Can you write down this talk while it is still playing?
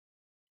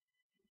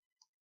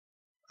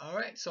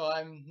Alright, so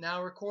I'm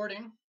now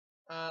recording.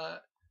 Uh,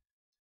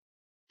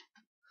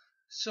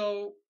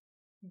 so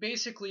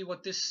basically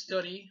what this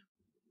study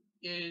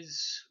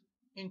is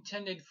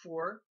intended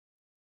for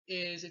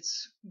is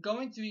it's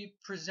going to be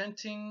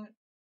presenting,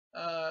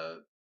 uh,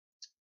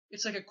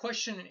 it's like a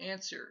question and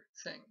answer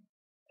thing.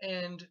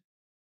 And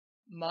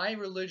my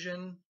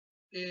religion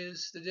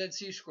is the Dead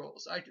Sea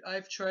Scrolls.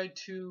 I've tried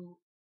to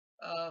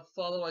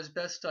follow as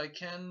best I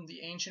can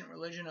the ancient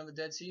religion of the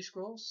Dead Sea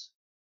Scrolls.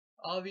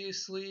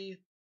 Obviously,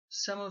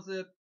 some of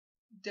the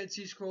Dead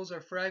Sea Scrolls are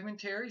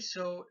fragmentary,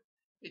 so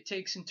it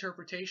takes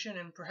interpretation,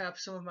 and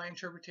perhaps some of my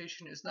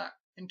interpretation is not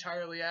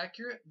entirely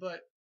accurate,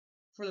 but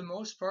for the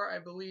most part, I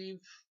believe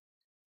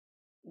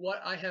what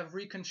I have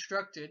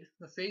reconstructed,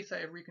 the faith I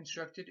have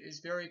reconstructed,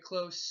 is very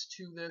close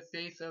to the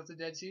faith of the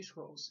Dead Sea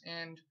Scrolls.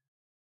 And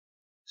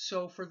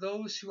so, for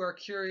those who are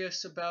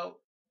curious about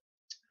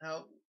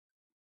uh,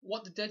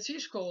 what the Dead Sea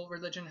Scroll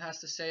religion has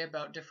to say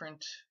about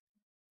different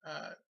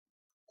uh,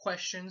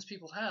 questions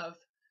people have,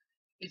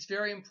 it's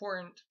very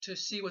important to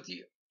see what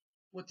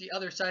the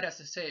other side has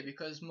to say,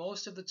 because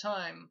most of the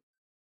time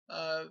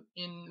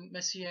in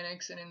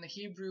Messianics and in the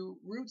Hebrew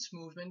roots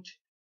movement,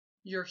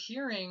 you're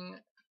hearing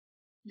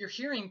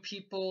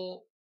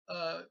people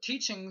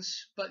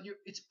teachings, but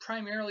it's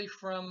primarily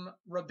from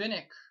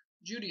rabbinic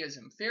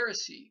Judaism,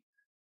 Pharisee.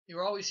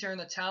 You're always hearing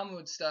the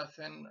Talmud stuff,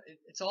 and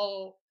it's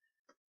all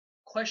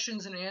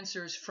questions and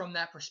answers from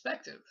that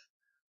perspective.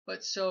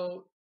 But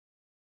so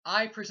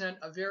I present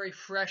a very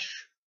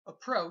fresh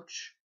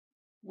approach,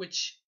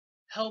 which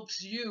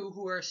helps you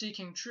who are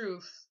seeking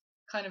truth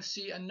kind of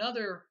see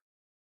another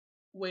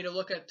way to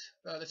look at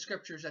the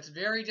scriptures that's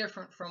very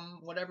different from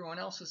what everyone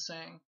else is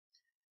saying.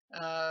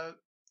 And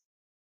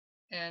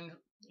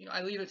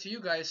I leave it to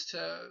you guys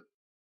to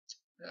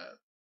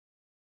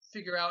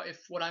figure out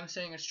if what I'm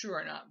saying is true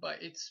or not.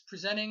 But it's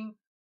presenting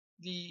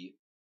the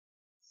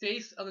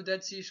faith of the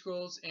Dead Sea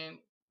Scrolls and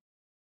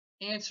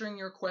answering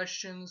your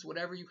questions,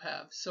 whatever you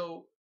have.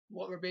 So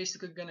what we're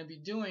basically going to be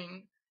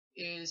doing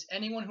is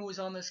anyone who is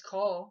on this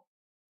call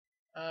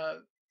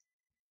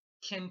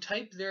can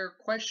type their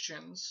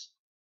questions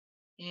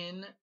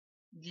in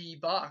the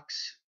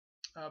box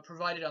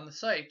provided on the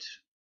site,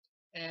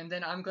 and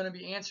then I'm going to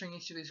be answering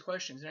each of these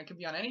questions, and it can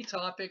be on any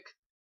topic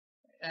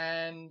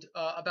and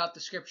about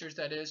the scriptures,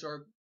 that is,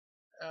 or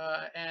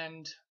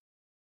as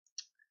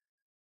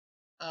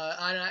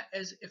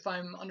if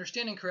I'm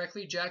understanding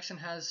correctly, Jackson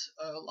has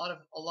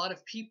a lot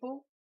of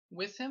people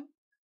with him.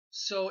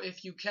 So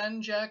if you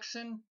can,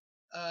 Jackson,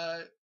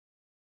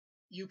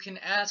 you can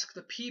ask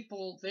the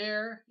people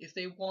there if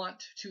they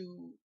want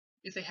to,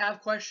 if they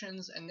have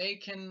questions, and they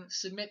can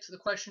submit the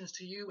questions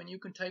to you, and you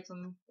can type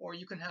them, or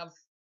you can have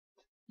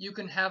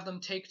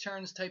them take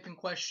turns typing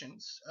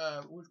questions,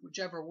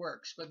 whichever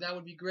works. But that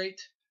would be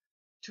great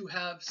to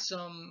have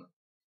some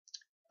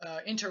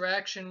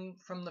interaction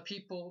from the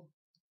people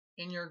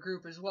in your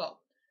group as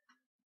well.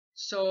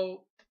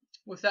 So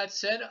with that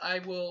said, I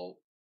will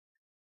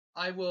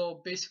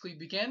basically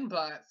begin,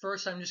 but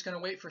first I'm just going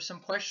to wait for some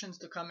questions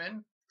to come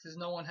in, because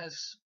no one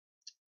has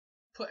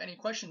put any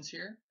questions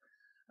here.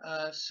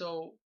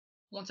 So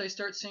once I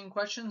start seeing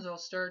questions, I'll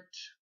start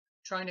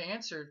trying to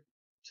answer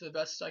to the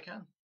best I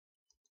can.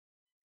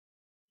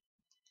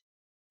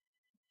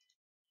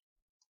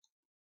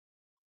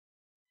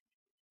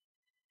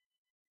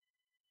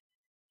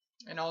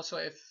 And also,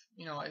 if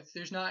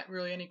there's not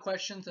really any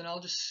questions, then I'll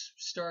just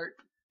start,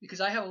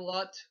 because I have a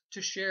lot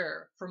to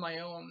share from my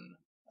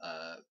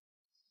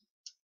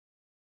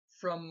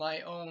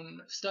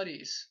own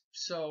studies.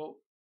 So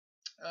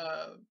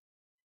all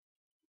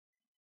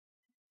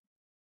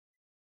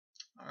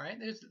right,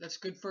 that's a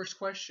good first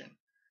question.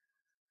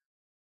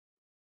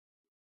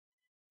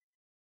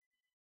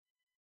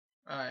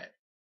 All right,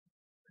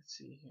 let's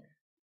see here.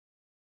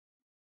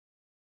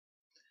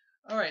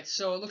 All right,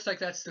 so it looks like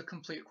that's the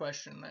complete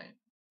question that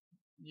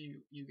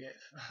you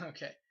gave.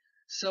 Okay,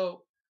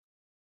 so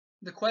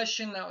the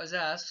question that was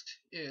asked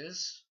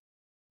is,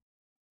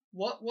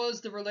 what was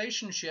the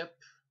relationship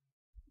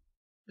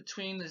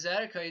between the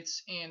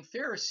Zadokites and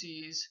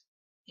Pharisees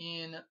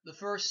in the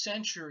 1st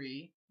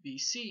century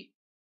BC?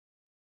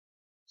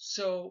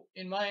 So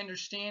in my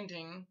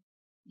understanding,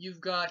 you've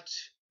got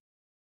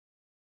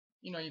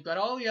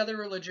all the other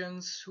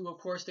religions who, of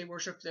course, they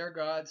worship their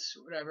gods,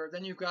 whatever.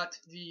 Then you've got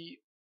the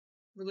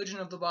religion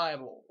of the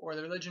Bible, or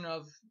the religion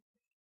of,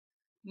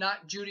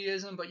 not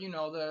Judaism, but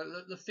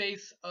the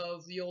faith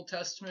of the Old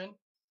Testament,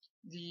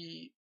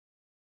 the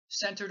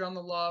centered on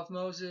the law of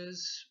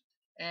Moses,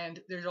 and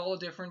there's all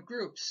the different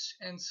groups.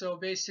 And so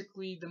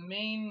basically the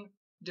main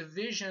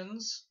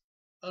divisions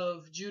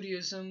of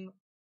Judaism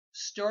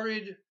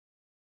started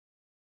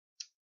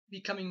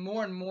becoming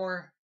more and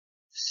more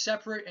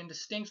separate and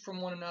distinct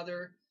from one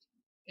another,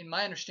 in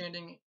my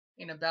understanding,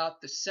 in about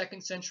the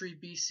 2nd century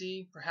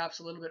BC, perhaps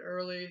a little bit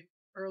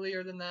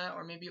earlier than that,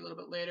 or maybe a little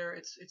bit later.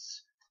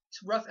 It's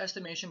rough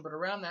estimation, but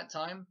around that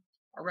time,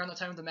 around the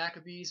time of the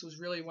Maccabees, was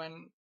really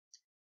when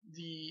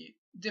the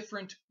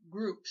different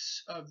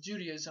groups of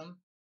Judaism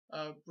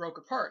broke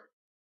apart.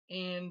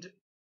 And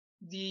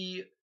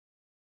the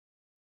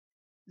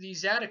the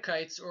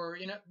Zadokites, or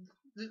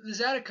the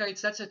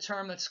Zadokites, that's a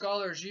term that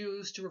scholars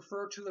use to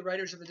refer to the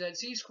writers of the Dead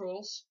Sea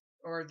Scrolls,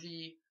 or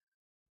the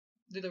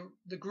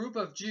group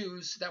of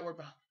Jews that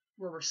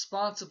were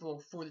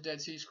responsible for the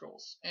Dead Sea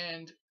Scrolls.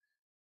 And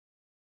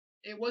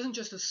it wasn't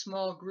just a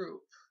small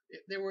group.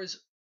 There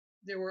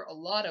were a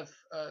lot of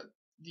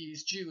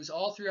these Jews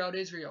all throughout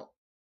Israel,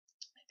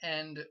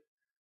 and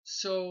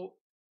so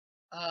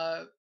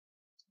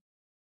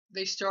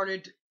they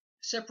started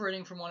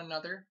separating from one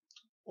another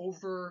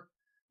over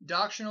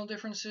doctrinal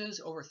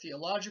differences, over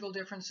theological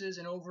differences,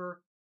 and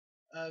over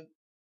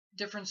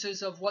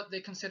differences of what they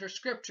consider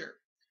scripture.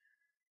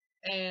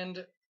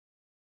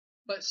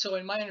 But so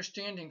in my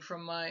understanding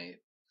from my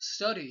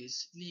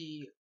studies,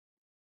 the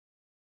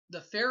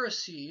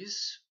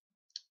Pharisees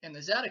and the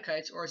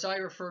Zadokites, or as I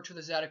refer to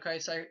the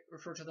Zadokites, I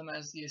refer to them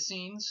as the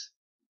Essenes.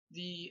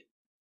 The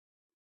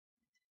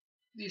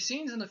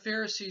Essenes and the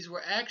Pharisees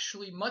were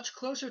actually much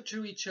closer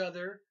to each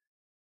other,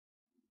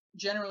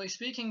 generally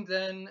speaking,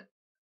 than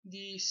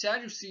the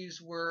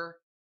Sadducees were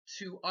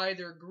to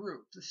either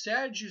group. The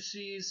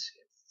Sadducees,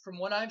 from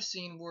what I've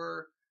seen,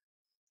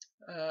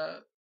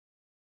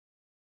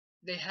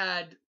 they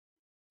had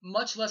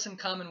much less in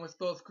common with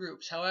both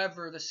groups.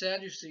 However, the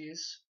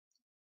Sadducees,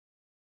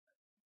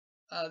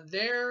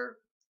 their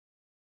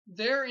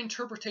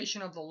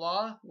interpretation of the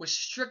law was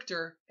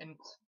stricter and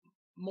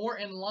more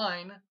in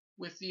line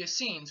with the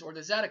Essenes, or the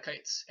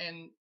Zadokites.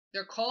 And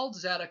they're called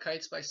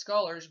Zadokites by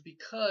scholars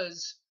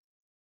because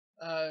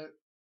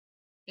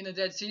in the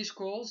Dead Sea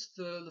Scrolls,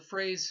 the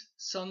phrase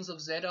sons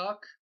of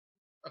Zadok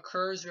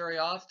occurs very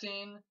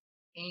often,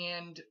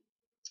 and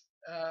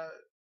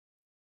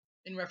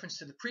in reference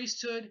to the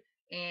priesthood,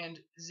 and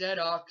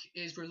Zadok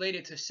is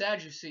related to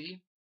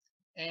Sadducee,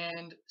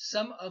 and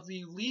some of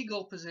the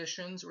legal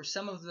positions or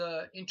some of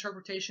the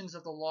interpretations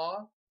of the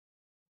law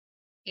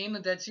in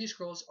the Dead Sea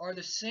Scrolls are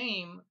the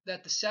same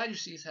that the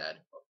Sadducees had.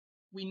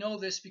 We know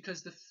this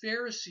because the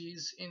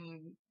Pharisees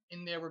in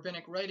their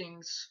rabbinic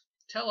writings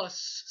tell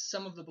us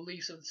some of the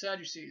beliefs of the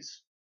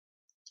Sadducees.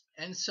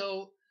 And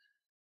so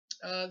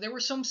there were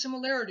some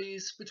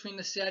similarities between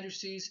the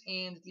Sadducees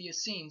and the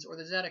Essenes, or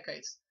the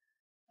Zadokites.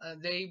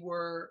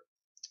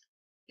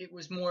 It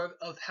was more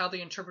of how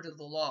they interpreted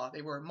the law.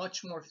 They were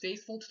much more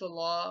faithful to the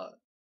law,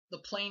 the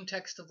plain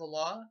text of the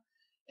law,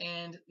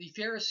 and the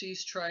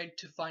Pharisees tried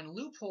to find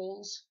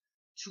loopholes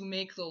to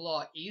make the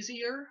law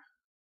easier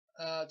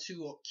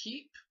to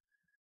keep,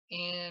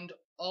 and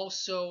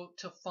also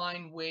to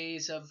find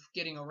ways of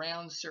getting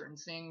around certain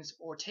things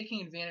or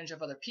taking advantage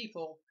of other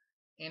people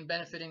and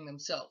benefiting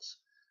themselves.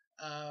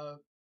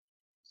 But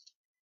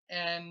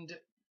then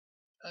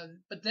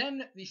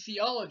the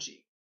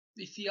theology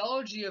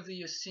of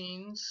the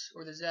Essenes,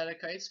 or the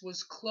Zadokites,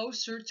 was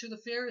closer to the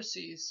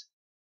Pharisees.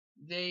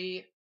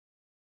 They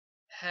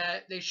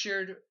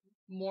shared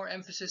more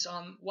emphasis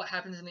on what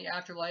happens in the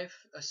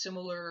afterlife, a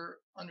similar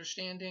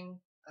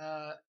understanding.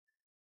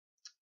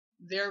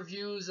 Their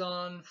views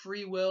on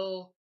free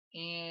will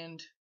and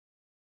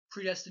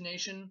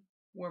predestination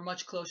were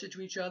much closer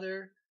to each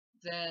other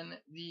than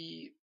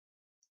the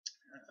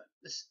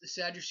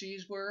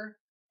Sadducees were.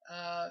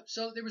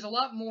 So there was a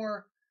lot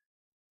more.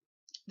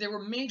 There were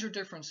major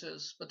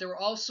differences, but there were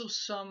also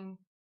some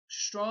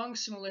strong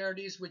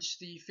similarities which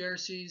the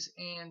Pharisees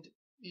and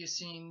the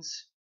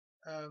Essenes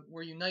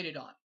were united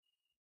on.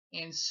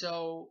 And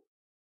so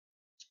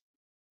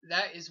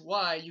that is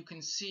why you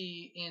can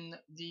see in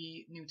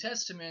the New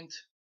Testament,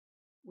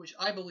 which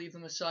I believe the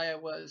Messiah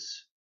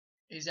was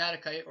a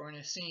Zadokite or an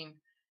Essene,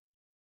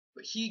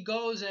 but he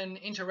goes and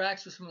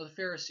interacts with some of the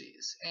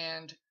Pharisees,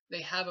 and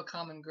they have a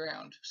common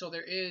ground. So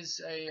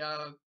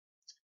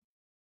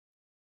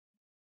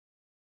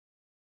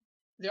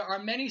there are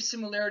many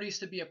similarities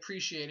to be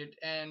appreciated,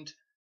 and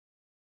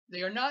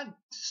they are not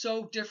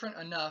so different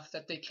enough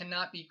that they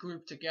cannot be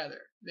grouped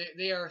together.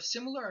 They are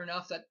similar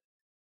enough that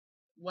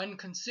when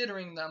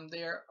considering them,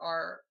 they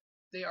are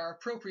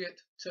appropriate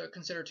to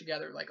consider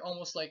together, like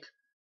almost like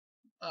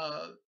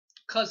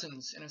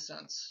cousins in a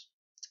sense.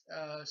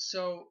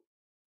 So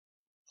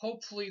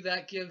hopefully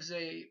that gives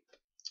a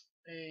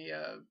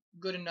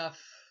good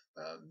enough,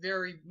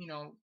 very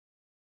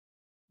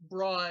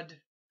broad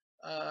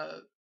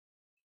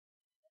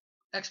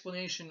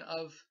explanation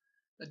of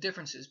the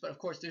differences. But of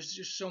course, there's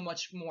just so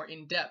much more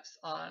in depth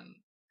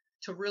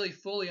to really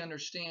fully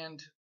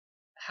understand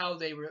how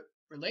they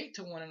relate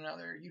to one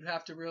another. You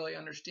have to really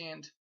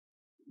understand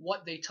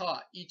what they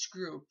taught each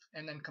group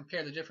and then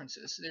compare the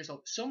differences. There's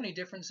so many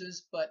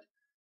differences, but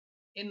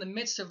in the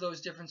midst of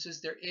those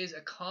differences, there is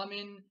a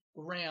common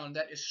ground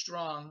that is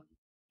strong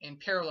and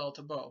parallel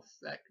to both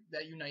that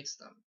unites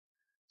them.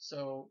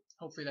 So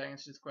hopefully that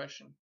answers the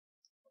question.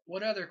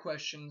 What other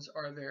questions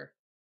are there?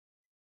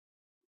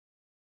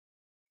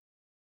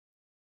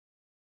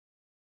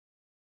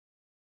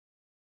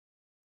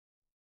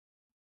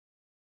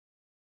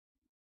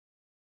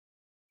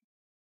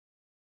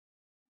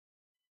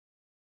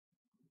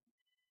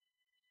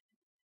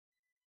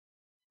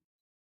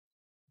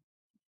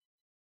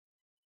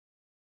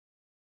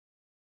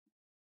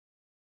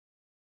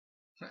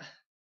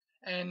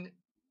 And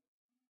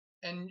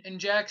and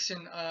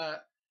Jackson,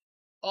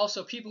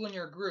 also people in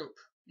your group.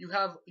 You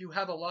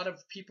have a lot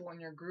of people in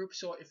your group,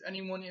 so if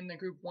anyone in the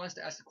group wants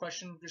to ask a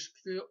question,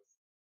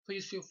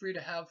 please feel free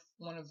to have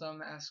one of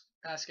them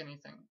ask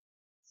anything.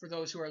 For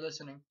those who are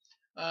listening,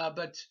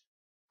 but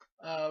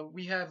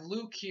we have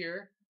Luke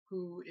here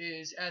who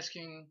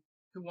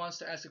wants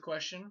to ask a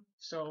question.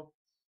 So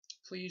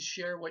please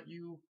share what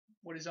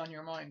is on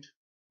your mind.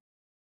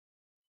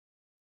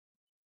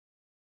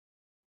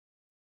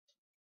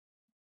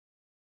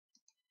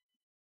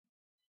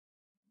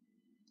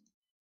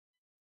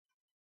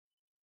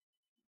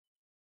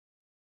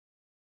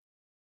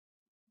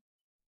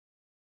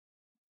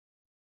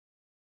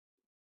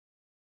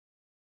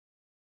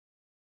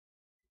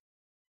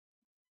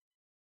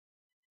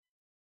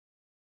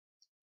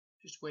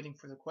 Just waiting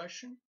for the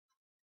question.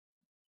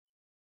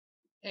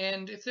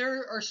 And if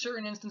there are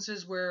certain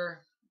instances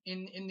where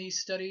in these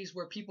studies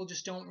where people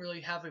just don't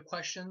really have the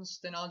questions,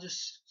 then I'll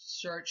just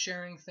start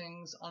sharing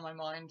things on my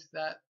mind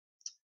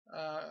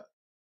uh,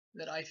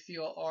 that I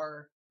feel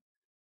are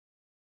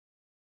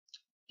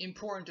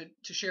important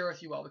to share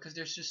with you all, because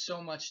there's just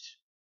so much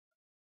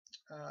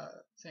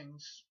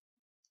things.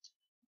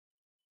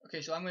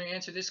 Okay, so I'm going to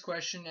answer this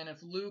question, and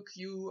if Luke,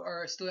 you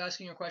are still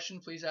asking your question,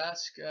 please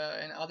ask,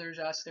 and others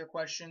ask their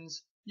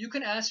questions. You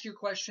can ask your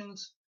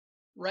questions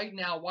right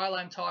now while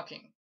I'm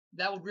talking.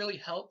 That would really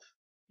help,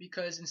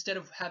 because instead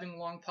of having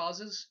long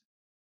pauses,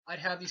 I'd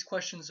have these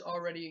questions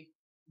already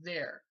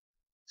there.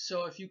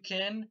 So if you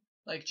can,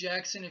 like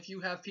Jackson, if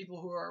you have people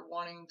who are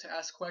wanting to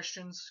ask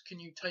questions, can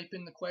you type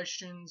in the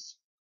questions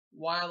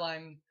while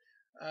I'm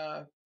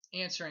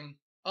answering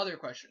other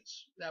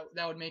questions?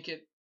 That would make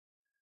it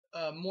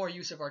more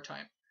use of our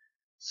time.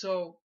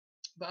 So,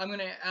 but I'm going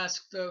to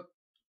ask the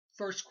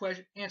first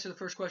question. Answer the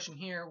first question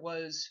here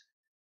was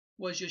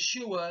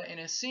Yeshua an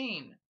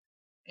Essene?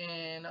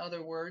 In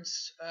other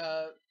words,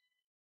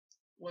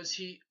 was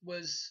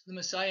the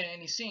Messiah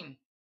an Essene?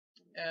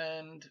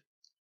 And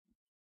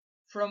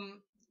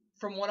from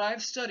what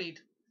I've studied,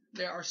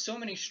 there are so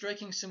many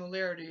striking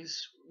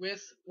similarities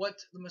with what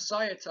the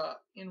Messiah taught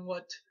and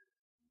what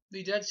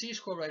the Dead Sea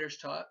Scroll writers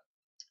taught,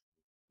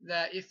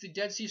 that if the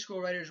Dead Sea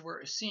Scroll writers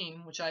were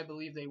Essene, which I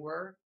believe they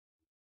were,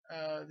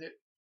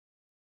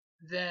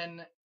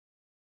 then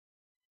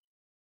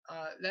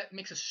that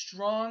makes a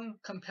strong,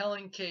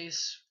 compelling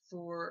case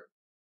for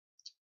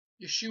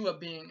Yeshua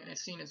being an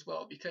Essene as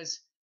well,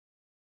 because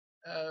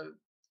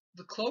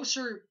the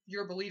closer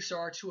your beliefs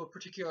are to a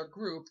particular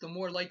group, the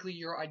more likely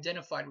you're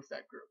identified with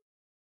that group.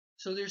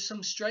 So there's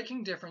some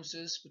striking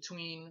differences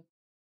between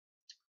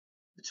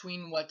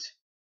what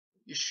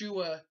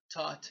Yeshua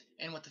taught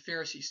and what the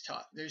Pharisees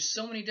taught. There's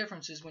so many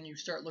differences when you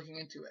start looking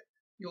into it.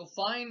 You'll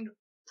find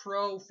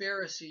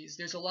pro-Pharisees.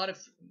 There's a lot of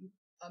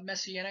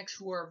Messianics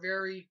who are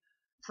very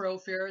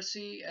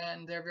pro-Pharisee,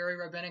 and they're very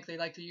rabbinic. They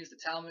like to use the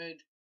Talmud.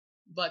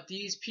 But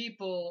these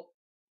people,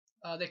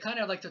 they kind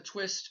of like to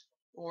twist,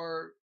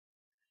 or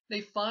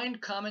they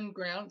find common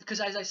ground, because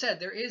as I said,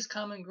 there is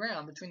common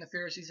ground between the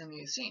Pharisees and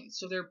the Essenes.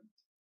 So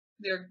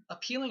they're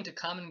appealing to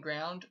common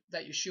ground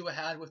that Yeshua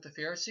had with the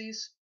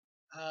Pharisees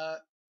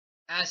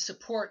as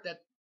support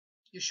that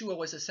Yeshua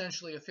was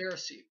essentially a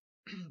Pharisee.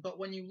 But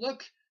when you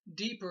look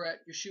deeper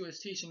at Yeshua's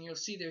teaching, you'll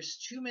see there's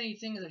too many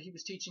things that he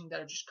was teaching that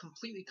are just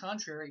completely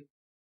contrary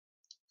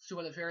to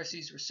what the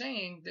Pharisees were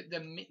saying,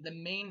 the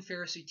main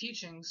Pharisee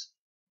teachings.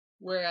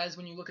 Whereas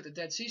when you look at the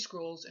Dead Sea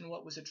Scrolls and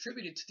what was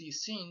attributed to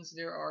these scenes,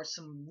 there are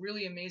some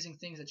really amazing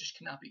things that just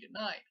cannot be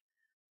denied.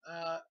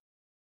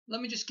 Let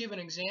me just give an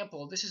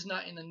example. This is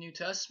not in the New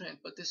Testament,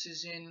 but this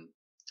is in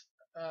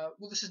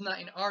this is not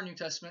in our New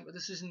Testament, but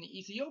this is in the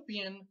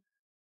Ethiopian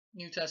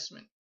New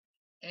Testament.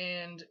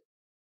 And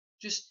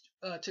just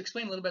to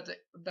explain a little bit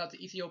about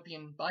the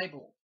Ethiopian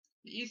Bible.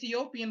 The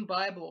Ethiopian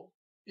Bible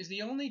is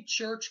the only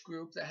church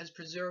group that has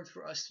preserved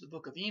for us the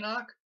book of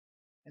Enoch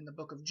and the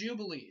book of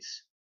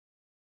Jubilees,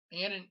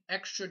 and an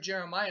extra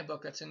Jeremiah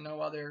book that's in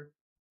no other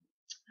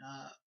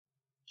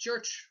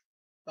church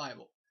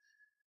Bible.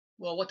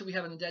 Well, what do we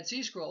have in the Dead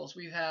Sea Scrolls?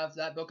 We have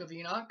that book of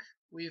Enoch,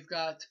 we've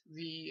got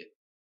the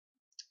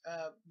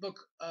book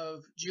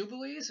of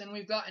Jubilees, and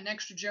we've got an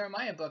extra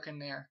Jeremiah book in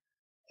there.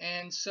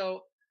 And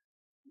so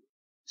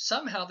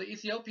somehow the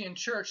Ethiopian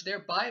church, their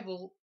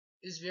Bible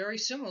is very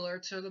similar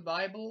to the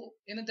Bible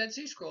in the Dead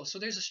Sea Scrolls. So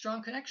there's a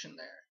strong connection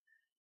there.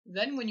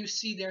 Then when you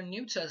see their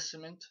New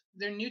Testament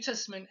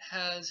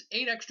has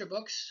 8 extra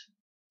books,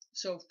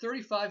 so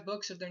 35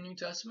 books of their New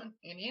Testament,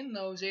 and in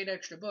those 8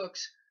 extra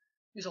books,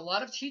 there's a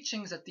lot of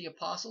teachings that the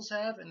apostles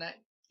have and that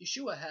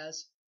Yeshua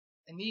has,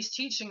 and these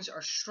teachings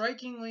are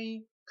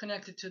strikingly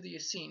connected to the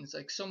Essenes,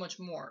 like so much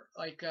more.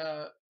 Like,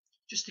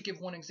 just to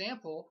give one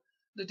example,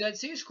 the Dead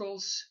Sea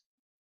Scrolls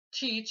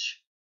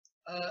teach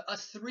a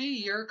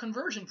 3-year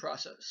conversion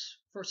process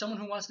for someone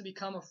who wants to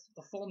become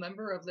a full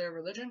member of their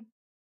religion.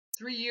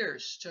 3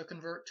 years to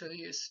convert to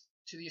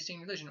the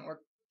Essene religion, or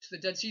to the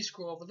Dead Sea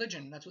Scroll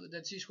religion. That's what the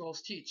Dead Sea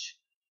Scrolls teach.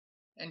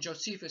 And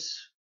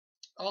Josephus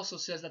also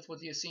says that's what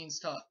the Essenes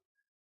taught.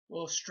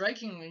 Well,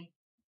 strikingly,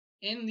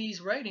 in these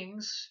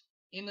writings,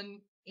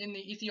 in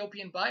the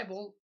Ethiopian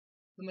Bible,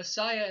 the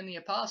Messiah and the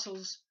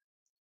apostles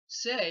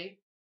say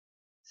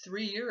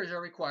 3 years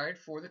are required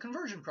for the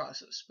conversion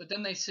process. But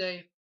then they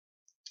say,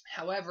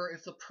 however,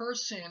 if the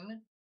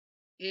person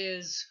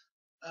is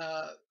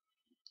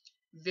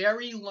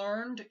very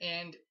learned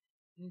and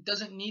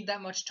doesn't need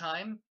that much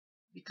time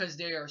because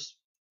they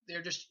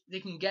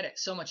can get it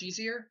so much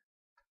easier,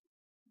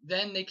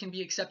 then they can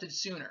be accepted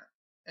sooner.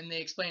 And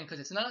they explain, because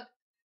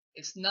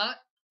it's not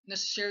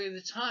necessarily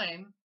the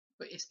time,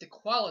 but it's the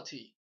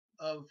quality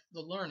of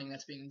the learning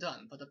that's being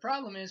done. But the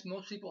problem is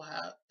most people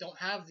don't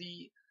have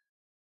the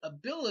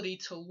ability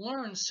to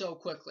learn so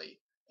quickly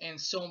and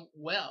so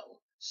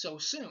well so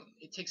soon.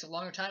 It takes a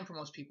longer time for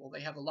most people.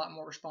 They have a lot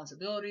more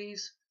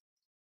responsibilities,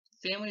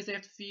 families they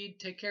have to feed,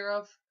 take care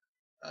of.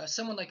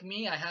 Someone like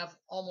me, I have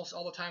almost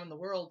all the time in the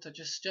world to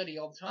just study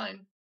all the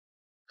time.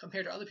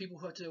 Compared to other people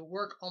who have to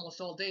work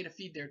almost all day to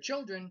feed their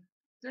children,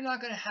 they're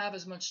not going to have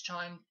as much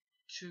time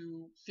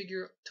to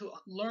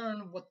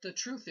learn what the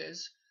truth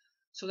is.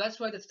 So that's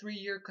why the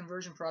 3-year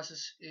conversion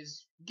process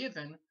is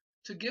given,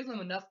 to give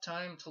them enough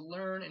time to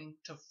learn and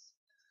to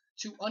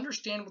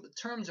understand what the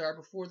terms are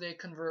before they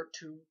convert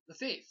to the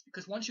faith.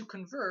 Because once you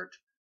convert,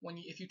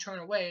 if you turn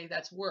away,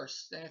 that's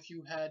worse than if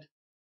you had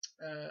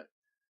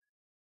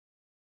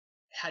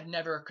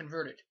never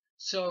converted.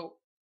 So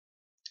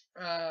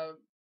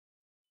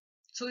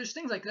there's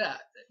things like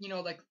that,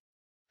 like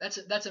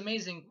that's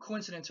amazing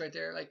coincidence right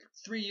there. Like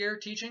 3-year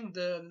teaching,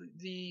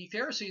 the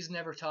Pharisees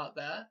never taught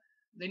that.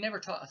 They never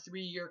taught a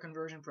 3-year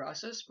conversion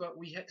process, but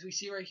we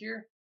see right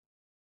here,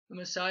 the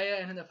Messiah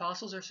and the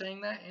apostles are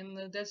saying that, and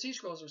the Dead Sea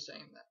Scrolls are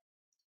saying that.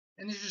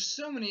 And there's just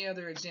so many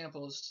other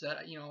examples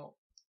that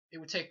it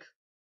would take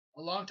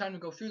a long time to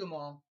go through them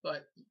all.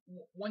 But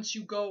once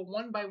you go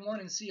one by one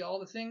and see all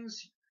the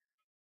things,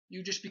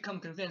 you just become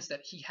convinced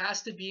that he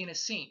has to be an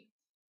Essene.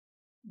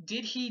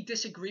 Did he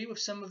disagree with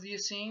some of the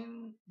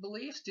Essene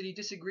beliefs? Did he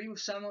disagree with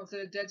some of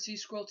the Dead Sea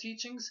Scroll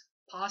teachings?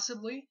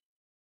 Possibly.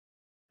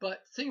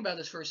 But think about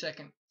this for a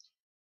second.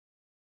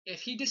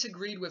 If he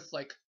disagreed with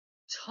like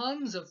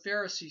tons of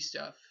Pharisee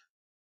stuff,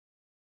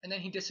 and then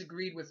he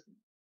disagreed with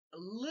a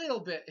little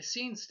bit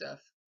Essene stuff,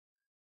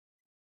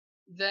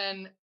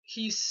 then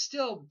he's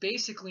still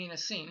basically an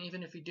Essene,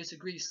 even if he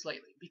disagrees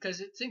slightly.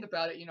 Because think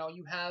about it, you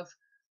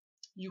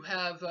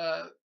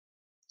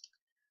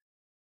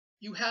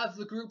have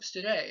the groups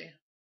today,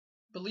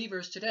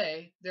 believers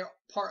today, they're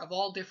part of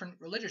all different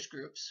religious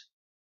groups,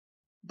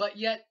 but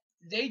yet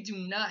they do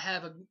not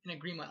have an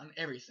agreement on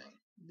everything.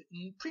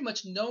 Pretty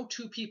much no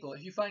two people,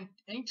 if you find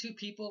any two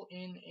people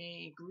in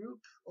a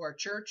group or a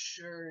church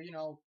or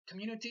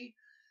community,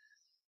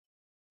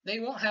 they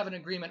won't have an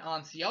agreement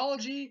on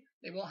theology.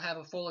 They won't have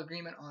a full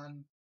agreement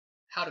on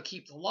how to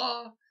keep the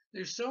law.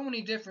 There's so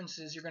many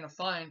differences you're going to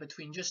find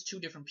between just two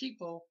different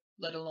people,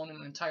 let alone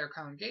an entire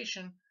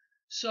congregation.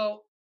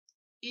 So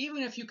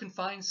even if you can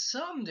find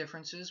some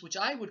differences, which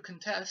I would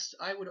contest,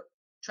 I would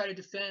try to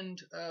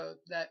defend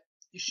that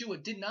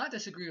Yeshua did not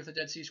disagree with the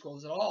Dead Sea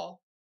Scrolls at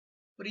all.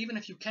 But even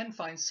if you can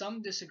find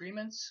some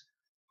disagreements,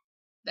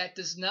 that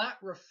does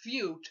not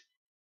refute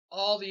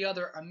all the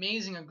other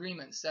amazing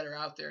agreements that are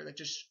out there that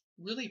just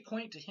really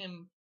point to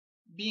him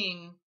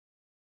being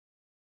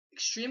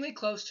extremely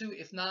close to,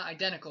 if not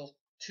identical,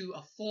 to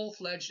a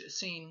full-fledged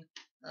Essene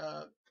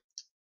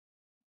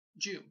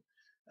Jew.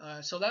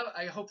 So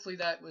hopefully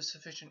that was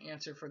sufficient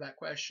answer for that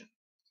question.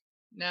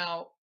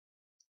 Now,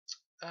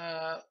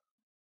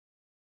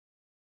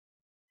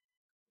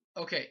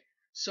 okay,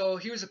 so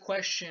here's a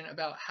question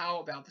about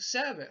the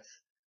Sabbath.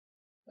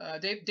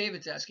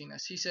 David's asking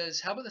this. He says,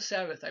 how about the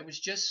Sabbath? I was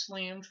just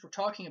slammed for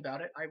talking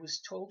about it. I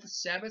was told the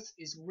Sabbath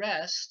is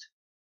rest,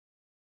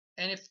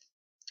 and if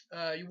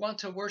you want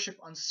to worship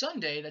on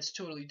Sunday, that's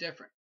totally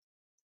different.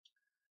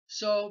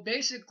 So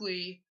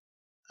basically,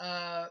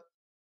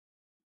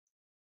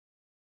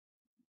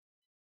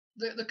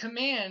 the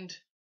command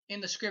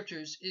in the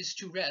scriptures is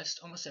to rest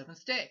on the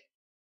seventh day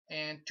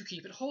and to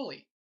keep it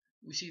holy.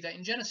 We see that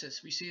in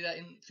Genesis. We see that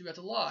throughout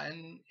the law.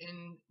 And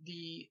in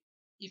the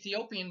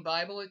Ethiopian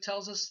Bible, it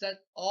tells us that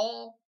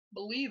all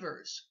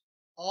believers,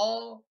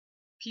 all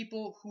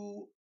people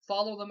who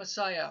follow the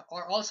Messiah,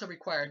 are also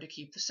required to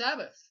keep the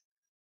Sabbath.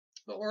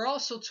 But we're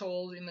also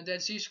told in the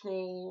Dead Sea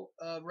Scroll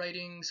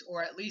writings,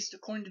 or at least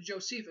according to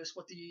Josephus,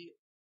 what the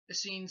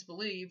Essenes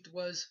believed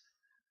was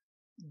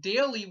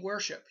daily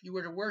worship. You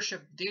were to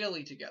worship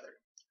daily together.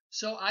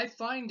 So I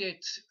find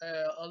it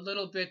a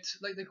little bit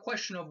like the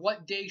question of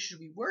what day should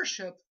we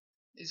worship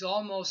is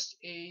almost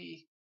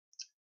a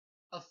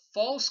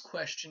false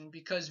question,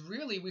 because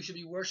really we should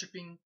be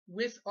worshiping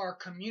with our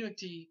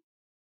community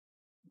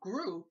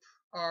group,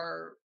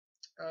 our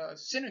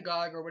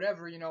synagogue or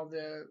whatever,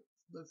 the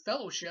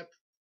fellowship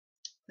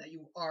that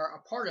you are a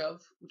part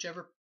of,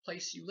 whichever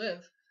place you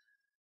live.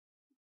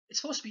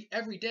 It's supposed to be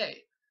every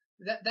day.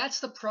 That's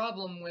the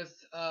problem with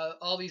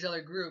all these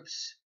other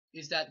groups,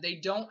 is that they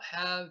don't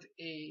have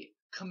a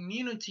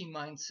community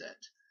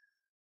mindset.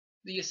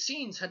 The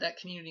Essenes had that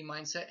community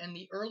mindset, and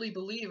the early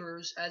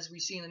believers, as we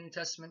see in the New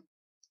Testament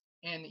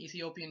and the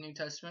Ethiopian New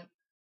Testament,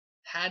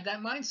 had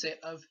that mindset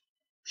of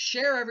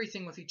share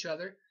everything with each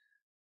other,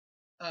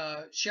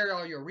 share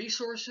all your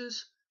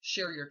resources,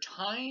 share your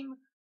time,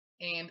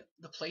 and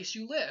the place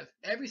you live.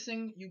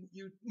 Everything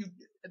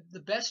the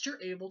best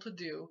you're able to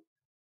do,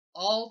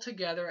 all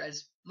together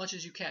as much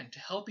as you can to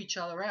help each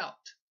other out,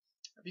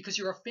 because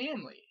you're a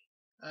family.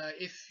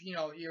 If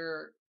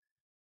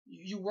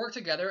you work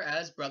together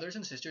as brothers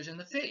and sisters in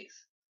the faith,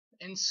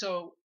 and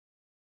so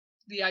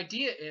the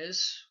idea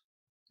is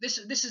this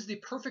is the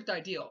perfect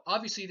ideal.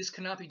 Obviously, this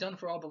cannot be done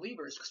for all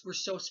believers because we're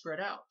so spread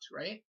out,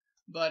 right?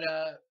 But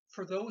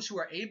for those who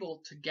are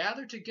able to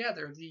gather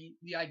together,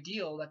 the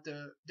ideal that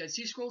the Dead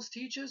Sea Scrolls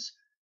teaches,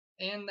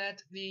 and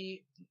that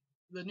the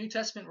New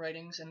Testament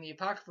writings and the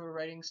Apocryphal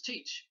writings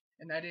teach,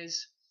 and that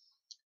is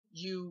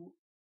you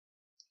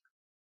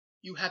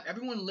have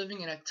everyone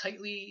living in a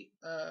tightly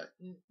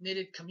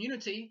knitted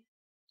community,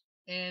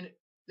 and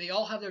they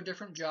all have their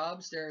different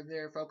jobs.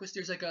 They're focused.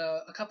 There's like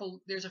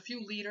there's a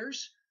few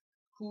leaders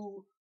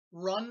who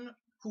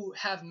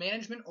have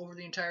management over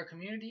the entire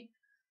community,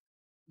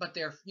 but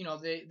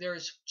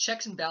there's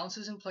checks and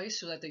balances in place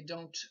so that they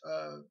don't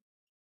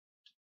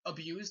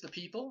abuse the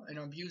people and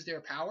abuse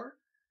their power,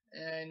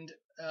 and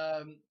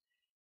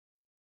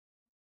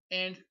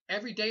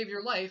every day of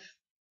your life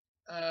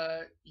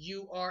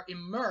you are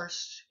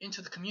immersed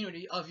into the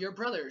community of your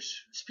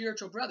brothers,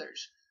 spiritual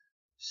brothers.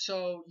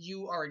 So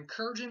you are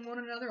encouraging one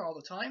another all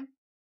the time.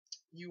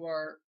 You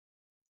are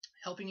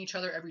helping each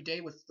other every day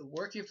with the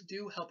work you have to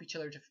do, help each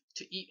other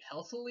to eat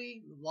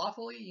healthily,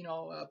 lawfully,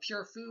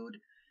 pure food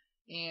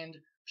and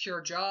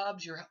pure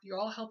jobs. You're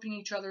all helping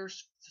each other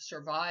to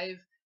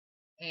survive,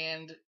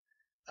 and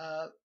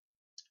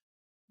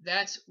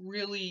that's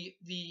really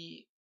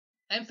the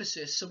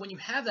emphasis. So when you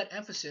have that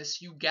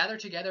emphasis, you gather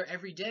together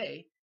every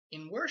day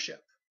in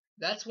worship.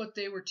 That's what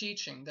they were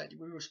teaching that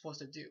we were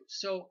supposed to do.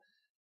 So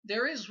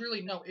there is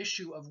really no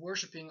issue of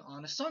worshiping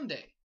on a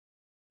Sunday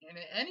and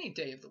any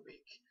day of the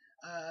week.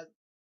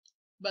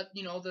 But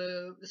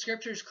the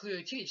scriptures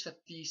clearly teach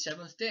that the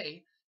seventh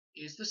day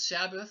is the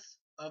Sabbath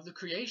of the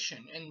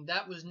creation, and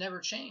that was never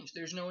changed.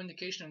 There's no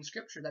indication in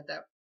scripture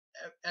that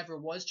ever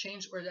was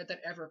changed or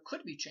that ever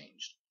could be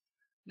changed.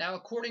 Now,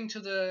 according to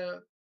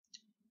the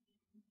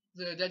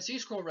Dead Sea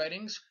Scroll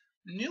writings,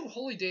 new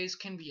holy days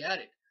can be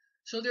added.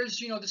 So there's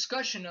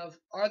discussion of,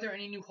 are there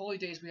any new holy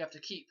days we have to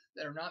keep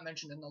that are not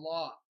mentioned in the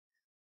law?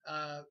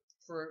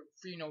 For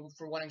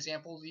one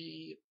example,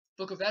 the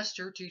Book of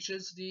Esther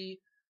teaches the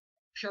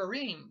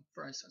Purim,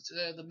 for instance.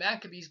 The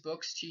Maccabees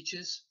books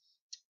teaches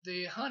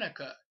the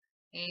Hanukkah,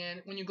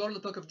 and when you go to the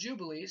Book of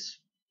Jubilees,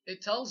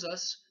 it tells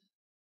us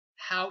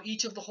how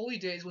each of the holy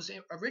days was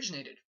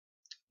originated.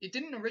 It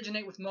didn't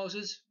originate with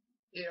Moses.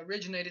 It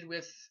originated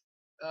with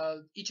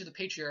each of the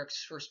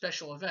patriarchs for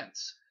special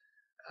events.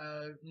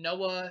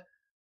 Noah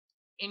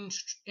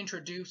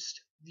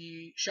introduced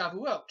the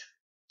Shavuot,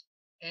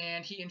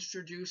 and he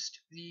introduced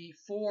the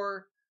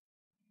 4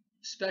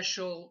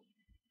 special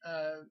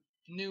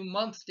new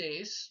month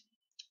days,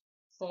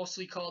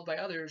 falsely called by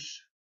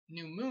others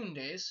new moon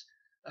days.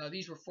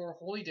 These were 4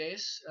 holy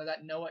days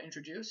that Noah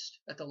introduced,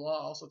 that the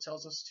law also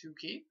tells us to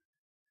keep.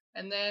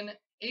 And then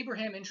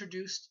Abraham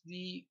introduced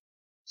the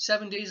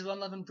 7 days of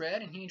unleavened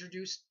bread, and he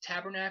introduced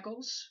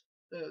tabernacles,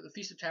 the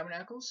Feast of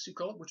Tabernacles,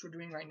 Sukkot, which we're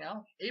doing right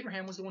now.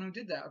 Abraham was the one who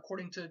did that,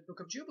 according to the Book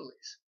of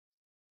Jubilees.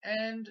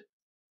 And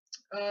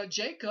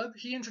Jacob,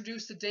 he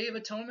introduced the Day of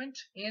Atonement,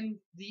 and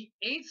the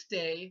 8th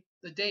day,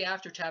 the day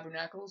after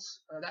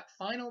Tabernacles, that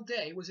final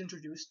day was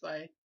introduced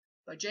by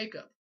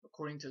Jacob,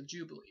 according to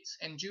Jubilees.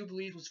 And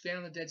Jubilees was found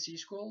in the Dead Sea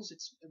Scrolls.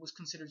 It was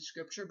considered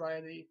scripture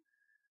by the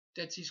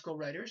Dead Sea Scroll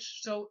writers.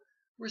 So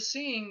we're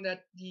seeing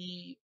that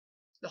the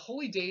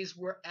holy days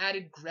were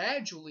added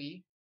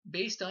gradually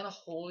based on a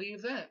holy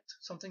event.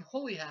 Something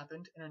holy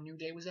happened, and a new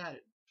day was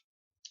added.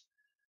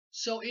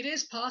 So it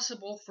is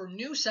possible for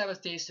new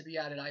Sabbath days to be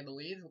added, I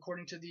believe,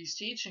 according to these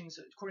teachings,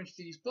 according to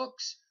these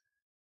books.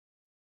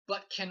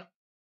 But can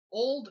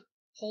old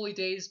holy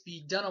days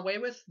be done away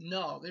with?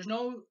 No. There's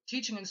no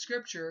teaching in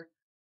Scripture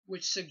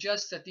which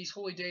suggests that these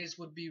holy days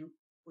would be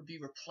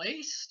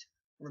replaced,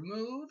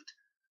 removed.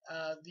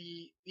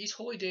 These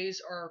holy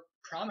days are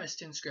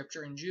promised in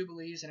Scripture, in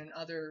Jubilees and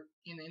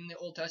in the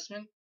Old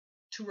Testament,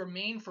 to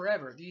remain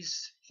forever.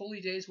 These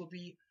holy days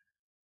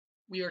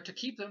we are to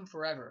keep them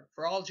forever,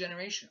 for all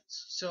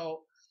generations.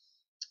 So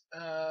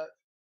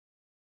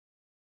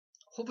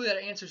hopefully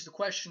that answers the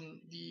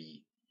question.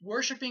 The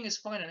worshiping is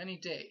fine on any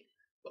day,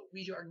 but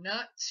we are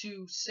not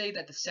to say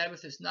that the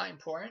Sabbath is not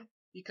important,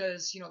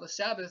 because the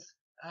Sabbath.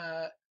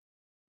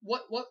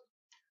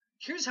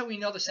 Here's how we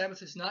know the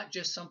Sabbath is not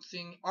just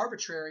something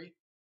arbitrary,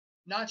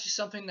 not just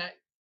something that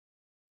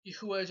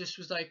Yeshua just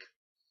was like,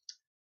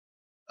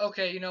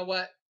 okay, you know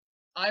what?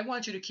 I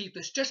want you to keep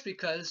this just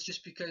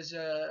because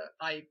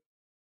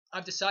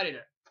I've decided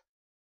it.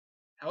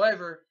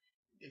 However,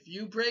 if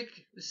you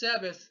break the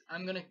Sabbath,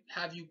 I'm going to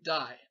have you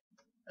die.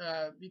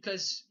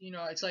 Because,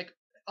 it's like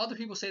other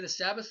people say the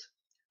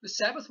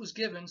Sabbath was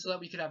given so that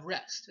we could have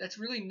rest. That's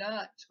really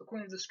not,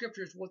 according to the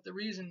scriptures, what the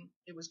reason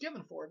it was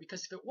given for.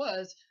 Because if it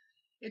was,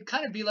 it'd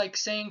kind of be like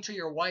saying to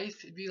your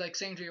wife,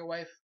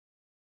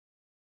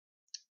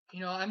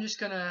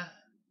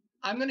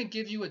 I'm gonna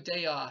give you a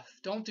day off.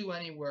 Don't do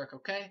any work,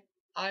 okay?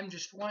 I'm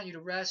just want you to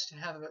rest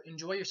and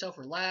enjoy yourself,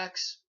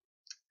 relax.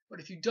 But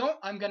if you don't,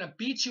 I'm gonna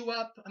beat you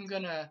up. I'm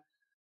gonna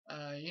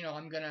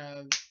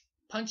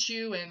punch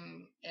you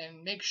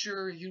and make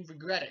sure you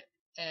regret it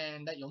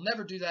and that you'll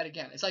never do that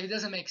again. It's like it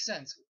doesn't make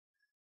sense.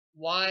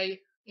 Why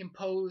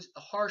impose a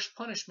harsh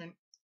punishment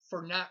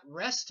for not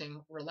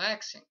resting,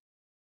 relaxing?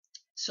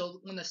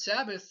 So when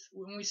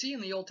we see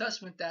in the Old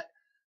Testament that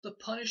the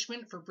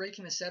punishment for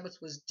breaking the Sabbath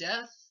was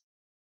death,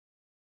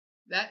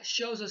 that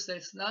shows us that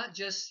it's not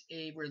just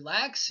a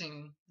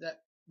relaxing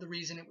that the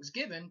reason it was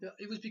given, but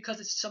it was because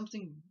it's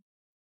something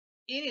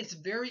in its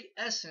very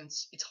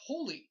essence, it's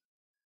holy.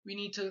 We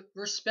need to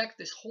respect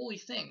this holy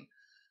thing.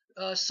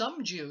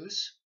 Some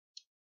Jews,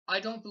 I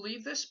don't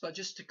believe this, but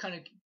just to kind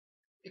of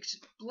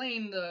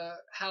explain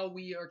how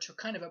we are to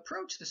kind of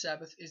approach the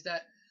Sabbath, is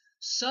that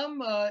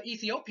some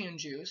Ethiopian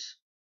Jews,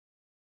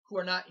 who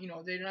are not,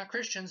 they're not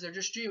Christians, they're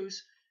just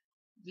Jews.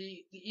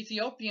 The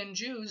Ethiopian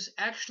Jews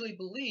actually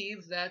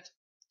believe that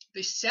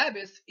the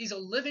Sabbath is a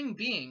living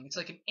being. It's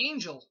like an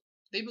angel.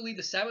 They believe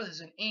the Sabbath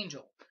is an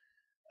angel,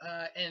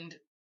 and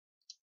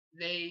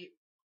they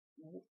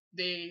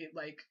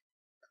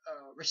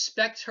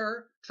respect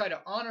her, try to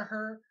honor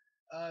her.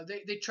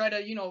 They try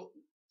to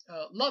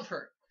love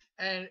her,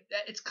 and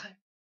it's kind.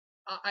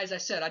 As I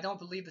said, I don't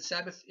believe the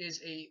Sabbath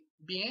is a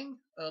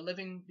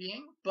living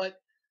being, but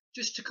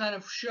just to kind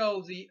of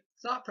show the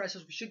thought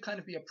process we should kind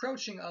of be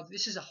approaching of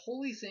this is a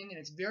holy thing in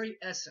its very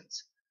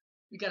essence.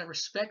 We got to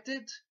respect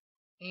it,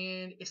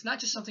 and it's not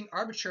just something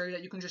arbitrary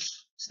that you can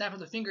just snap of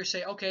the finger and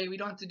say, okay, we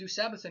don't have to do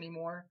Sabbath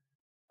anymore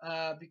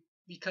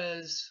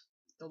because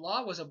the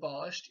law was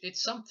abolished.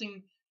 It's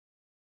something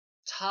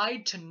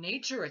tied to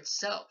nature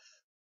itself.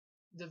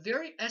 The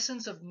very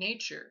essence of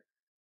nature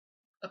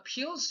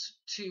appeals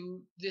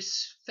to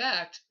this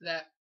fact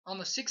that on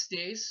the 6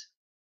 days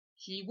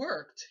he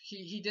worked.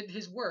 He did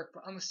his work,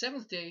 but on the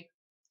 7th day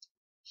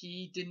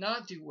he did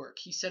not do work.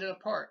 He set it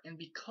apart. And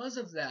because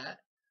of that,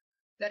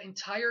 that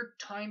entire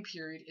time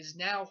period is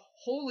now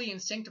holy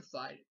and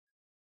sanctified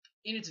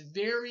in its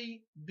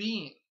very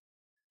being,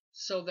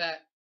 so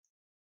that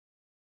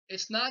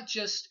it's not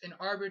just an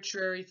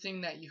arbitrary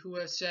thing that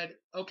Yahuwah said,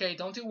 okay,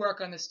 don't do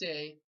work on this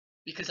day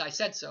because I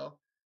said so.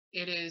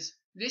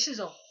 This is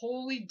a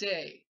holy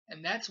day,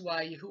 and that's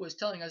why Yahuwah is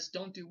telling us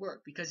don't do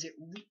work, because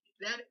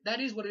that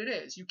is what it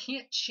is. You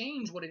can't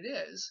change what it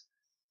is.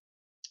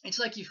 It's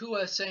like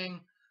Yahuwah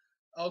saying,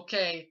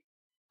 okay,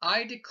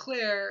 I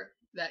declare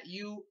that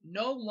you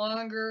no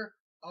longer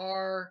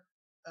are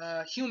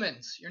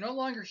humans. You're no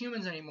longer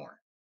humans anymore.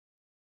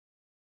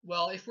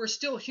 Well, if we're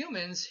still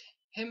humans,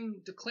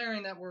 him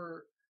declaring that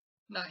we're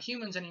not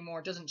humans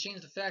anymore doesn't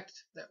change the fact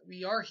that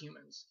we are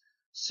humans.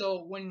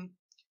 So when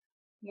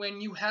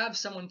you have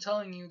someone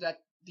telling you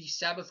that the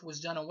Sabbath was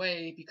done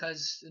away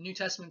because the New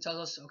Testament tells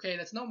us, okay,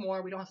 that's no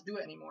more, we don't have to do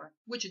it anymore,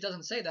 which it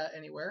doesn't say that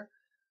anywhere,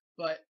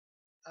 but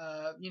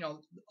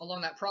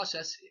along that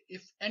process,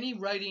 if any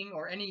writing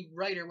or any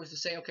writer was to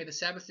say, okay, the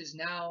Sabbath is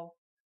now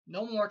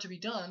no more to be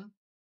done,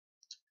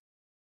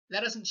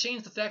 that doesn't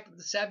change the fact that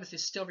the Sabbath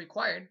is still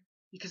required,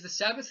 because the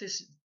Sabbath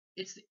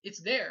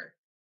it's there.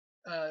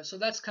 So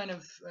that's kind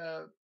of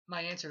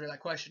my answer to that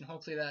question.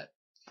 Hopefully that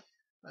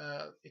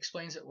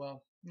explains it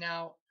well.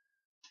 Now,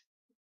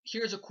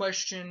 here's a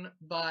question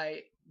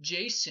by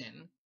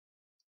Jason,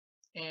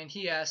 and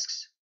he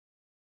asks,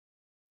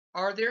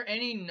 are there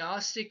any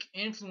Gnostic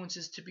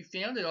influences to be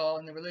found at all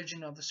in the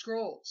religion of the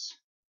scrolls?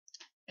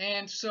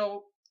 And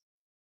so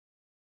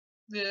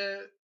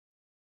the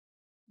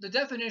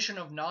definition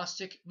of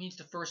Gnostic needs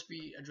to first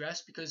be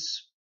addressed,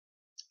 because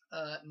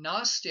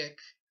Gnostic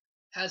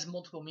has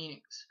multiple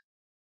meanings.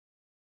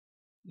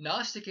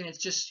 Gnostic in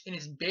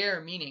its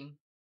bare meaning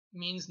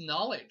means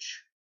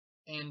knowledge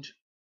and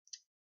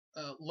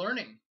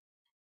learning.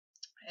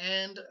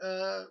 And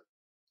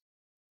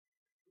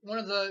one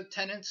of the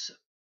tenets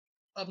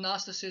of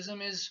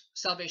Gnosticism is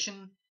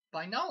salvation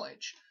by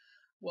knowledge.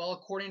 Well,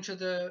 according to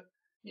the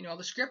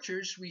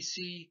scriptures, we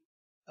see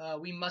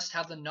we must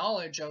have the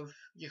knowledge of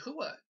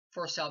Yahuwah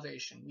for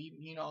salvation.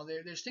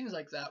 There's things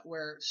like that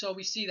so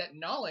we see that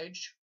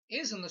knowledge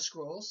is in the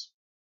scrolls,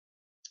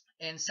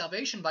 and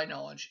salvation by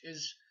knowledge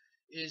is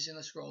in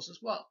the scrolls as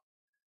well.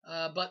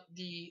 But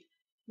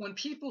when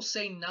people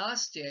say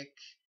Gnostic,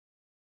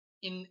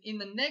 in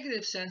the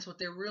negative sense, what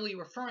they're really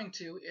referring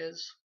to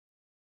is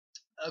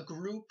a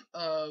group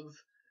of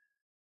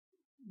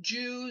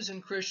Jews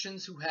and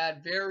Christians who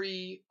had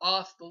very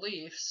off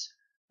beliefs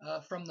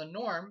from the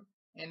norm,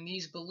 and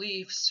these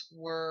beliefs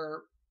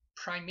were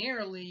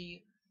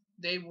primarily,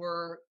 they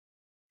were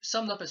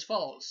summed up as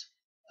follows.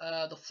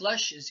 The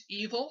flesh is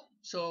evil,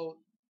 so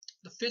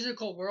the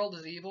physical world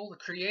is evil, the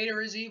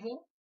Creator is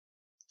evil,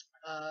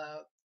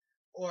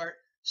 or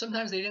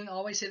sometimes they didn't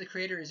always say the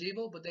Creator is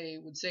evil, but they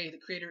would say the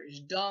Creator is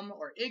dumb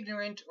or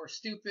ignorant or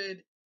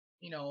stupid,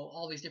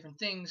 all these different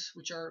things,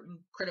 which are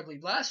incredibly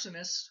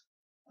blasphemous.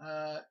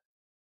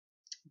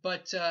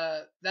 But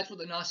that's what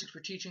the Gnostics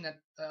were teaching, that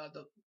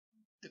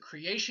the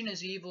creation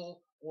is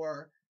evil,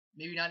 or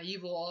maybe not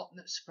evil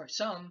for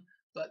some,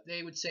 but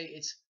they would say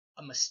it's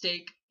a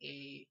mistake,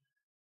 a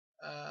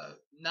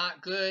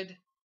not good.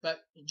 But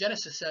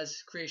Genesis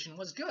says creation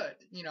was good,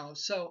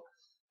 So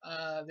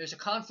there's a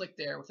conflict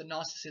there with the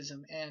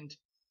Gnosticism, and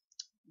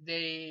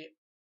they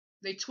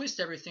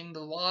twist everything. The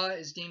law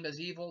is deemed as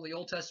evil. The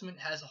Old Testament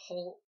has a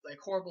whole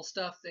horrible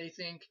stuff. They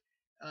think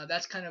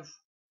that's kind of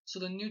so.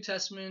 The New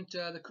Testament,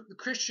 the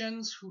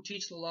Christians who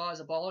teach the law is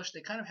abolished.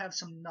 They kind of have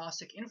some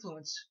Gnostic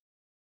influence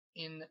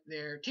in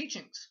their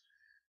teachings,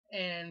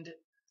 and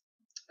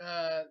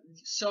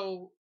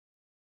so.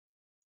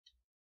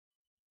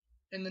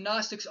 And the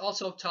Gnostics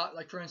also taught,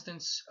 like for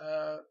instance,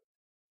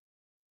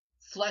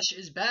 flesh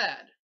is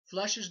bad.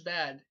 Flesh is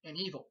bad and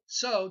evil.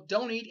 So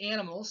don't eat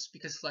animals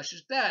because flesh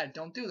is bad.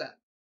 Don't do that.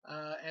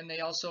 And they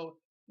also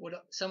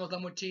some of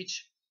them would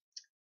teach,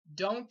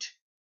 don't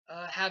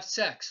have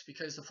sex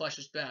because the flesh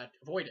is bad.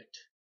 Avoid it.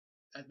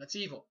 That's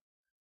evil.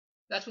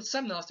 That's what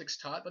some Gnostics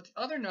taught, but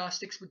the other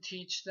Gnostics would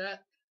teach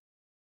that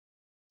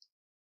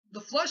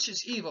the flesh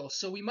is evil,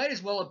 so we might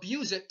as well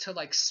abuse it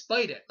to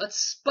spite it. Let's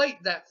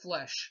spite that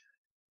flesh.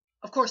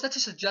 Of course, that's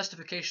just a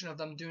justification of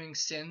them doing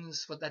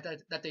sins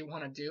that they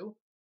want to do.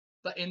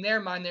 But in their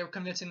mind, they were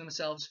convincing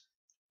themselves,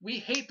 we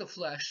hate the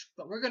flesh,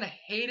 but we're going to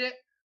hate it.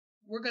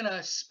 We're going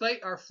to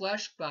spite our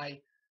flesh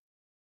by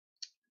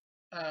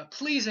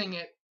pleasing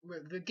it,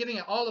 giving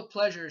it all the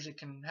pleasures it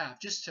can have,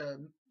 just to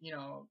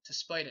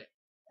spite it.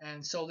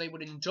 And so they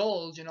would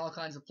indulge in all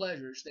kinds of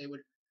pleasures. They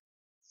would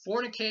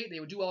fornicate. They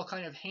would do all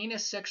kind of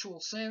heinous sexual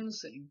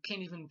sins that you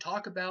can't even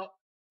talk about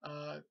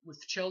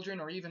with children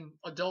or even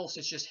adults.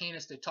 It's just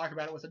heinous to talk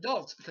about it with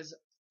adults because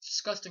it's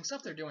disgusting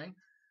stuff they're doing.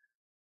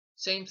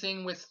 Same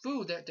thing with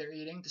food that they're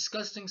eating.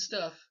 Disgusting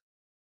stuff.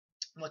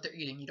 What they're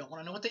eating. You don't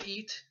want to know what they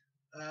eat.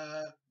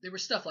 There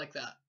was stuff like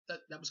that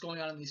was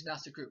going on in these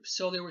Gnostic groups.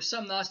 So there were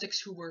some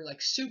Gnostics who were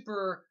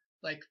super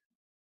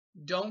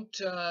don't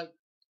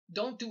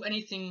do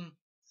anything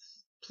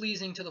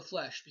pleasing to the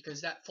flesh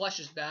because that flesh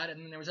is bad.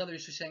 And then there was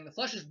others who were saying the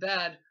flesh is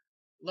bad.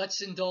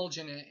 Let's indulge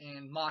in it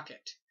and mock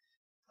it.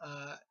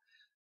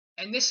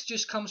 And this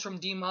just comes from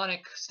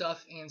demonic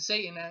stuff and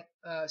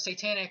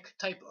satanic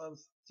type of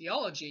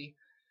theology.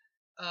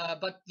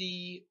 But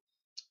the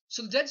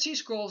Dead Sea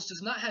Scrolls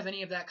does not have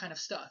any of that kind of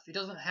stuff. It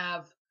doesn't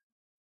have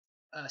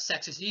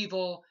sex is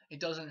evil. It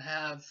doesn't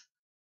have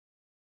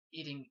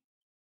eating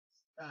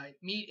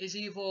meat is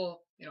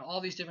evil.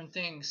 All these different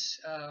things.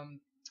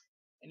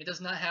 And it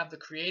does not have the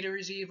creator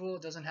is evil.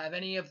 It doesn't have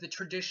any of the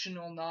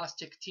traditional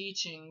Gnostic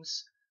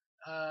teachings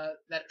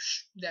that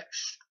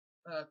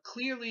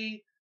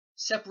clearly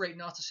separate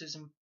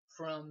Gnosticism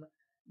from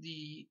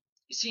the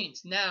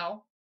Essenes.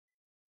 Now,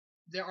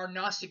 there are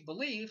Gnostic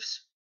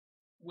beliefs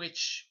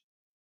which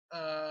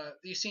the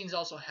Essenes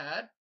also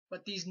had,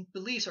 but these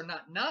beliefs are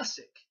not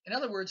Gnostic. In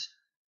other words,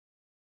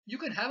 you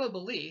can have a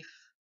belief,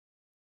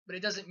 but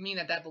it doesn't mean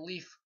that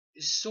belief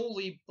is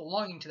solely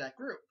belonging to that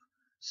group.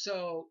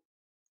 So,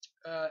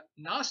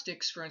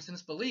 Gnostics, for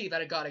instance, believe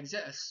that a God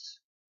exists,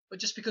 but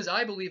just because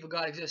I believe a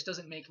God exists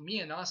doesn't make me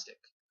a Gnostic.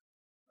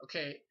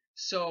 Okay,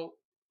 so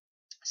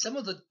some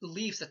of the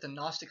beliefs that the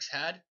Gnostics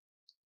had,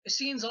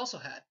 Essenes also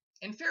had,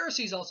 and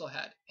Pharisees also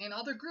had, and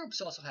other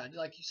groups also had.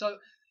 So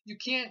you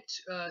can't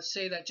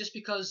say that just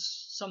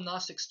because some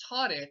Gnostics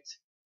taught it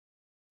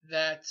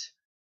that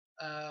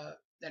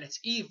it's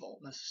evil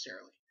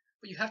necessarily.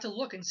 But you have to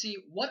look and see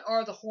what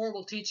are the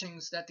horrible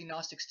teachings that the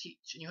Gnostics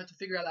teach, and you have to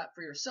figure out that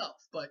for yourself.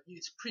 But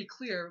it's pretty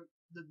clear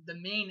the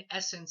main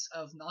essence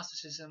of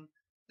Gnosticism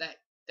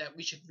that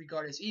we should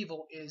regard as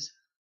evil is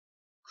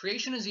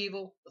creation is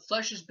evil, the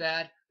flesh is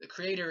bad, the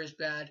creator is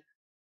bad.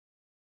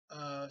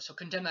 So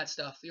condemn that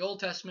stuff. The Old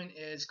Testament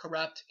is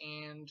corrupt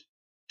and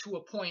to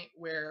a point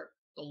where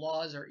the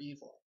laws are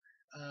evil.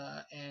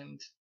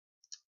 And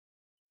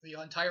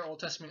the entire Old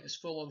Testament is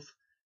full of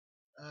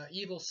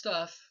evil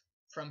stuff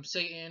from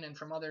Satan and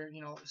from other,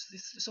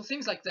 so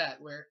things like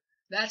that, where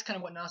that's kind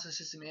of what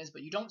Gnosticism is,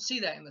 but you don't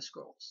see that in the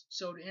scrolls.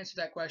 So to answer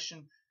that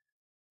question,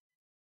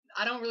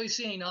 I don't really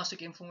see any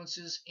Gnostic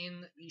influences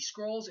in the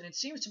scrolls, and it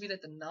seems to be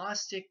that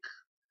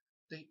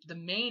the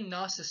main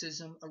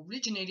Gnosticism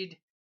originated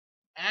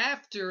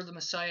after the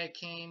Messiah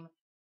came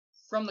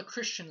from the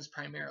Christians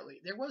primarily.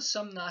 There was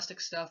some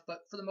Gnostic stuff, but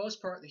for the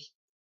most part, the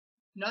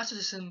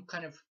Gnosticism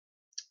kind of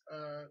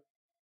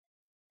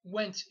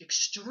went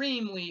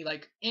extremely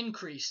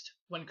increased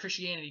when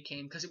Christianity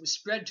came, because it was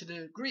spread to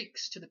the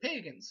Greeks, to the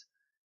pagans,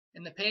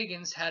 and the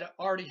pagans had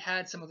already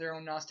had some of their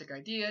own Gnostic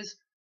ideas.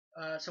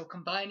 So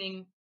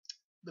combining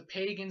the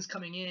pagans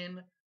coming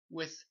in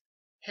with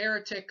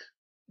heretic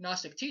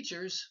Gnostic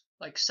teachers,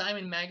 like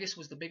Simon Magus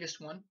was the biggest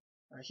one.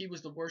 He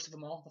was the worst of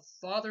them all,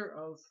 the father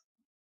of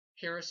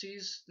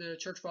heresies, the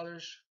church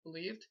fathers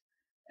believed,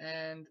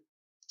 and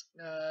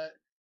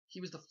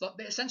he was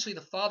essentially the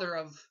father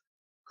of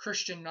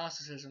Christian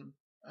Gnosticism,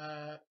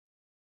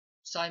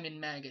 Simon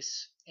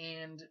Magus.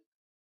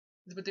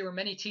 But there were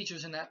many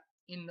teachers in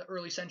the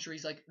early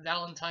centuries, like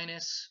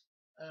Valentinus,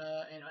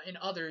 and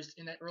others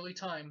in that early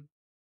time,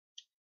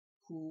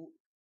 who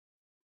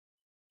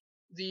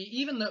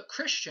even the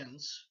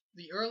Christians,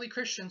 the early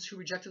Christians who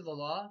rejected the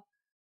law,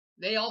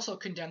 they also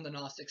condemned the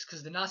Gnostics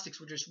because the Gnostics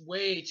were just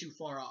way too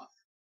far off.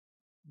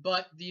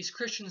 But these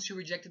Christians who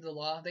rejected the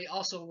law, they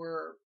also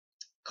were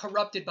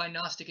corrupted by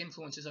Gnostic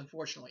influences,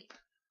 unfortunately.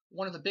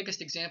 One of the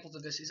biggest examples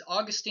of this is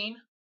Augustine.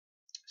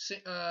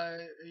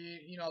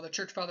 The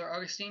church father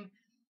Augustine.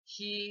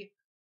 He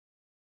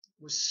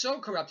was so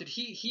corrupted.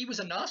 He was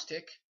a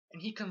Gnostic,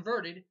 and he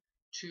converted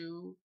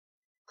to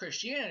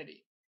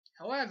Christianity.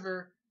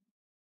 However,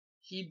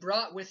 he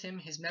brought with him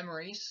his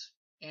memories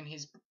and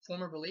his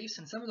former beliefs,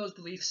 and some of those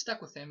beliefs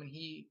stuck with him, and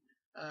he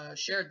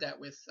shared that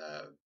with.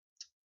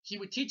 He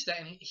would teach that,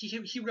 and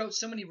he wrote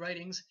so many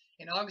writings,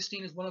 and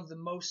Augustine is one of the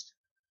most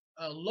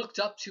looked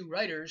up to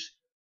writers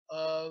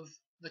of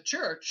the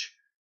church,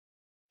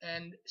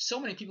 and so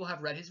many people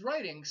have read his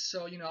writings.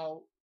 So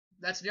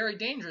that's very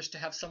dangerous to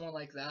have someone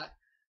like that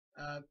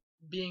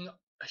being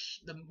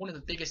one of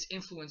the biggest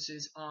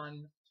influences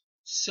on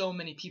so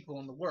many people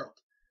in the world.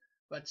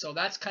 But so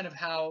that's kind of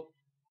how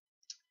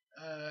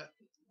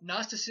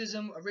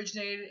Gnosticism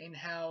originated and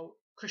how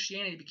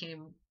Christianity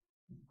became.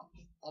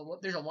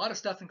 There's a lot of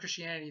stuff in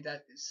Christianity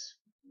that is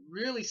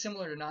really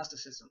similar to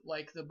Gnosticism,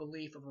 like the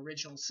belief of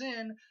original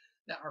sin,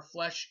 that our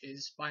flesh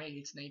is by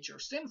its nature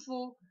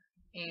sinful,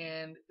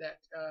 and that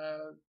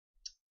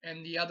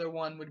and the other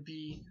one would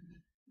be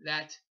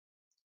that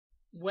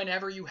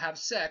whenever you have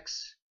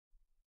sex,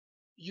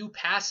 you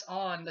pass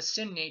on the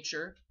sin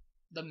nature.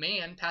 The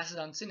man passes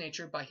on sin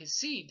nature by his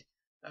seed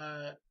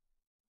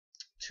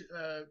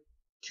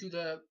to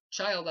the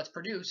child that's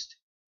produced.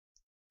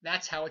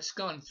 That's how it's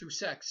done, through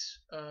sex.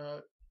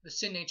 The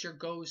sin nature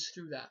goes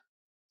through that.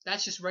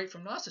 That's just right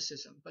from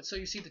Gnosticism. But so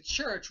you see, the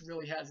church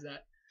really has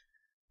that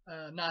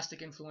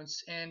Gnostic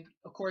influence, and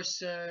of course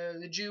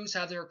the Jews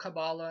have their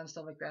Kabbalah and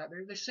stuff like that.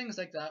 There's things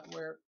like that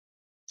where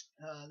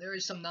there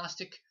is some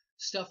Gnostic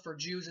stuff for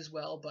Jews as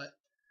well. But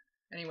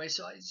anyway,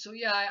 so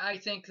yeah, I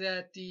think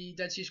that the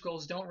Dead Sea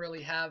Scrolls don't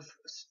really have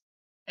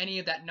any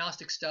of that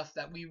Gnostic stuff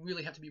that we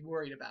really have to be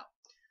worried about.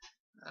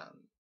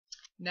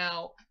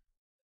 Now,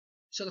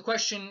 so the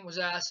question was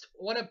asked,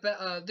 what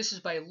about, this is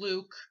by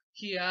Luke.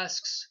 He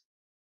asks,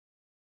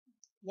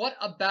 what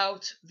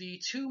about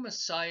the two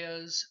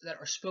messiahs that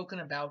are spoken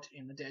about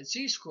in the Dead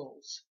Sea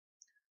Scrolls?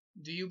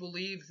 Do you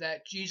believe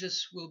that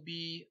Jesus will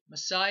be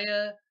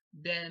Messiah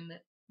ben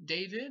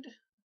David,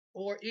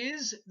 or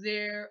is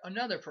there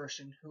another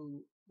person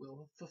who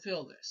will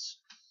fulfill this?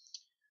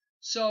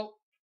 So,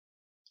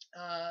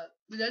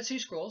 the Dead Sea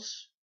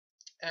Scrolls,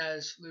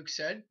 as Luke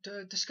said,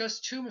 discuss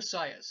two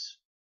messiahs.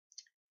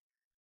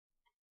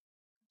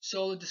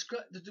 So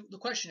the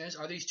question is,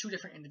 are these two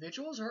different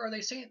individuals, or are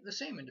they the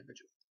same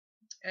individual?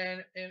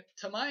 And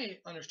to my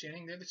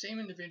understanding, they're the same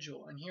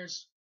individual, and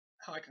here's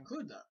how I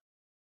conclude that.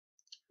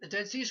 The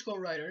Dead Sea Scroll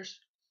writers,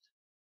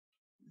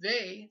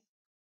 they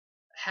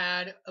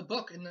had a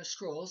book in the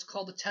scrolls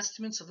called the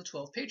Testaments of the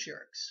 12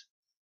 Patriarchs.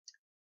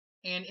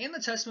 And in the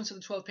Testaments of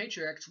the 12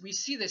 Patriarchs, we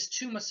see this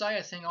two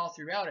Messiah thing all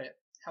throughout it.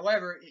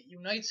 However, it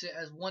unites it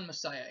as one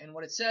Messiah, and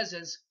what it says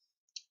is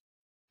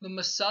the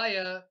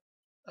Messiah,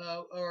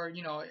 I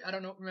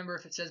don't remember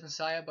if it says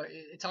Messiah, but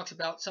it talks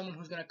about someone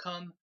who's going to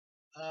come,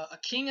 a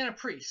king and a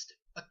priest.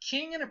 A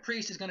king and a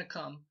priest is going to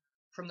come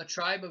from the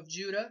tribe of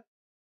Judah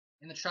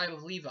and the tribe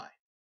of Levi.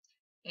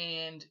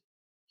 And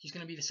he's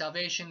going to be the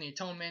salvation, the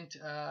atonement,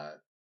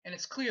 and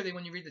it's clearly,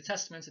 when you read the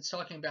Testaments, it's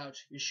talking about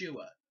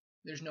Yeshua.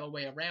 There's no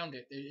way around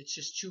it. It's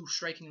just too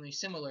strikingly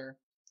similar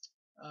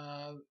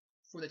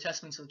for the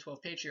Testaments of the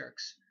 12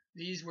 Patriarchs.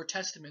 These were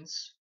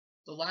testaments,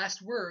 the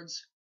last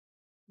words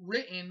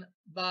written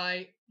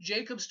by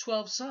Jacob's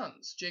 12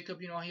 sons. Jacob,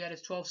 he had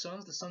his 12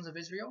 sons, the sons of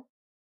Israel,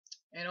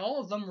 and all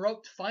of them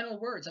wrote final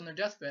words on their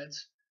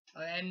deathbeds,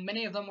 and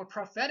many of them were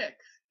prophetic.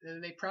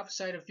 They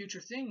prophesied of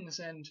future things,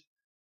 and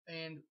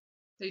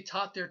they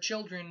taught their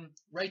children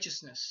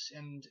righteousness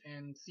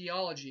and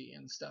theology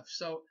and stuff.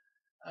 So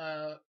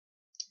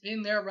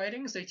in their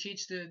writings, they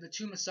teach the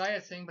two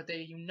Messiah thing, but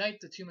they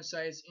unite the two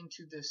Messiahs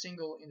into the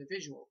single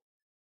individual.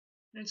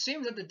 And it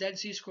seems that the Dead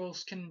Sea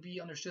Scrolls can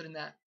be understood in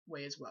that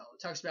way as well.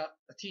 It talks about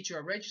a teacher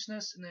of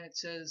righteousness, and then it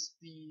says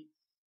the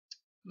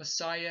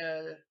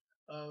Messiah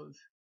of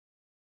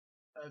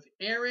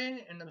Aaron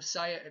and the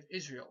Messiah of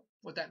Israel.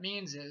 What that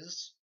means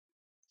is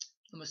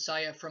the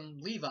Messiah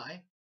from Levi,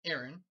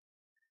 Aaron,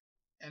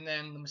 and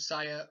then the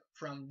Messiah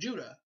from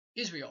Judah,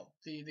 Israel,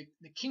 the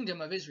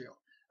kingdom of Israel.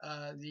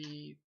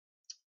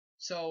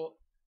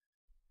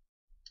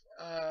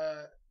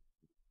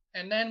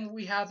 And then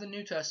we have the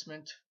New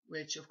Testament,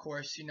 which of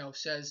course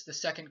says the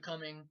second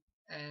coming.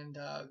 And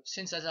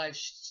since, as I've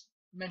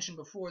mentioned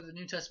before, the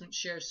New Testament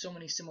shares so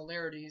many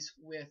similarities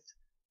with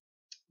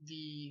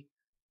the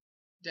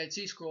Dead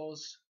Sea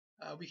Scrolls,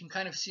 we can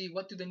kind of see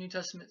what does the New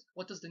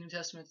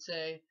Testament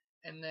say,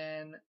 and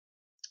then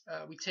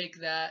we take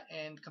that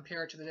and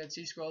compare it to the Dead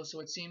Sea Scrolls. So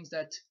it seems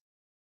that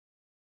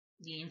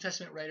the New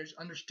Testament writers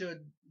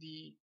understood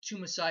the two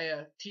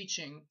Messiah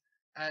teaching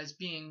as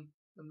being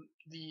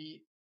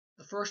the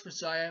the first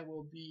Messiah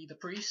will be the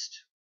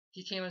priest.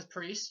 He came as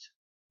priest,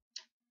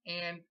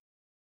 and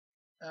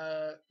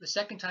the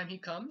second time he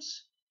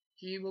comes,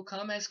 he will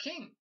come as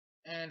king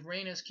and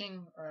reign as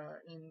king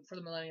for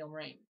the millennial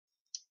reign.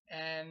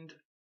 And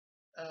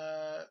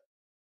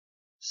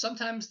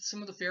sometimes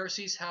some of the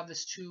Pharisees have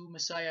this two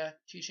Messiah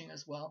teaching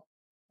as well.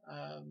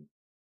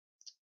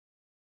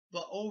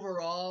 But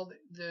overall,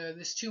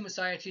 this two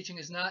Messiah teaching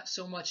is not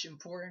so much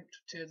important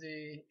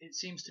it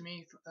seems to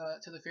me,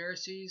 to the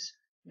Pharisees.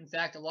 In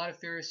fact, a lot of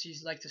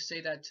Pharisees like to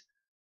say that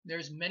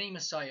there's many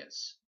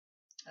Messiahs,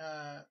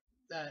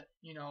 that,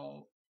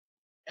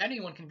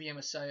 anyone can be a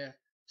Messiah.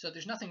 So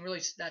there's nothing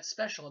really that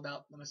special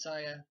about the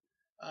Messiah.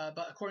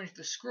 But according to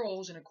the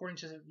scrolls and according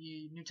to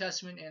the New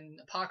Testament and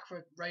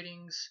Apocrypha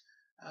writings,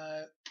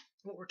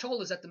 what we're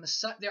told is that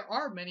there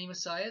are many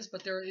Messiahs,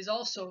 but there is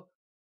also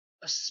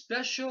a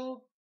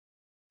special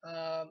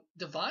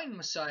divine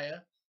Messiah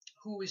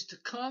who is to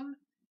come,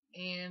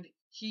 and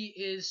he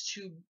is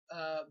to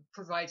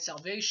provide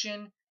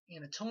salvation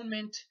and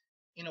atonement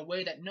in a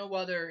way that no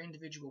other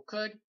individual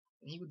could.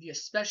 And he would be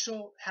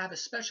have a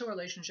special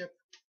relationship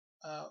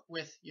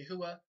with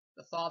Yeshua,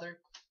 the Father,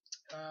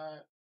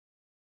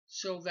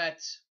 so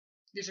that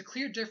there's a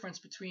clear difference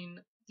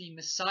between the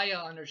Messiah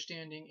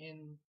understanding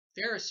in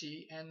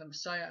Pharisee and the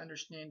Messiah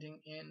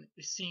understanding in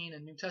Essene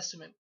and New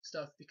Testament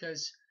stuff,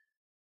 because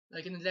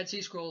like in the Dead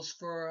Sea Scrolls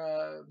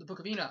for the Book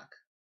of Enoch.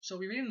 So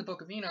we read in the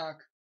Book of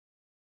Enoch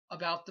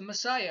about the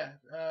Messiah,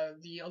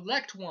 the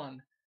elect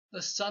one,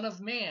 the Son of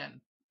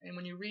Man. And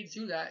when you read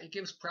through that, it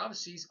gives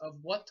prophecies of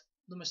what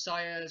the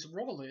Messiah's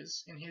role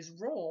is, and his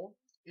role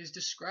is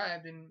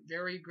described in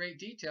very great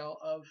detail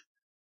of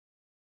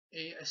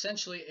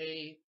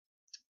essentially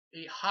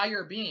a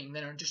higher being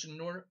than just a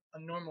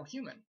normal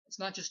human. It's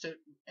not just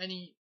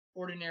any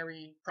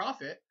ordinary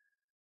prophet,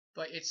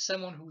 but it's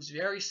someone who's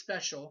very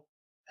special,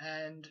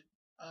 and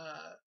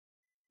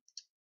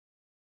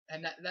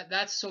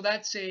that's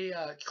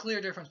a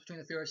clear difference between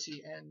the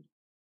Pharisee and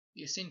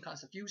the Essene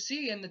concept. You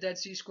see in the Dead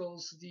Sea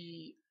Scrolls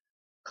the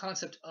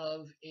concept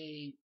of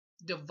a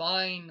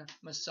divine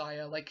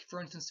Messiah, like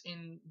for instance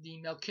in the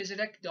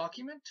Melchizedek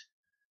document.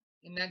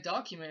 In that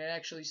document, it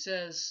actually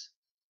says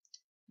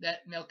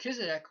that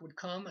Melchizedek would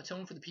come,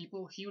 atone for the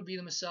people, he would be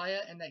the Messiah,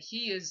 and that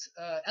he is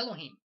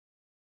Elohim.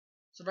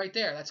 So right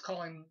there, that's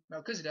calling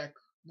Melchizedek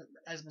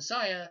as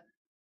Messiah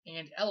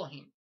and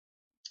Elohim.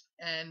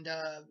 And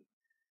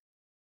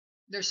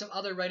there's some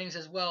other writings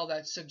as well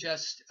that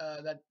suggest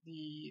that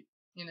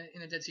in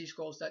the Dead Sea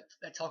Scrolls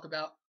that talk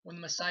about when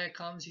the Messiah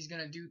comes, he's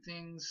going to do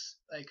things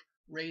like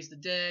raise the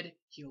dead,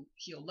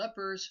 heal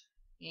lepers,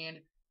 and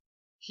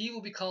he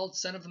will be called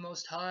Son of the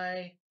Most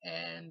High,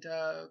 and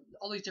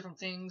all these different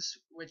things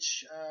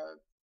which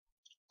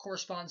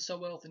correspond so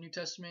well with the New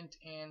Testament.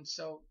 And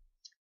so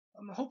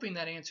I'm hoping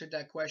that answered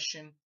that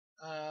question.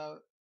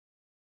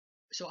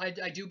 So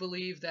I do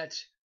believe that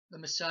the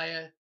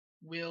Messiah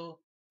will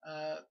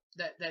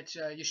that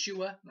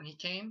Yeshua, when he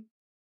came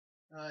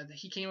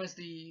as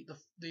the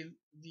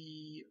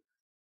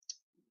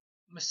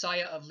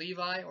Messiah of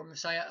Levi or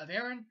Messiah of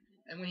Aaron,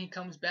 and when he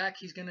comes back,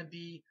 he's going to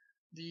be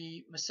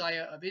the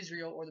Messiah of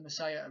Israel or the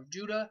Messiah of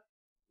Judah,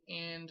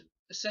 and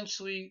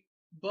essentially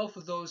both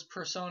of those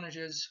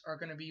personages are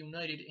going to be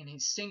united in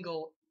his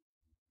single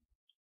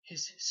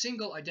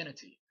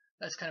identity.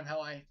 That's kind of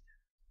how I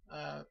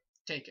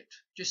take it.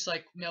 Just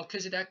like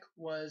Melchizedek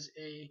was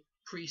a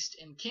priest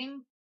and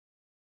king,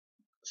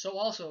 so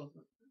also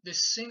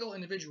this single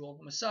individual,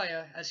 the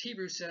Messiah, as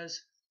Hebrews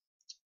says,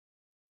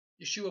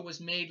 Yeshua was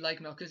made like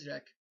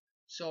Melchizedek.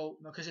 So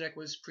Melchizedek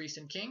was priest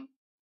and king.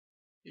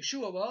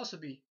 Yeshua will also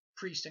be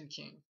priest and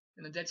king.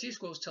 And the Dead Sea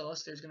Scrolls tell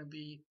us there's going to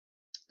be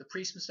the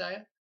priest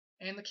Messiah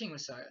and the king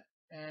Messiah.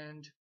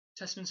 And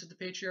Testaments of the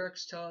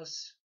Patriarchs tell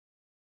us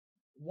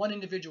one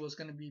individual is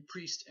going to be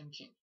priest and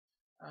king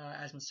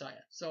as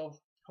Messiah. So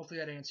hopefully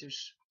that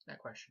answers that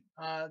question.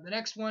 The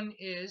next one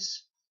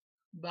is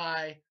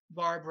by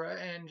Barbara,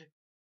 and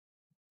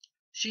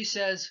she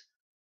says,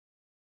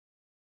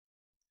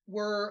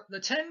 were the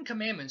 10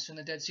 Commandments in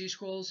the Dead Sea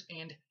Scrolls,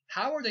 and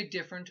how are they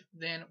different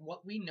than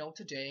what we know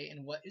today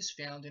and what is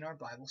found in our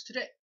Bibles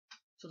today?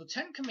 So the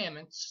 10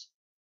 Commandments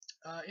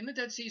in the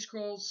Dead Sea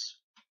Scrolls,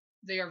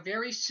 they are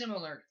very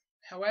similar.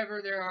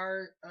 However, there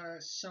are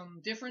some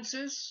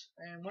differences,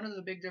 and one of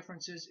the big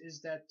differences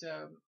is that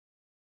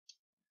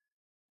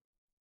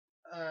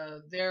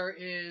there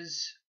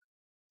is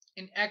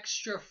an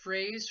extra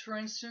phrase, for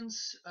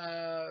instance,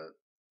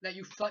 that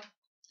you find.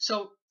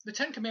 So the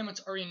 10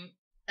 Commandments are in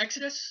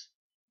Exodus.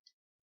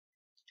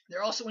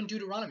 They're also in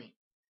Deuteronomy.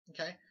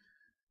 Okay.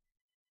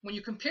 When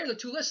you compare the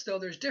two lists, though,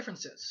 there's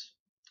differences.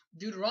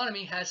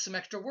 Deuteronomy has some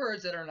extra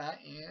words that are not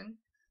in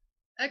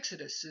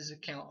Exodus's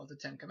account of the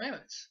 10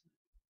 Commandments.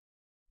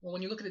 Well,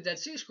 when you look at the Dead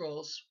Sea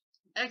Scrolls,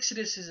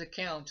 Exodus's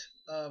account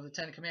of the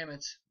 10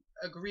 Commandments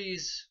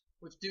agrees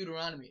with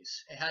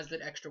Deuteronomy's. It has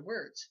that extra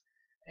words,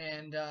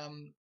 and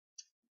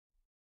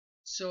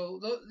so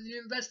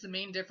that's the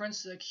main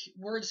difference. Like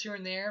words here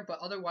and there, but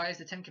otherwise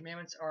the 10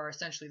 Commandments are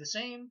essentially the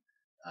same.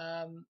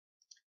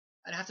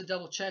 I'd have to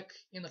double check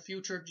in the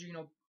future,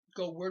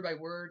 go word by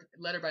word,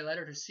 letter by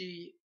letter to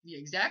see the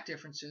exact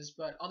differences,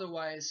 but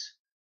otherwise,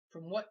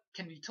 from what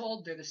can be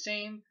told, they're the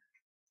same.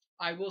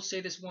 I will say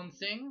this one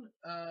thing,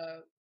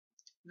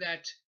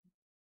 that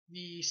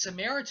the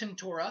Samaritan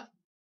Torah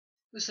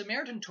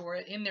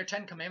in their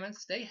Ten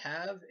Commandments, they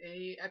have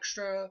a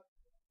extra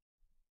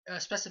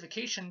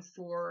specification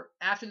for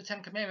after the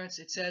Ten Commandments.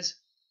 It says,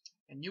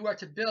 and you are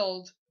to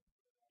build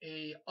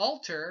a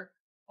altar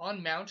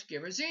on Mount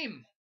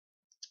Gerizim.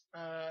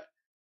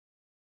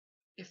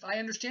 If I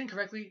understand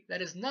correctly,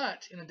 that is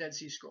not in the Dead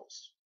Sea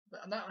Scrolls.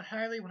 But I'm not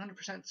entirely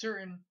 100%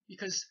 certain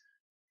because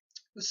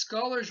the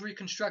scholars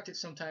reconstruct it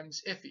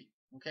sometimes iffy.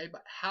 Okay,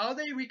 but how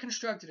they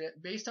reconstructed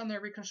it, based on their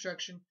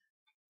reconstruction,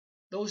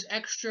 those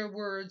extra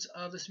words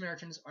of the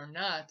Samaritans are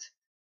not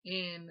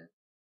in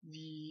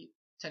the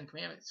Ten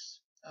Commandments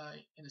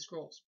in the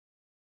scrolls.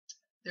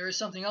 There is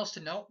something else to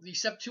note. The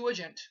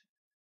Septuagint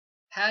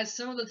has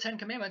some of the Ten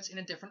Commandments in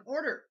a different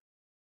order.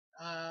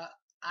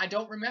 I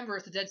don't remember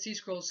if the Dead Sea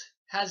Scrolls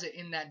has it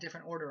in that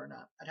different order or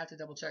not. I'd have to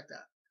double check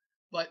that.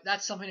 But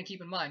that's something to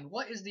keep in mind.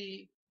 What is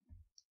the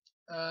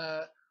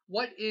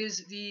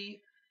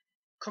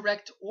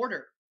correct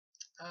order?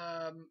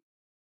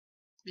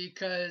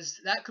 Because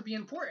that could be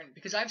important.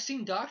 Because I've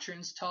seen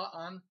doctrines taught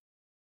on.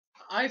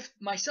 I've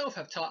myself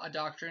have taught a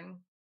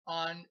doctrine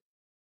on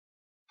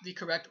the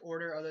correct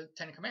order of the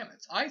Ten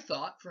Commandments. I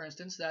thought, for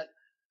instance, that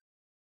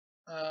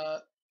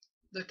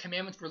the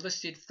commandments were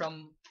listed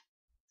from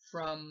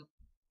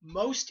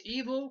most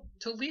evil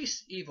to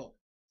least evil,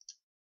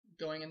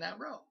 going in that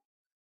row.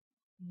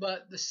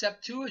 But the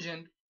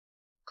Septuagint,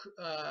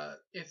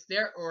 if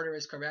their order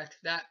is correct,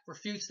 that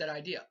refutes that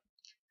idea.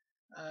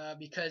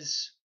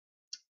 Because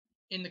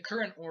in the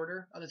current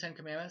order of the Ten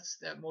Commandments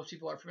that most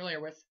people are familiar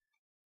with,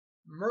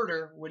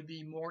 murder would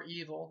be more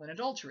evil than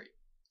adultery.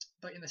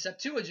 But in the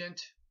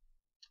Septuagint,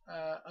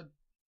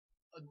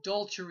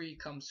 adultery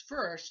comes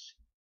first,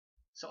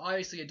 so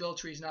obviously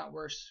adultery is not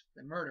worse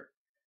than murder.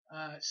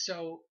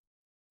 So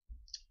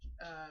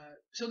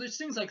there's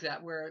things like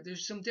that where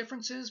there's some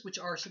differences which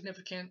are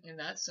significant in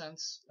that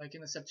sense, like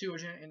in the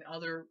Septuagint and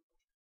other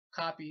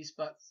copies.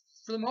 But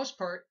for the most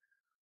part,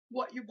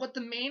 what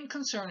the main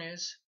concern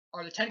is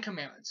are the Ten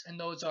Commandments, and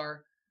those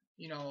are,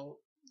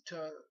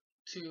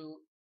 to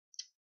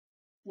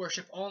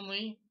worship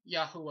only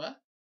Yahuwah,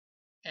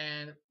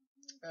 and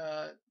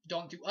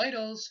don't do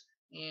idols,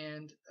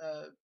 and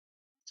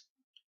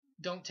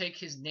don't take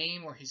his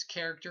name or his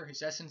character,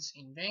 his essence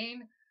in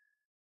vain.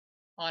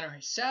 Honor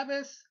his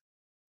Sabbath.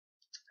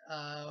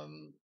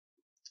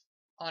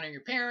 Honor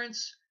your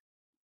parents.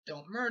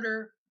 Don't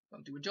murder.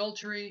 Don't do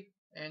adultery.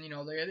 And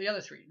the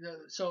other three.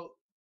 So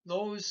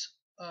those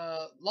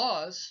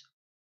laws,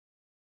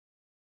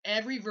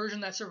 every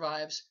version that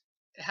survives,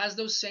 it has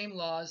those same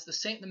laws.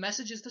 The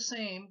message is the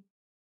same.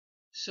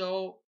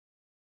 So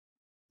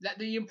that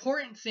the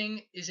important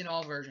thing is in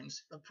all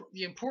versions.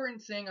 The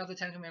important thing of the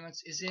Ten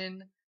Commandments is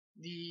in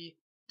the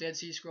Dead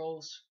Sea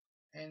Scrolls,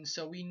 and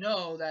so we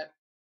know that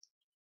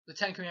the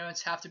Ten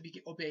Commandments have to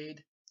be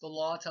obeyed. The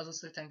law tells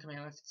us the Ten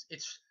Commandments.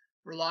 It's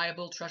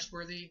reliable,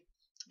 trustworthy.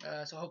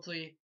 So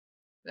hopefully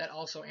that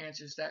also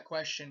answers that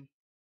question.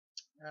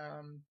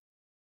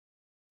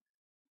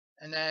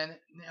 And then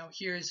now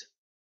here's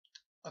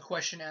a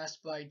question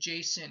asked by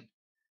Jason,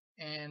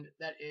 and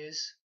that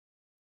is,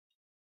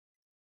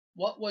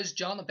 what was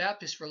John the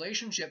Baptist's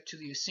relationship to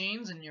the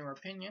Essenes in your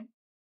opinion?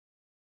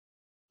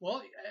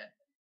 Well,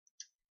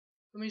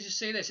 let me just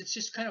say this. It's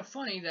just kind of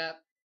funny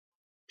that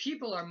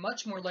people are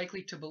much more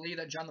likely to believe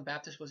that John the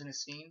Baptist was an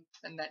Essene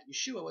than that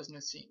Yeshua was an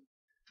Essene.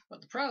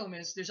 But the problem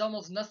is there's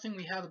almost nothing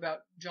we have about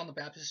John the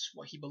Baptist,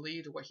 what he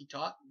believed or what he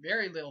taught.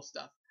 Very little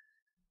stuff.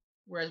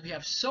 Whereas we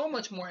have so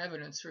much more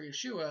evidence for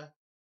Yeshua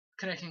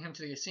connecting him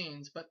to the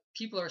Essenes, but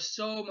people are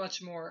so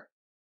much more,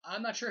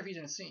 I'm not sure if he's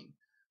an Essene.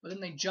 But then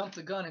they jump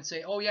the gun and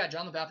say, oh yeah,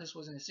 John the Baptist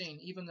was an Essene,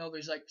 even though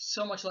there's like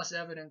so much less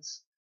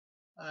evidence.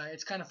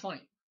 It's kind of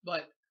funny.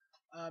 But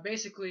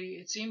basically,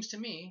 it seems to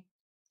me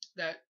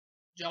that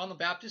John the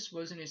Baptist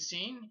was an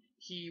Essene.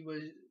 He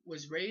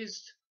was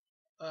raised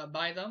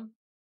by them.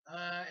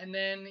 And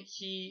then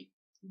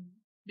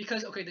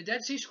because the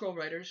Dead Sea Scroll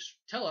writers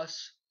tell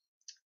us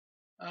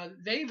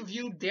they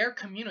viewed their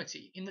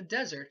community in the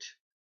desert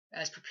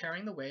as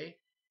preparing the way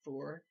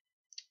for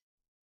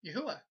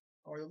Yahuwah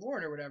or the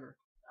Lord or whatever.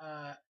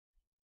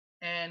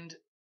 And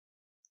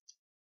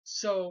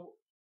so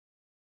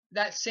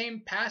that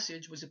same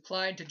passage was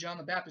applied to John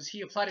the Baptist.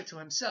 He applied it to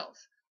himself.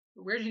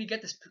 But where did he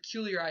get this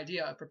peculiar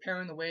idea of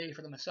preparing the way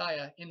for the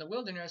Messiah in the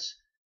wilderness,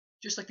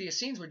 just like the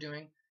Essenes were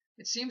doing?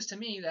 It seems to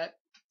me that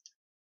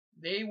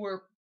they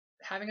were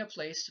having a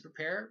place to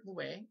prepare the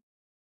way,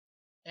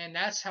 and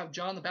that's how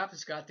John the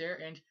Baptist got there,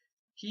 and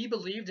he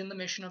believed in the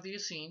mission of the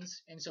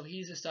Essenes, and so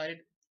he decided,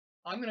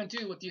 I'm going to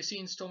do what the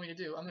Essenes told me to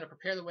do. I'm going to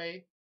prepare the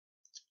way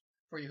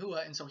for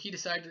Yahuwah, and so he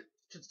decided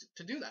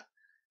to do that.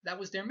 That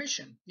was their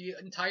mission. The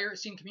entire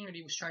Essene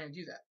community was trying to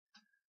do that,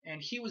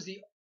 and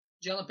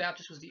John the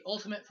Baptist was the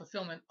ultimate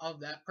fulfillment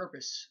of that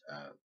purpose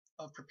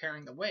of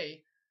preparing the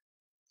way.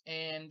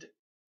 And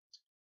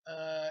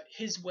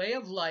his way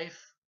of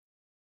life,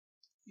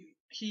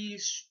 he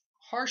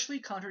harshly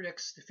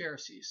contradicts the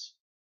Pharisees.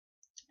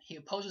 He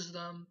opposes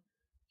them,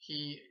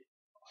 he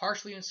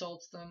harshly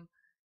insults them,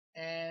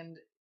 and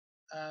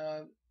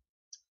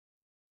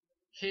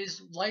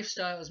his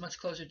lifestyle is much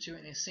closer to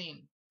an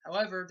Essene.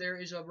 However, there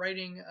is a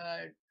writing,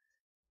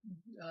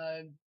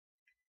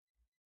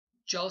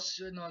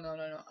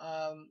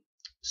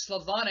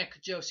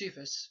 Slavonic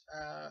Josephus.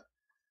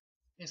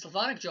 In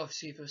Slavonic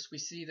Josephus, we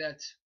see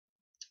that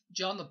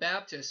John the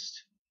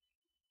Baptist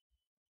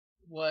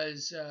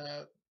was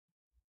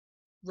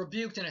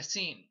rebuked in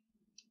Essene,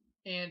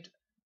 and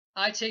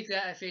I take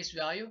that at face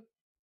value.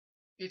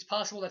 It's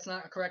possible that's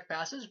not a correct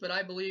passage, but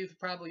I believe it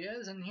probably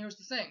is. And here's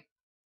the thing: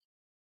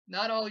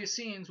 not all the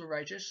Essenes were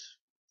righteous.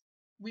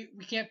 We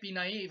can't be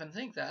naive and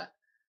think that.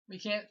 We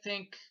can't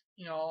think,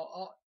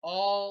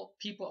 all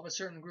people of a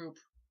certain group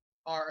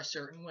are a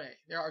certain way.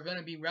 There are going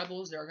to be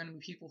rebels. There are going to be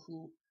people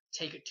who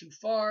take it too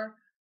far.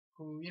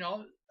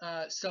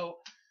 So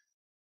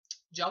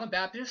John the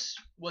Baptist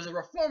was a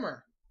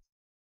reformer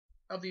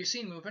of the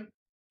Essene movement.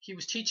 He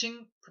was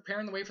teaching,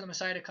 preparing the way for the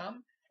Messiah to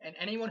come, and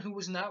anyone who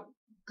was not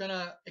going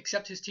to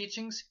accept his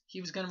teachings,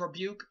 he was going to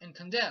rebuke and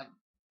condemn,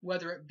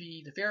 whether it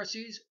be the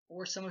Pharisees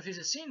or some of his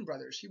Essene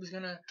brothers. He was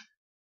going to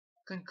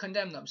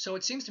condemn them. So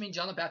it seems to me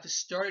John the Baptist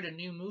started a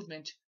new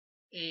movement,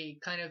 a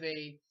kind of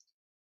a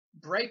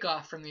break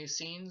off from the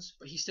Essenes,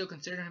 but he still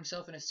considered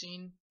himself an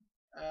Essene.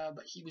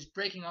 But he was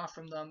breaking off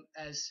from them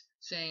as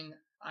saying,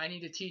 I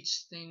need to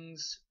teach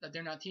things that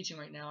they're not teaching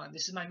right now. And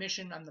this is my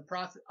mission. I'm the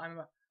prophet. I'm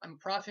a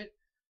prophet,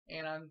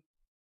 and I'm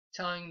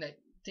telling that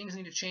things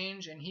need to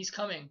change, and he's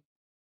coming.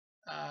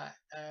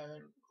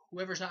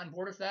 Whoever's not on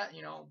board with that,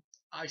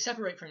 I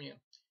separate from you.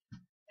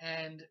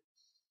 And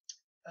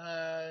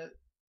the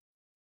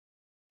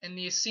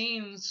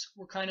Essenes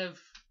were kind of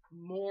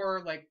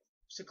more like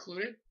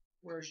secluded,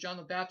 whereas John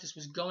the Baptist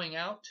was going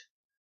out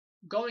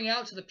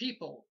to the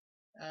people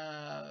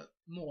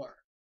more.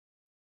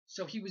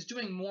 So he was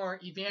doing more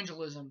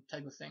evangelism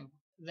type of thing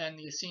than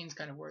the Essenes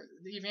kind of were.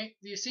 The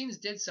Essenes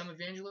did some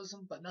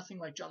evangelism, but nothing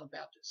like John the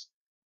Baptist.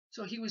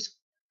 So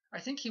I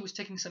think he was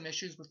taking some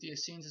issues with the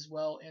Essenes as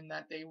well, in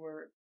that they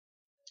were,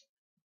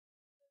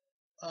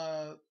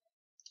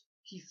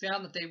 he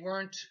found that they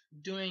weren't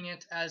doing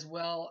it as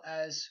well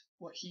as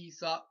what he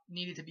thought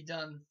needed to be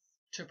done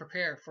to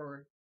prepare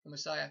for the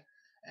Messiah.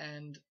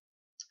 And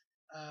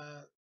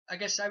I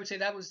guess I would say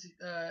that was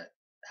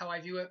how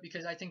I view it,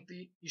 because I think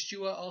the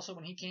Yeshua also,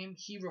 when he came,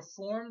 he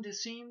reformed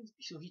his Essenes.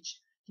 So he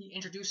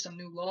introduced some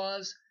new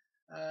laws.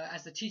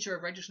 As the teacher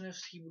of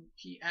righteousness,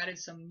 he added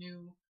some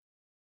new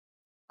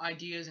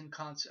ideas and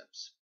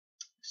concepts.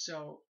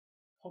 So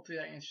hopefully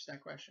that answers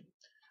that question.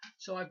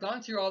 So I've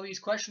gone through all these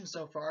questions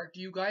so far. Do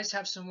you guys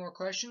have some more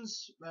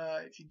questions?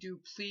 If you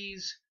do,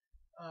 please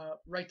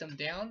write them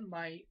down.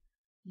 My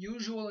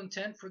usual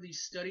intent for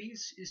these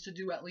studies is to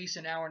do at least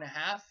an hour and a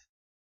half.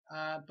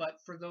 But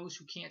for those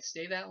who can't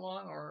stay that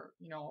long, or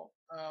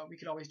we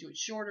could always do it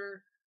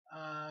shorter.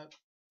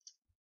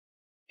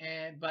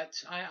 But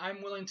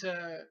I'm willing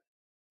to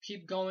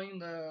keep going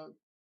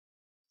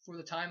for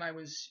the time I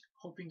was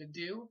hoping to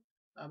do.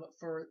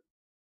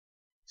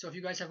 So if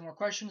you guys have more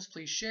questions,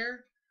 please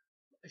share.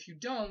 If you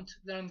don't,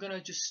 then I'm going to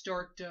just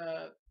start.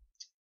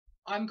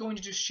 I'm going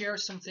to just share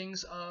some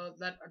things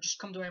that just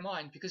come to my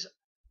mind, because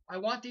I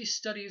want these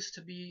studies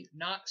to be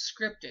not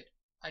scripted.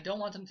 I don't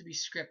want them to be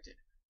scripted.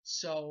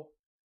 So,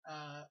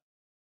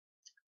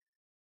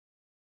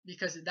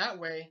 because that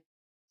way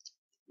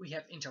we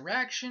have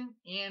interaction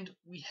and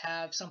we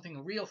have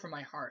something real from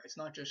my heart. It's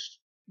not just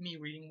me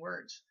reading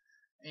words,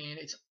 and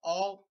it's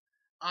all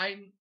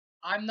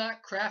I'm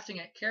not crafting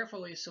it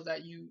carefully so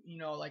that you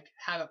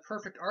have a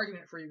perfect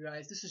argument for you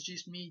guys. This is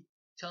just me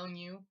telling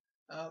you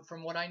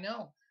from what I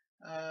know,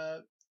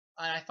 and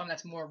I find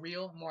that's more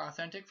real, more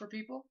authentic for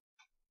people,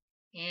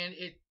 and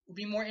it will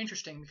be more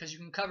interesting because you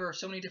can cover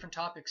so many different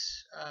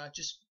topics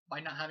just by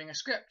not having a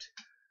script.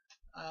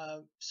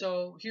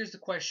 So here's the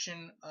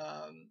question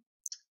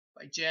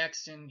by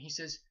Jackson. He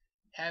says,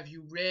 have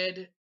you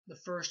read The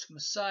First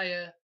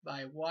Messiah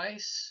by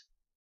Weiss?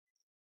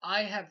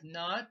 I have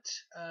not.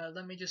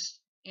 Let me just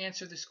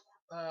answer this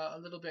a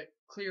little bit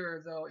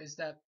clearer, though, is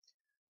that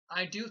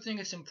I do think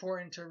it's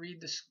important to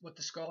read what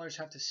the scholars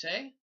have to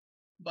say,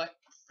 but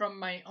from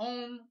my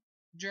own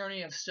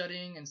journey of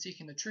studying and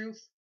seeking the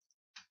truth,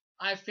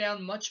 I've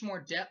found much more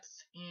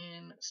depth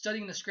in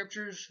studying the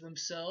scriptures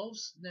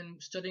themselves than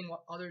studying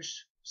what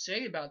others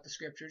say about the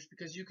scriptures,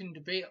 because you can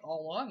debate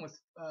all along with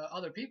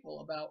other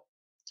people about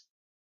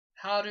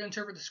how to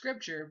interpret the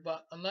scripture,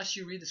 but unless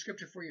you read the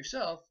scripture for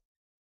yourself,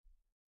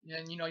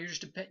 and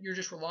you're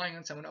just relying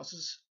on someone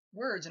else's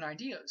words and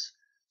ideas.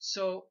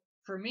 So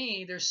for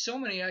me, there's so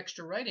many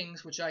extra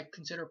writings which I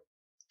consider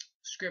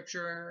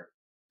scripture,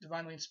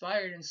 divinely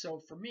inspired, and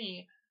so for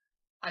me,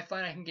 I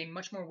find I can gain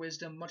much more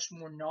wisdom, much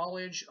more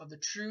knowledge of the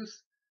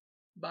truth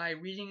by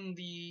reading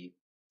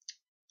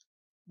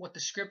what the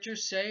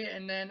scriptures say,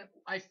 and then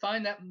I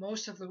find that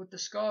most of what the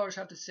scholars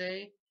have to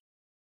say,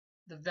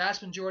 the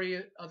vast majority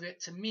of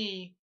it, to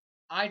me,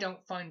 I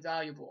don't find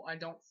valuable. I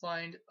don't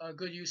find a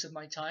good use of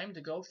my time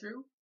to go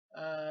through.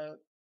 Uh,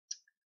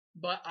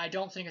 but I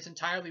don't think it's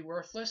entirely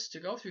worthless to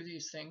go through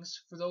these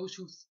things for those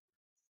who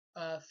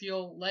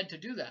feel led to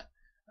do that.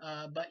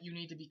 But you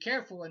need to be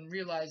careful and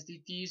realize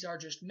that these are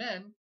just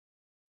men.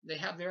 They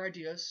have their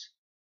ideas,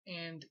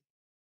 and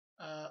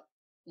uh,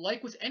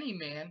 like with any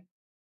man,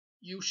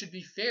 you should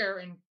be fair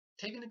and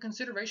take into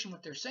consideration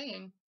what they're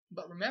saying.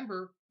 But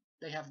remember,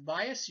 they have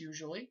bias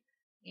usually,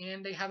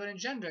 and they have an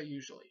agenda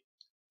usually.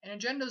 And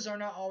agendas are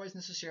not always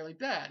necessarily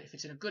bad if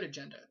it's in a good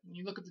agenda. When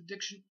you look at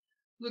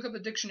look up the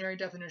dictionary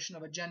definition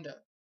of agenda.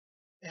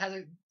 It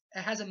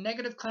has a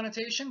negative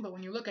connotation, but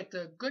when you look at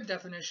the good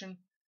definition,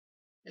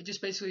 it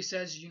just basically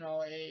says,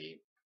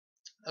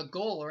 a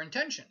goal or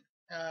intention.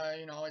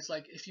 It's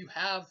like if you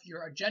have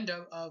your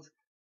agenda of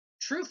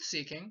truth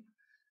seeking,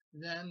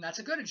 then that's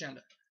a good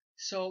agenda.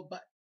 So,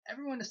 but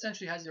everyone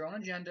essentially has their own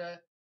agenda,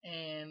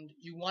 and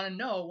you want to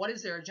know what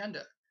is their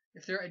agenda.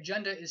 If their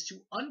agenda is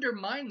to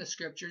undermine the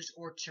scriptures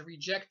or to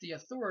reject the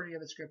authority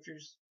of the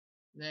scriptures,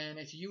 then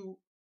if you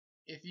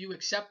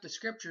accept the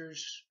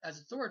scriptures as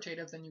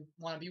authoritative, then you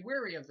want to be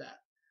wary of that.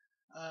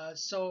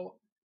 So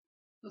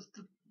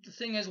the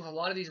thing is with a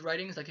lot of these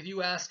writings, like if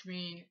you ask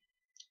me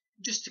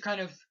just to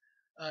kind of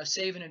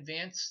save in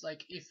advance,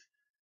 like if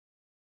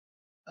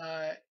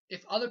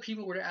other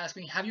people were to ask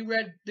me, have you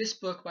read this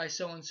book by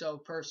so and so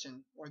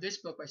person or this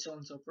book by so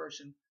and so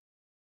person?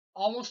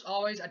 Almost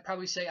always, I'd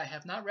probably say I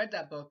have not read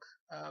that book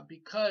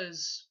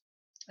because,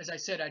 as I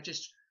said, I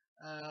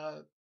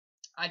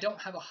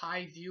don't have a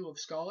high view of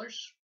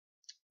scholars.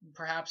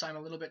 Perhaps I'm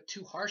a little bit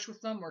too harsh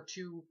with them or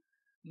too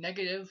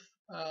negative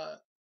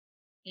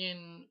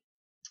in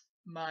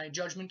my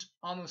judgment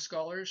on those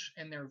scholars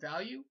and their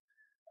value.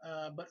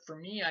 But for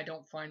me, I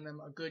don't find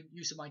them a good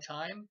use of my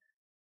time.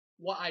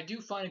 What I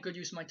do find a good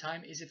use of my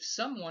time is if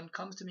someone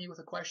comes to me with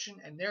a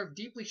question and they're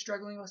deeply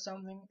struggling with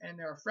something and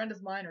they're a friend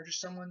of mine or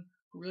just someone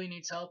who really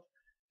needs help,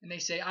 and they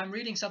say, I'm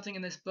reading something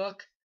in this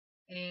book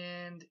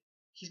and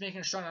he's making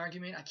a strong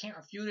argument. I can't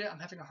refute it. I'm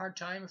having a hard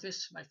time with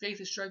this. My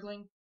faith is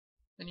struggling.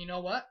 Then you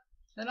know what?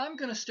 Then I'm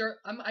going to start.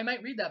 I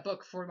might read that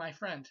book for my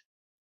friend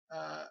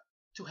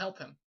to help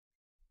him.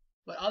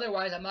 But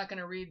otherwise, I'm not going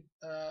to read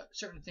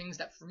certain things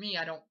that for me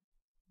I don't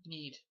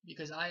need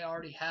because I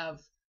already have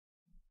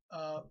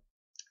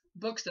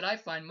books that I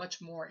find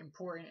much more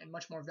important and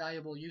much more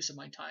valuable use of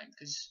my time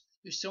because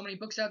there's so many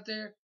books out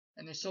there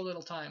and there's so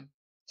little time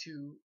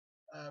to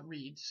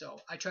read. So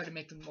I try to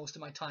make the most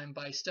of my time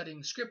by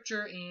studying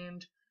scripture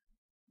and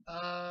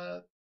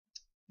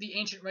the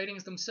ancient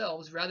writings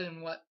themselves rather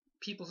than what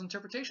people's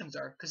interpretations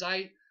are. Because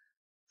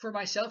for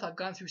myself, I've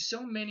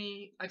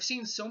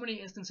seen so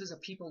many instances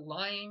of people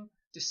lying,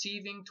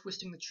 deceiving,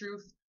 twisting the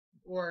truth,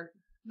 or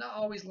not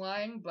always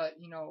lying, but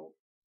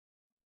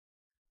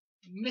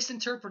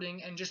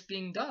misinterpreting and just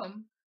being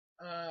dumb.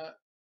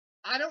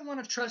 I don't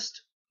want to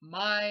trust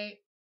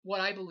what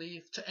I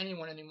believe to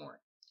anyone anymore.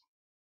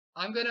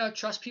 I'm gonna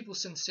trust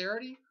people's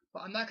sincerity,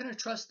 but I'm not gonna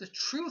trust the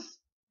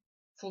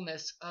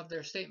truthfulness of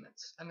their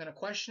statements. I'm gonna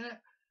question it.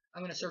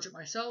 I'm gonna search it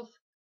myself,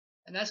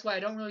 and that's why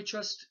I don't really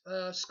trust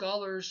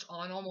scholars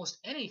on almost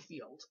any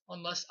field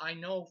unless I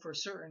know for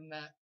certain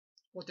that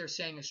what they're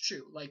saying is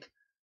true.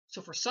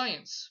 So for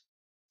science,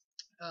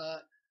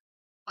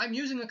 I'm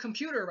using a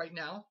computer right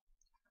now,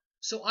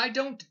 so I'm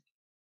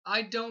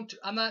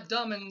not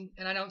dumb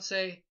and I don't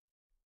say,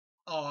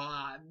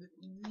 oh,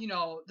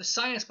 the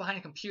science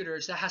behind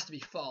computers, that has to be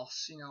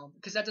false,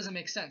 because that doesn't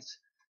make sense.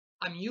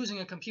 I'm using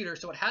a computer,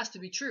 so it has to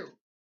be true.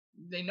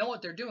 They know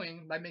what they're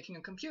doing by making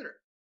a computer.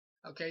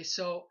 Okay,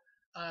 so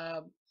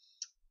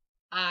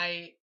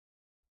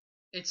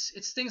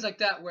it's things like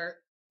that where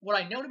what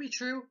I know to be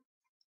true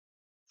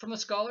from the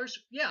scholars,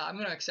 yeah, I'm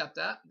going to accept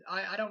that.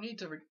 I don't need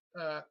to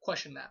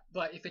question that.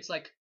 But if it's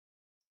like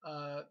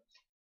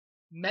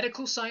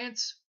medical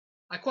science,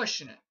 I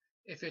question it.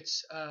 If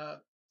it's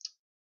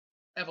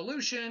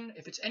evolution,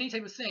 if it's any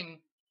type of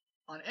thing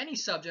on any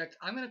subject,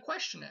 I'm going to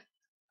question it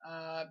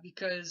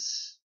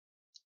because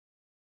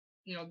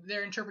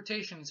their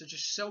interpretations are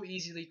just so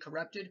easily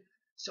corrupted.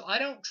 So I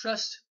don't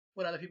trust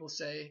what other people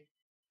say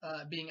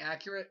being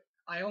accurate.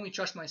 I only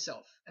trust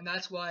myself, and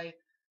that's why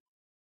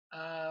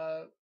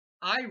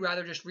I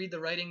rather just read the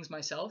writings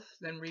myself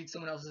than read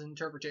someone else's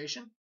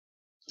interpretation,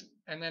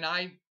 and then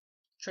I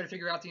try to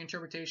figure out the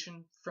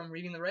interpretation from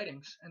reading the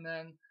writings, and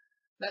then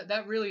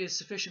that really is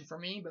sufficient for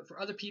me. But for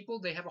other people,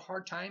 they have a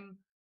hard time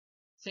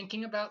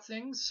thinking about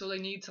things, so they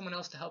need someone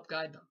else to help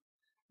guide them.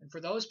 And for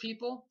those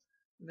people,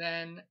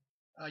 then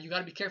you got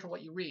to be careful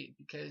what you read,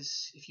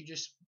 because if you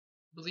just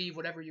believe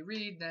whatever you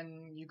read,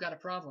 then you've got a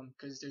problem,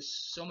 because there's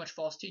so much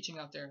false teaching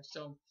out there.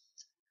 So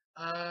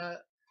I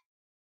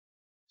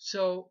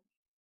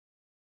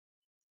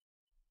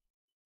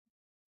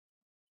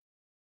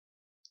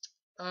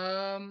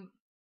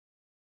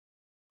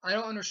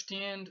don't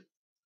understand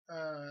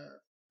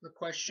the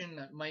question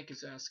that Mike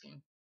is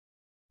asking.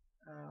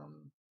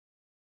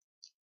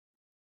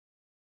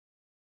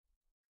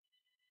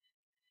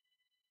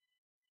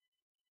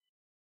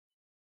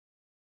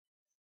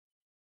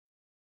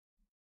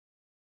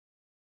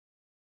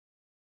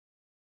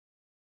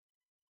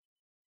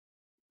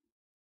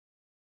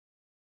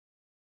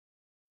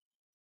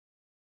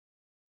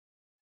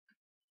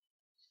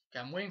 Okay,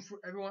 I'm waiting for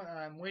everyone.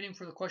 I'm waiting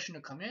for the question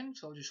to come in,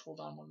 so just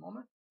hold on one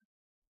moment.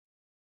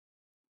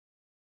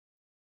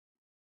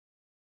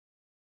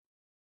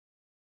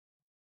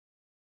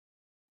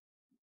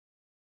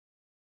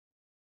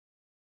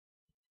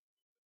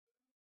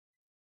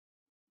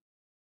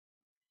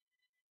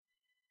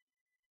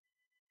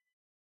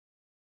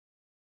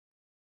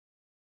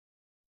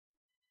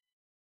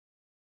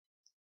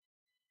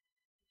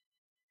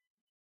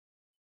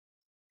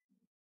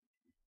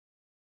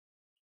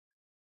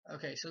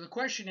 Okay, so the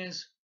question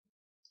is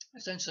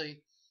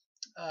essentially,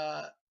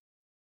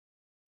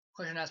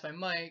 question asked by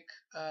Mike.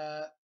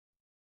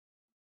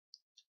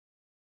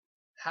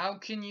 How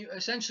can you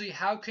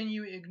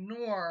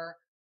ignore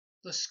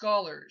the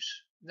scholars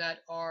that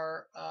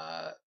are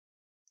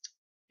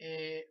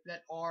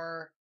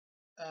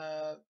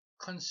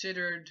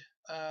considered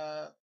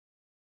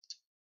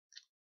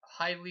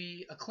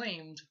highly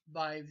acclaimed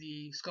by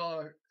the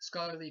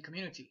scholarly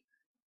community?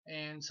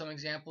 And some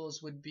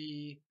examples would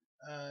be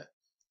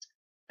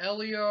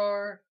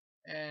Elior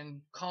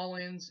and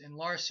Collins and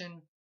Larson.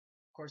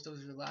 Of course,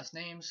 those are the last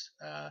names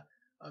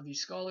of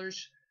these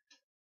scholars.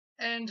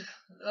 And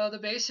the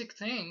basic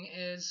thing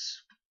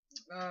is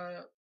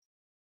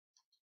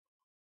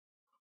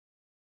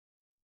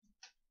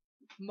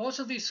most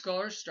of these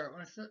scholars start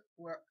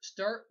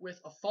with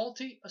a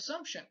faulty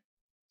assumption.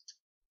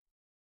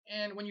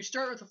 And when you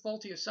start with a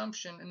faulty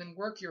assumption and then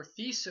work your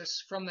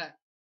thesis from that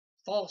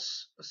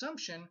false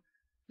assumption,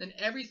 then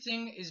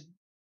everything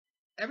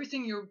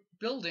you're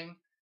building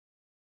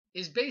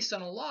is based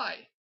on a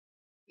lie,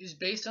 is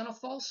based on a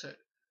falsehood.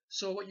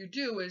 So what you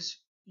do is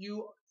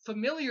you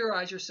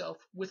familiarize yourself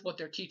with what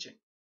they're teaching,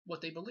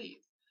 what they believe.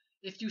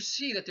 If you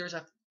see that there's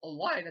a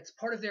lie that's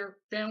part of their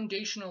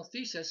foundational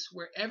thesis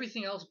where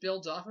everything else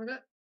builds off of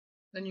it,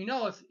 then you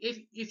know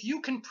if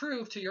you can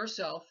prove to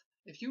yourself,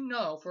 if you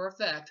know for a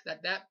fact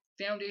that that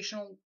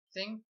foundational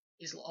thing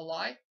is a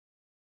lie,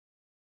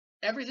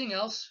 everything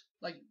else,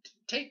 like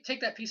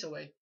take that piece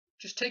away.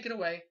 Just take it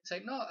away.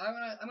 Say, no,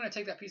 I'm gonna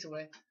take that piece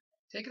away.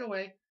 Take it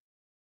away.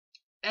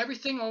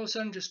 Everything all of a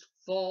sudden just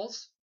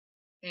falls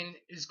and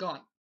is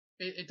gone.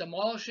 It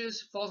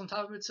demolishes, falls on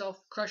top of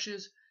itself,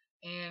 crushes,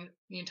 and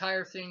the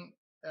entire thing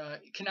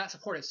cannot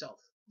support itself.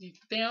 The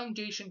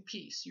foundation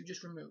piece you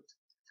just removed.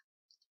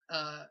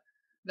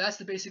 That's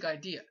the basic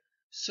idea.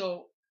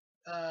 So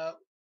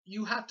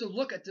you have to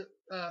look at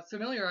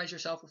familiarize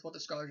yourself with what the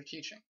scholars are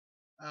teaching.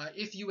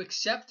 If you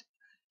accept,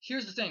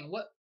 here's the thing: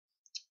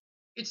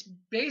 it's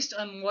based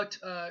on what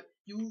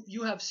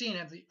you have seen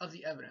of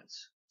the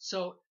evidence.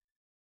 So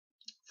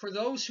for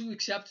those who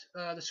accept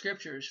the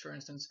scriptures, for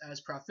instance,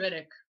 as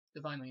prophetic,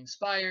 divinely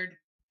inspired,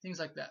 things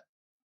like that,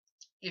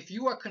 if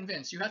you are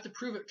convinced, you have to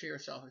prove it to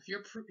yourself.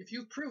 If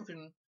you've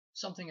proven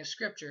something as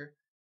scripture,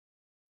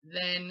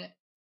 then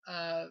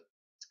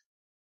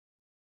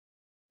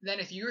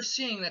if you're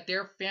seeing that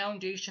their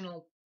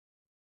foundational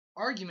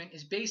argument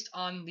is based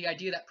on the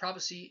idea that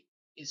prophecy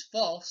is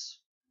false,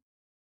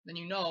 then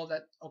you know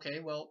that, okay,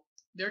 well,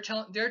 their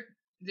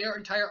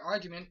entire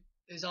argument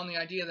is on the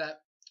idea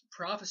that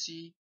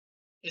prophecy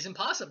is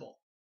impossible.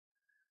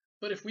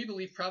 But if we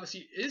believe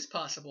prophecy is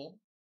possible,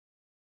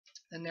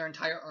 then their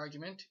entire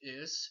argument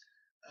is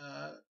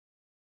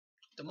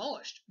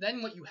demolished.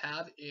 Then what you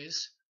have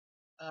is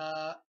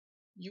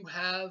you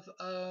have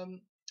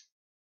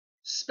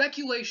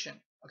speculation.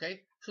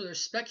 Okay, so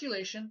there's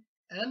speculation,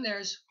 and then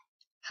there's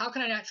how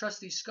can I not trust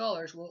these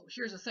scholars? Well,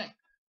 here's the thing.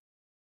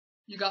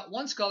 You got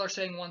one scholar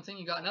saying one thing,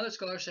 you got another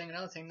scholar saying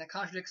another thing that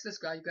contradicts this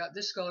guy. You got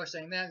this scholar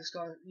saying that, this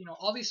scholar,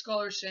 all these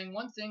scholars saying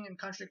one thing and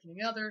contradicting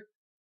the other,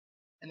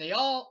 and they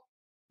all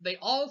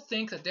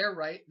think that they're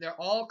right. They're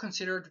all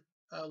considered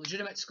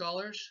legitimate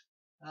scholars,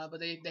 but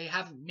they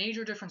have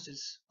major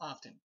differences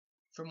often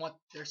from what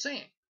they're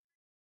saying.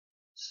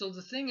 So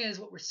the thing is,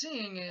 what we're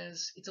seeing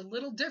is it's a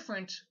little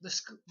different. The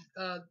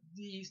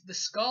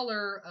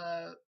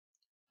scholar,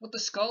 what the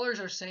scholars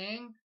are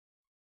saying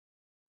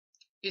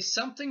is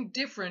something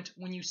different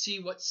when you see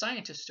what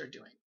scientists are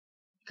doing,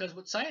 because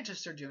what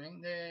scientists are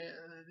doing,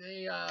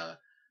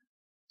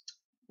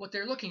 what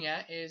they're looking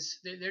at is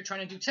they're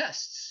trying to do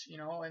tests,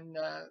 and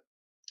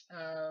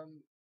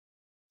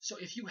so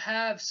if you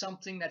have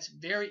something that's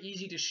very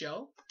easy to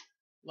show,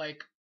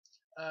 like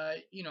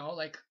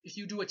like if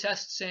you do a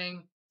test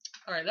saying,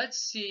 all right, let's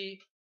see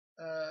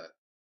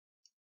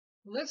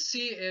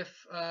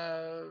if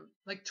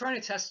like trying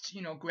to test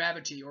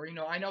gravity, or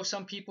I know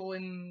some people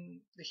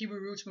in the Hebrew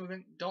roots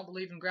movement don't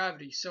believe in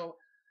gravity. So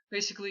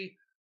basically,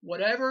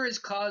 whatever is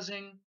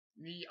causing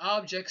the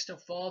objects to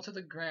fall to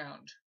the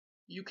ground,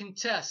 you can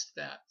test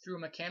that through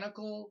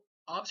mechanical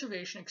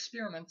observation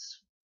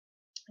experiments,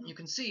 and you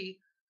can see,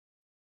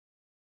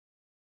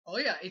 oh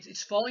yeah,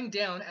 it's falling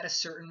down at a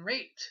certain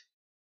rate.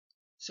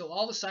 So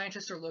all the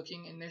scientists are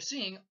looking and they're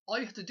seeing, all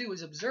you have to do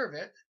is observe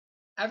it.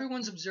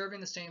 Everyone's observing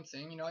the same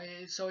thing,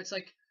 so it's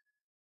like,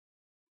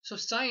 so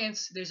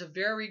science, there's a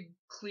very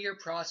clear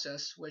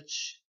process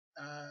which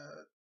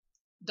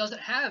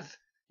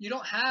you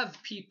don't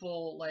have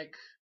people like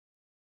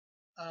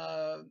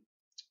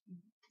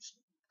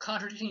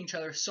contradicting each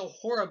other so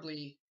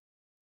horribly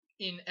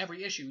in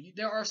every issue.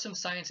 There are some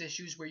science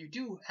issues where you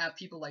do have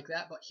people like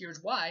that, but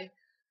here's why.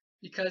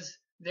 Because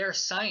their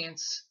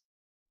science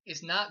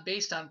is not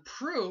based on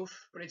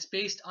proof, but it's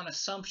based on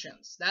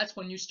assumptions. That's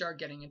when you start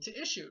getting into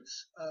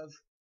issues of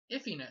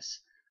iffiness.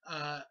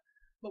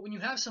 But when you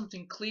have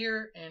something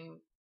clear and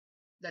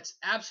that's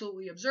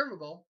absolutely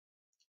observable,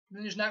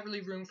 then there's not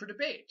really room for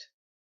debate.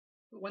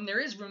 But when there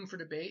is room for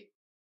debate,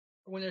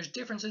 when there's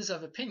differences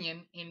of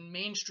opinion in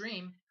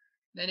mainstream,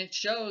 then it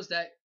shows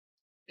that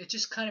it's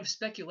just kind of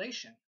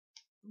speculation.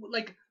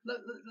 Like,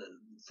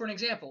 for an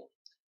example,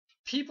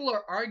 people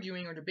are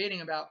arguing or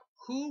debating about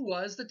who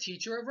was the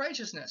teacher of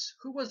righteousness.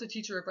 Who was the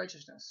teacher of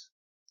righteousness?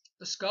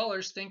 The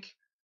scholars think,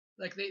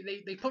 like,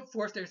 they put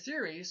forth their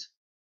theories,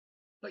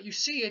 but you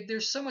see it,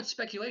 there's so much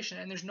speculation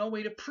and there's no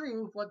way to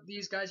prove what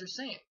these guys are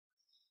saying.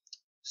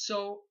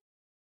 So,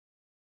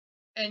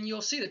 and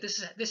you'll see that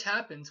this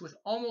happens with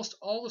almost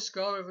all the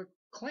scholarly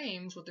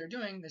claims. What they're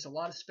doing, there's a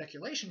lot of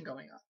speculation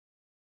going on.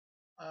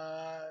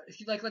 If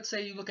you like, let's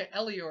say you look at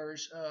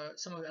Elior's,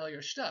 some of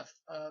Elior's stuff.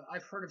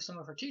 I've heard of some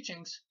of her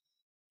teachings.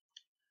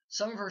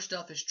 Some of her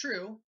stuff is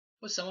true,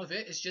 but some of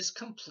it is just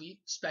complete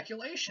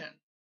speculation,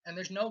 and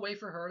there's no way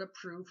for her to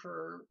prove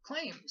her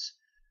claims.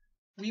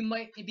 We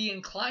might be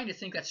inclined to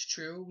think that's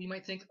true. We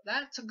might think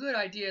that's a good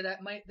idea.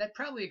 That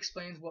probably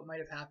explains what might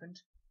have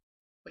happened.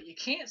 But you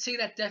can't say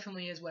that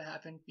definitely is what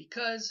happened,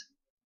 because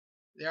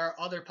there are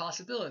other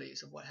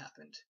possibilities of what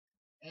happened.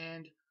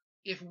 And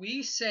if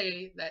we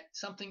say that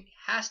something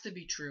has to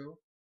be true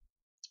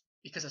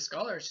because a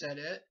scholar said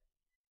it,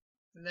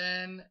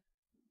 then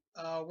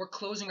we're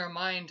closing our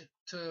mind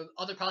to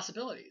other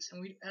possibilities,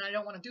 and I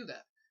don't want to do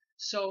that.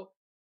 So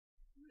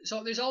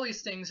there's all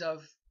these things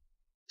of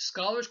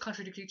scholars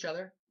contradict each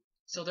other,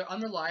 so they're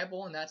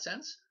unreliable in that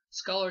sense.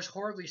 Scholars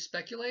horribly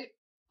speculate,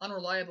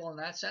 unreliable in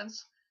that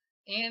sense,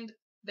 and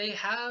they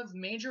have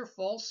major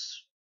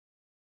false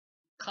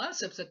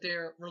concepts that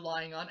they're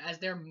relying on as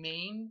their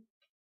main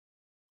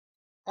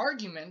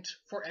argument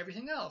for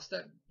everything else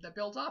that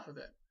builds off of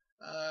it.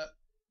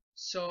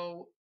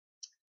 So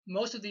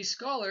most of these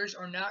scholars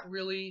are not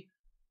really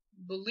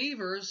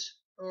believers,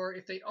 or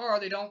if they are,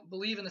 they don't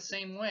believe in the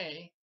same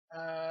way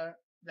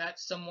that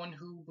someone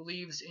who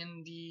believes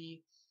in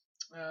the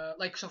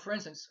so for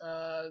instance,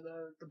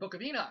 the Book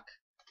of Enoch.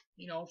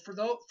 For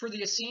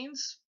the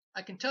Essenes,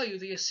 I can tell you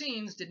the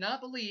Essenes did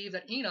not believe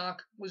that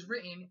Enoch was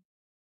written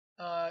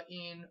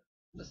in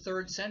the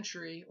 3rd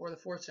century or the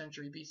 4th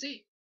century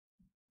BC.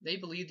 They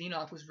believed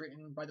Enoch was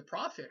written by the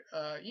prophet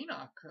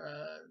Enoch,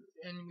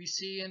 and we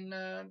see in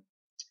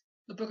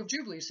the Book of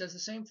Jubilee says the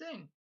same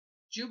thing.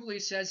 Jubilee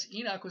says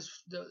Enoch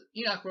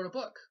wrote a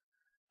book,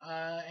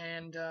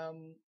 and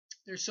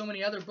there's so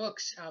many other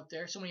books out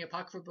there, so many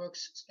apocryphal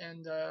books,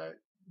 and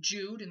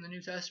Jude in the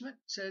New Testament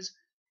says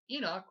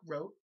Enoch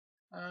wrote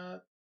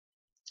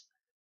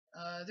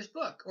this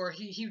book, or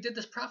he did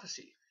this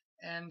prophecy.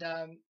 And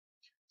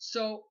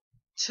so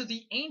to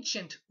the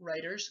ancient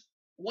writers,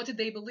 what did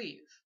they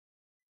believe?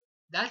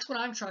 That's what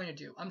I'm trying to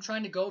do. I'm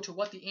trying to go to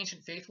what the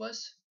ancient faith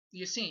was,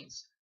 the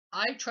Essenes.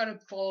 I try to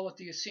follow what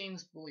the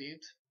Essenes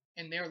believed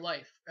in their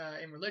life,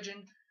 in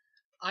religion.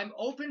 I'm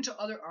open to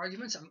other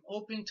arguments. I'm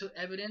open to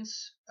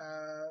evidence,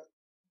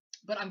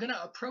 but I'm going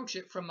to approach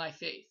it from my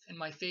faith, and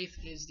my faith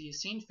is the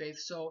Essene faith.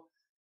 So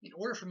in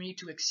order for me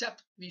to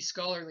accept these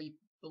scholarly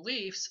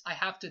beliefs, I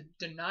have to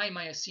deny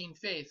my Essene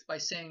faith by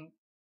saying,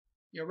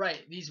 you're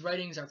right, these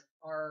writings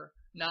are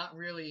not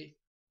really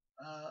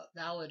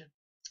valid.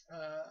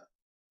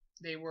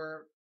 They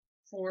were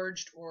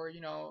forged or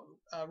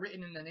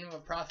written in the name of a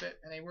prophet,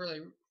 and they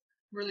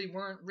really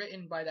weren't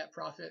written by that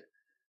prophet.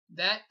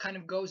 That kind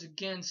of goes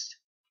against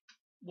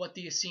what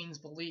the Essenes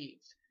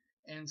believed.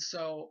 And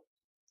so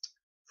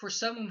for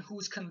someone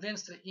who's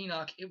convinced that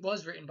Enoch, it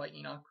was written by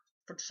Enoch,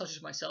 such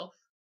as myself,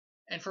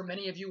 and for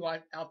many of you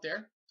out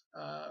there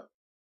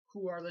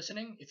who are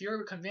listening, if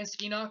you're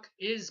convinced Enoch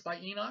is by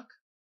Enoch,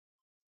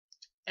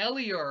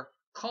 Elior,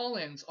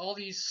 Collins, all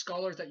these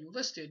scholars that you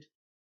listed,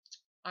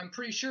 I'm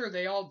pretty sure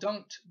they all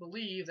don't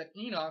believe that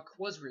Enoch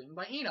was written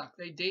by Enoch.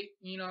 They date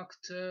Enoch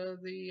to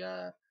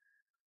the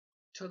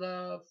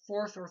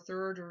 4th or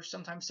 3rd or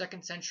sometimes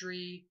 2nd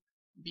century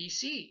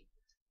BC,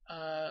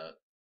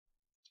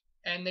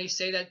 and they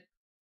say that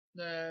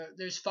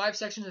there's 5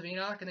 sections of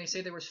Enoch, and they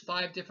say there was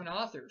 5 different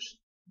authors.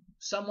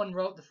 Someone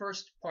wrote the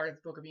first part of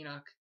the Book of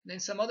Enoch, then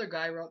some other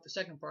guy wrote the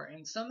second part,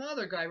 and some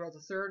other guy wrote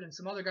the 3rd, and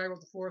some other guy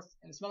wrote the 4th,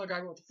 and some other guy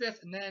wrote the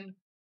 5th, and then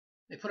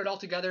they put it all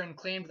together and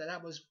claimed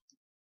that was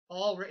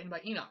all written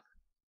by Enoch.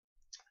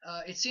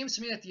 It seems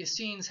to me that the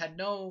Essenes had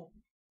no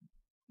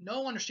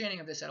understanding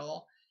of this at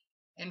all,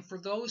 and for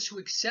those who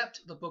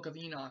accept the Book of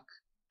Enoch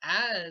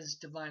as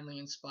divinely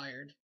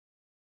inspired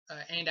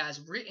and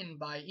as written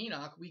by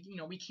Enoch,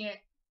 we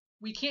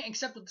can't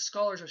accept what the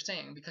scholars are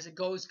saying, because it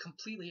goes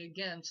completely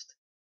against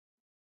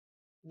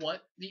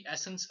what the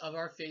essence of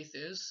our faith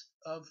is.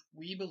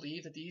 We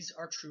believe that these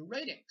are true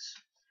writings.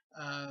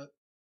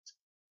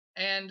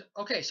 And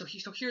okay, so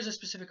here's a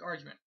specific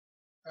argument.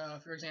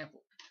 For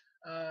example,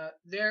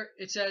 there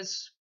it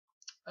says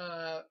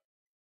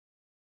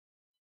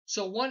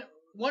So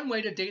one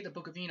way to date the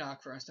Book of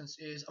Enoch, for instance,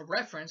 is a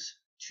reference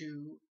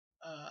to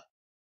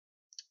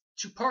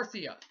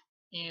Parthia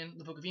in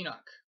the Book of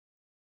Enoch.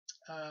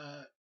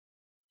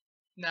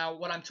 Now,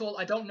 what I'm told,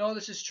 I don't know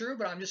this is true,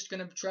 but I'm just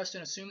going to trust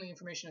and assume the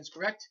information is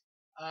correct,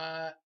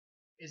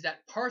 is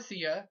that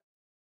Parthia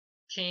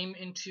came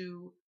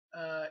into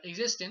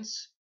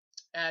existence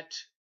at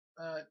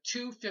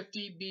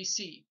 250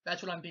 BC.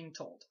 That's what I'm being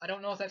told. I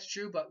don't know if that's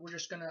true, but we're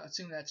just going to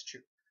assume that's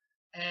true.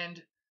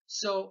 And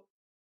so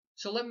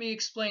let me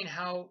explain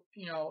how,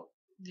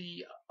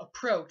 the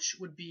approach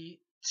would be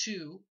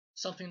to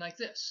something like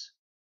this.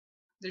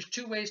 There's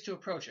two ways to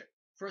approach it.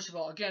 First of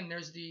all, again,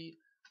 there's the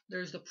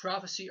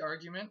prophecy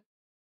argument,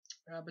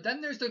 but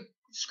then there's the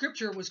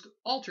scripture was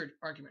altered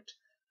argument.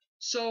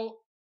 So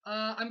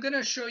I'm going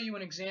to show you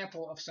an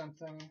example of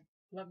something.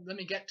 Let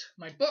me get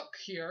my book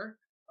here.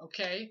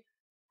 Okay,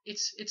 it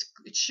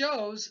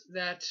shows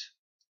that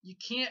you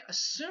can't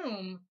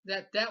assume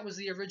that that was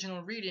the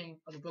original reading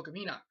of the Book of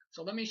Enoch.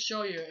 So let me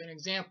show you an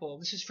example.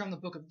 This is from the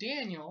Book of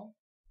Daniel.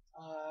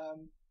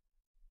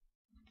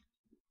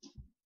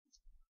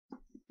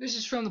 This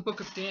is from the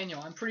Book of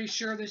Daniel. I'm pretty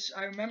sure this.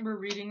 I remember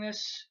reading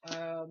this.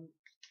 I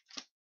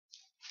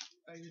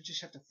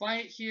just have to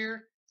find it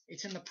here.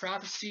 It's in the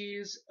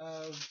prophecies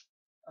of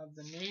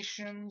the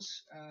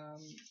nations,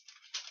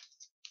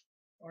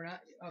 or not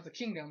of the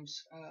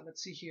kingdoms.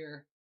 Let's see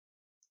here.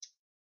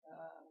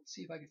 Let's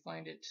see if I can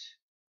find it.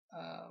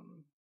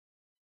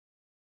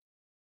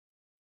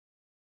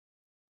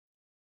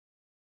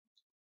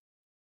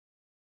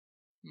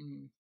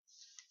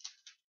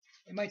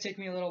 It might take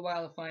me a little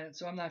while to find it,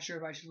 so I'm not sure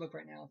if I should look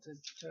right now to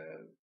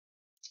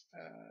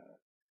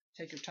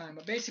take your time.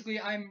 But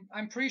basically,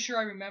 I'm pretty sure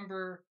I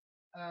remember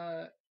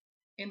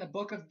in the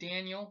Book of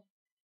Daniel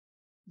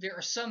there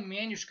are some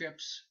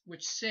manuscripts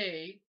which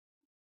say,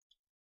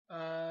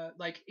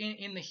 like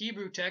in the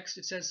Hebrew text,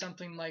 it says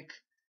something like,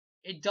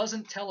 it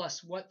doesn't tell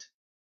us what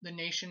the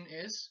nation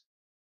is,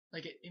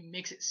 like it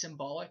makes it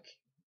symbolic.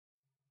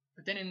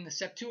 But then in the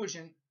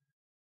Septuagint,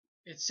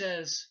 it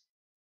says,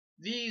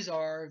 these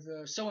are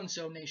the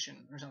so-and-so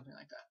nation, or something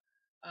like that.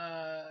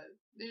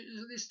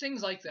 There's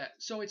things like that.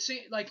 So it's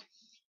like,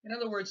 in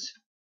other words,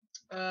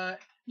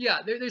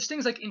 there's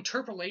things like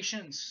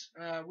interpolations,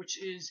 which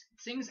is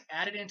things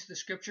added into the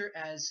scripture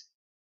as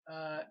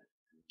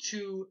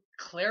to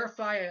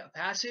clarify a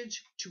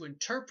passage, to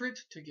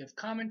interpret, to give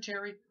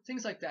commentary,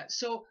 things like that.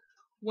 So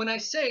when I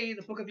say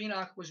the Book of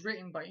Enoch was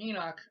written by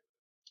Enoch,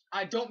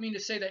 I don't mean to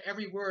say that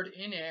every word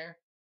in there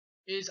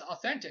is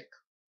authentic.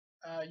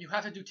 You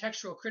have to do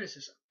textual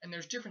criticism, and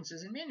there's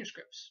differences in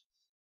manuscripts.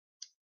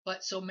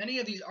 But so many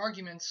of these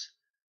arguments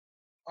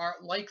are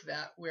like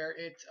that, where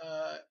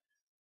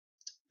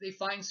they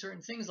find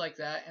certain things like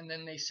that, and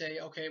then they say,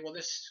 okay, well,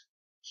 this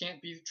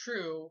can't be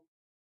true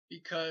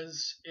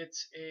because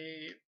it's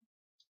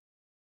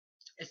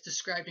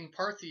describing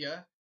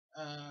Parthia,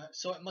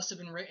 so it must have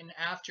been written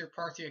after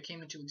Parthia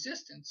came into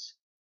existence.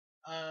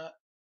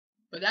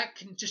 But that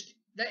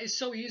is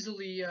so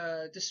easily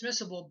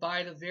dismissible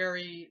by the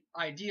very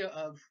idea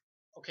of,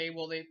 okay,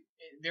 well, they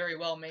very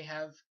well may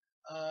have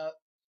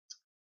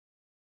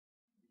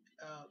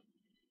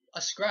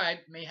a scribe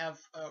may have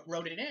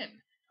wrote it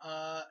in.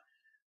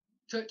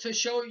 To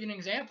show you an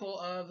example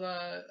of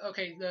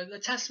the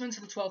Testaments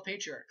of the 12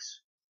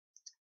 Patriarchs.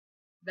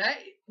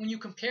 That, when you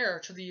compare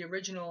to the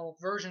original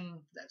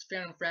version that's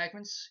found in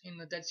fragments in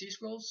the Dead Sea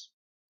Scrolls,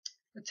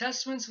 the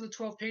Testaments of the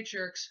 12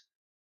 Patriarchs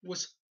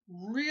was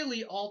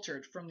really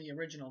altered from the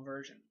original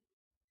version.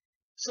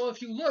 So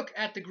if you look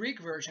at the Greek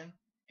version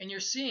and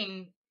you're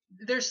seeing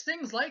there's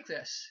things like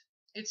this.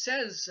 It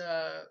says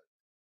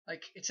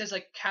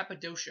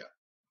Cappadocia,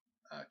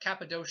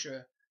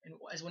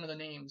 as one of the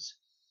names,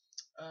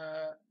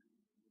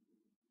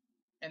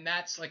 and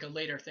that's like a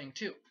later thing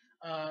too.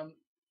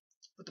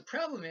 But the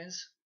problem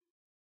is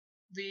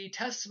the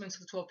Testaments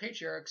of the 12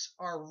 Patriarchs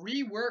are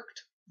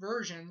reworked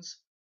versions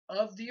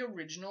of the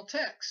original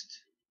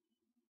text.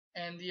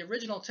 And the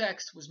original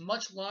text was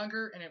much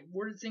longer and it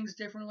worded things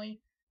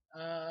differently.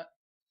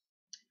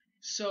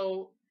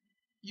 So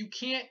you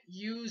can't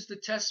use the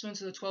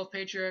Testaments of the 12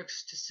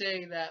 Patriarchs to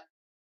say that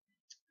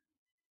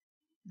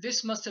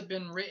this must have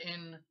been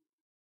written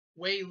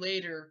way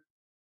later.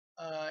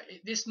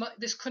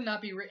 This could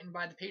not be written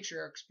by the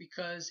Patriarchs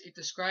because it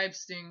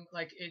describes things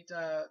like it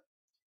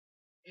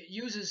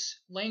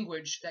uses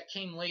language that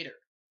came later,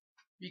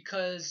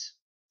 because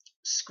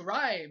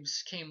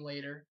scribes came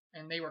later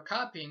and they were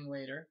copying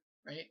later,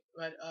 right?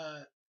 But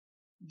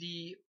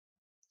the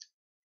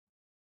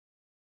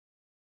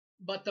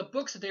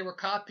books that they were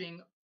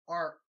copying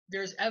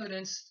there's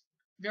evidence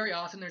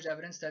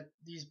that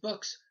these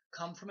books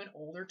come from an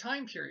older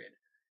time period,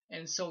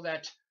 and so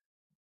that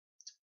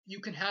you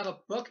can have a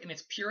book in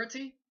its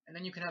purity and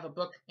then you can have a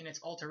book in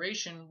its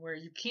alteration, where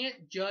you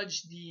can't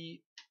judge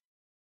the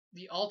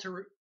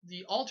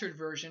altered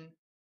version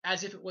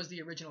as if it was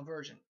the original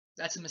version.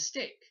 That's a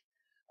mistake.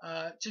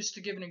 Just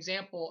to give an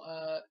example,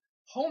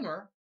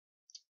 Homer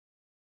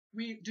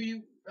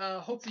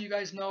hopefully you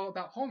guys know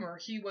about Homer.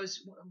 He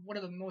was one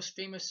of the most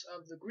famous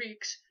of the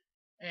Greeks,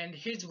 and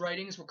his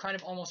writings were kind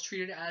of almost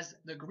treated as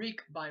the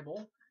Greek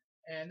Bible,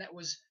 and that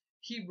was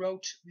he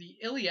wrote the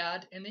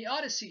Iliad and the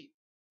Odyssey.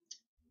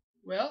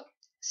 Well,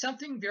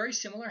 something very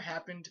similar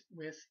happened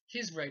with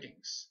his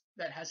writings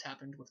that has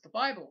happened with the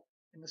Bible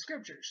and the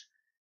scriptures.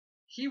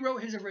 He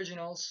wrote his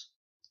originals,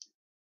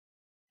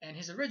 and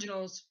his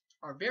originals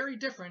are very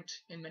different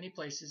in many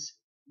places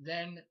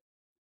than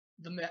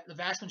the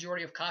vast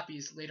majority of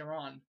copies later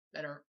on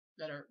that are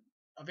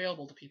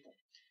available to people.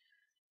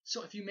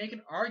 So if you make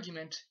an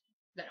argument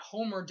that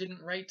Homer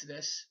didn't write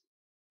this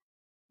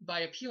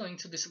by appealing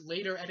to this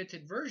later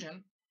edited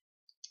version,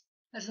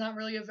 that's not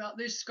really about.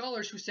 There's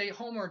scholars who say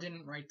Homer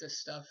didn't write this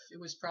stuff. It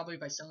was probably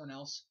by someone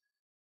else.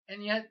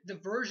 And yet the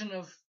version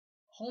of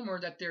Homer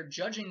that they're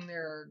judging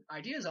their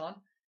ideas on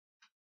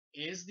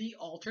is the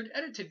altered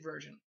edited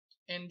version.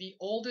 And the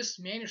oldest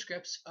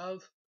manuscripts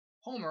of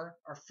Homer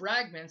are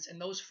fragments,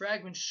 and those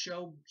fragments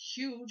show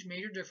huge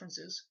major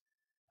differences,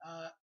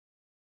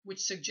 which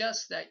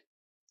suggests that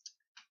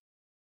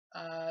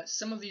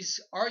some of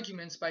these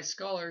arguments by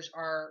scholars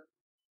are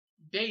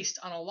based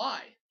on a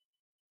lie.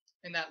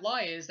 And that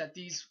lie is that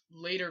these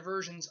later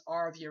versions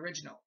are the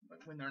original,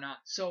 when they're not.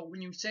 So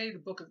when you say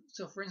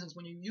for instance,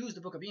 when you use the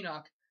Book of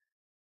Enoch,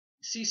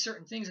 see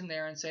certain things in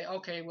there and say,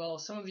 okay, well,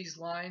 some of these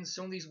lines,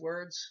 some of these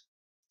words,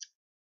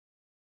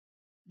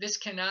 this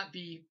cannot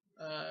be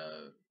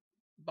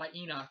by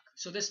Enoch.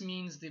 So this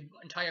means the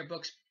entire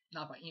book's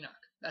not by Enoch.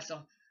 That's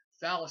a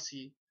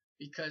fallacy,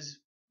 because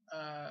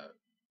as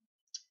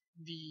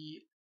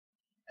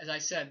I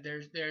said,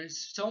 there's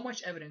so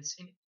much evidence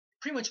in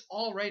pretty much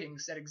all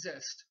writings that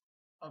exist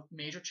of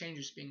major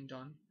changes being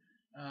done.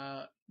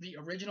 The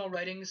original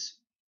writings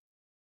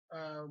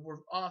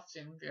were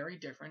often very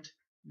different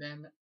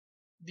than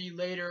the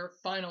later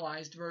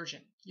finalized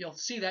version. You'll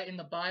see that in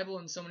the Bible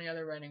and so many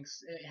other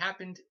writings. It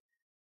happened.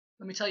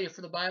 Let me tell you,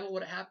 for the Bible,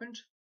 what happened.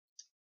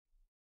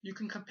 You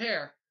can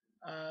compare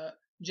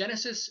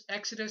Genesis,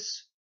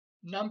 Exodus,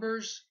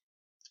 Numbers,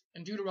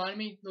 and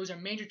Deuteronomy. Those are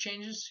major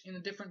changes in the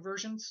different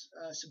versions.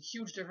 Some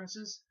huge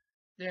differences.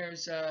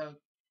 There's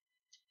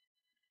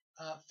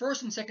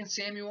 1st and 2nd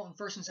Samuel and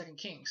 1st and 2nd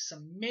Kings.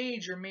 Some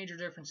major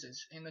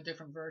differences in the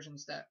different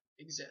versions that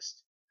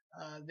exist.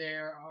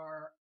 There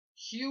are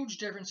huge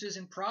differences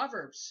in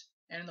Proverbs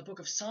and in the book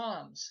of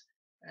Psalms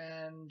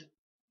and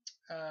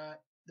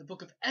the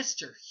book of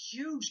Esther.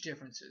 Huge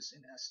differences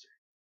in Esther.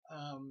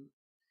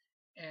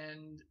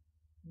 And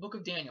the book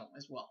of Daniel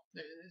as well.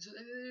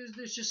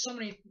 There's just so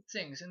many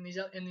things in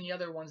the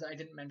other ones that I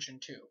didn't mention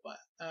too. But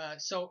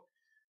so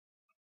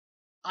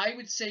I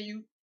would say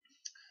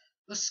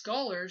the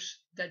scholars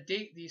that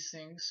date these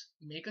things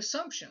make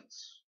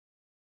assumptions,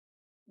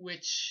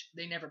 which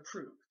they never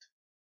proved.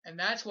 And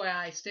that's why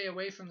I stay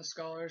away from the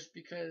scholars,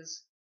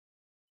 because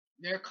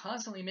they're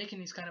constantly making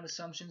these kind of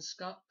assumptions,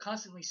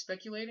 constantly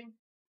speculating,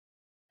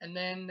 and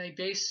then they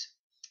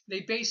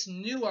base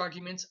new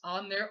arguments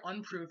on their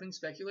unproven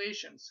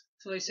speculations.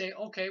 So they say,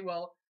 okay,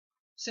 well,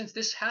 since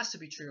this has to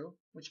be true,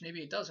 which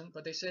maybe it doesn't,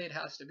 but they say it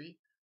has to be,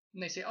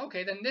 and they say,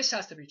 okay, then this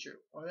has to be true,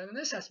 or then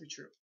this has to be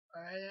true.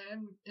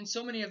 And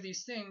so many of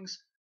these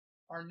things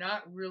are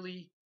not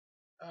really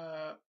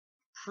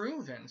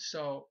proven.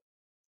 So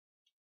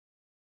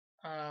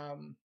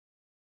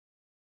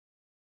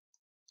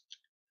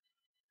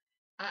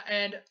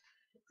and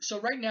so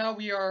right now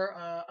we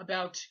are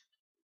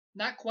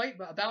not quite,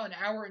 but about an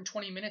hour and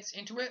 20 minutes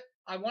into it.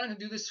 I wanted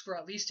to do this for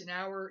at least an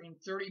hour and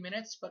 30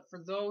 minutes, but for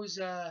those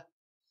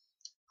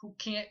who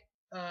can't,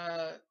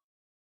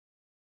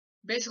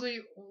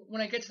 basically,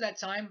 when I get to that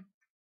time,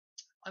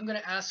 I'm going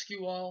to ask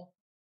you all,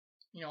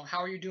 how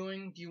are you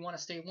doing? Do you want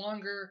to stay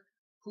longer?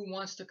 Who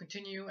wants to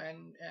continue?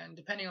 And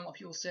depending on what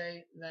people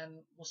say,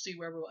 then we'll see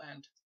where we'll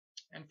end.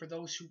 And for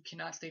those who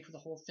cannot stay for the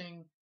whole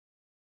thing,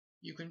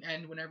 you can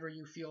end whenever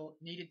you feel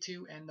needed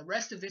to. And the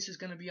rest of this is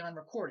going to be on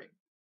recording.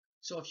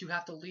 So if you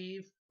have to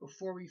leave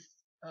before we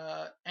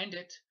end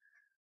it,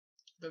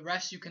 the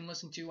rest you can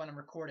listen to on a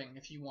recording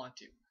if you want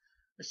to.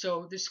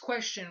 So this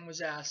question was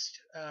asked.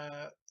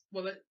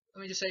 Well, let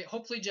me just say,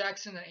 hopefully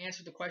Jackson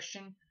answered the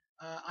question.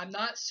 I'm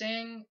not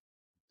saying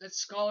that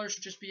scholars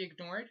should just be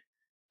ignored,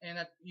 and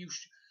that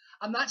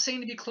I'm not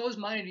saying to be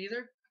closed-minded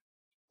either.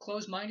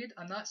 Closed-minded,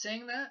 I'm not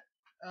saying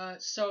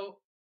that. So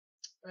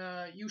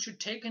you should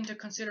take into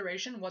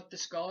consideration what the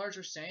scholars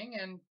are saying,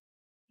 and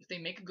if they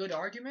make a good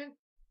argument,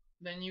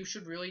 then you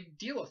should really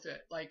deal with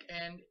it.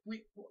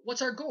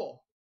 What's our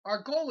goal?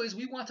 Our goal is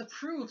we want to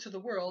prove to the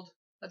world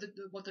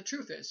what the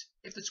truth is.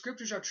 If the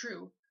scriptures are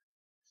true,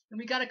 then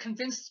we got to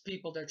convince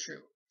people they're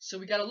true. So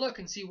we got to look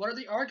and see what are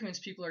the arguments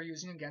people are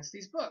using against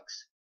these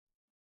books.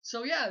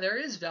 So yeah, there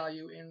is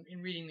value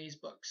in reading these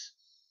books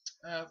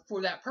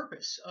for that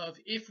purpose of,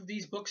 if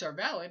these books are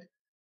valid,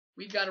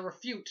 we've got to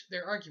refute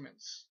their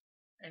arguments.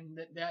 And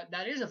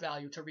that is a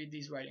value to read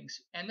these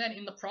writings. And then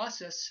in the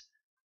process,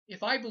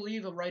 if I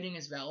believe a writing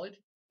is valid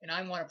and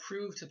I want to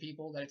prove to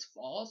people that it's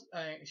false,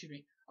 I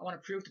want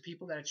to prove to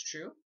people that it's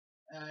true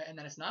and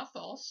that it's not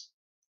false,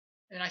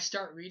 and I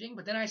start reading,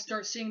 but then I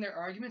start seeing their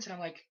arguments, and I'm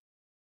like,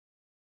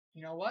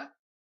 you know what?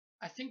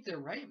 I think they're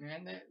right,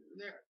 man.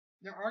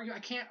 They're arguing. I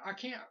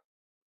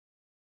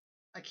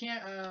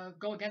can't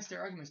go against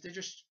their arguments. They're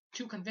just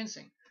too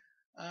convincing.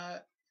 Uh,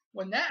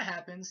 when that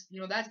happens,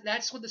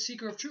 that's what the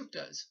seeker of truth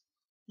does.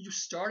 You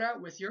start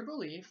out with your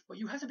belief, but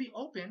you have to be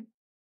open.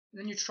 And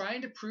then you're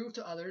trying to prove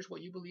to others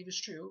what you believe is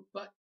true,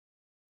 but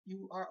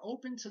you are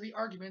open to the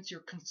arguments.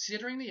 You're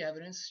considering the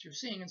evidence you're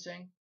seeing and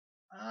saying,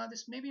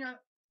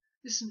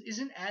 this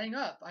isn't adding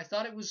up. I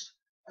thought it was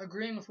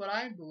agreeing with what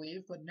I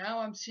believe, but now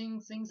I'm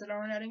seeing things that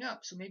aren't adding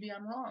up, so maybe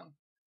I'm wrong.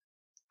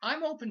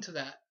 I'm open to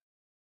that.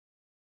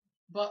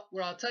 But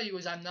what I'll tell you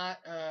is I'm not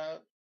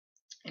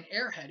an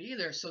airhead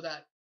either, so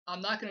that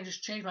I'm not going to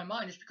just change my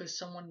mind just because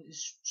someone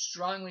is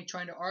strongly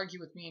trying to argue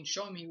with me and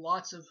showing me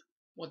lots of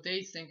what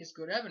they think is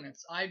good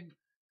evidence. I'm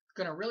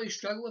going to really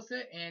struggle with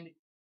it, and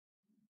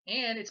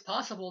it's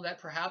possible that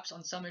perhaps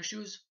on some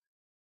issues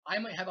I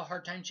might have a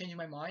hard time changing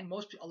my mind.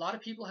 A lot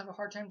of people have a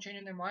hard time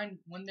changing their mind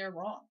when they're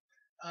wrong.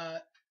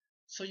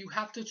 So you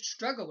have to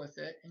struggle with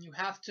it, and you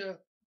have to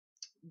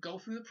go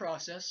through the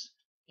process,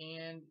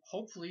 and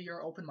hopefully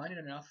you're open-minded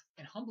enough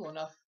and humble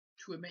enough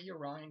to admit you're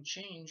wrong and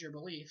change your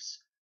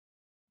beliefs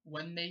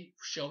when they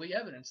show the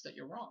evidence that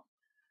you're wrong.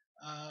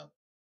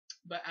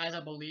 But as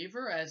a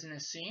believer, as an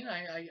Essene,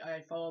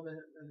 I follow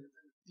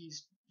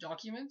these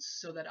documents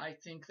so that I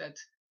think that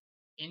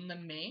in the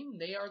main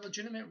they are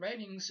legitimate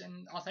writings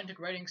and authentic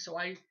writings, so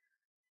I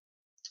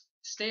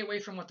stay away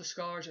from what the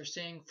scholars are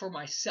saying for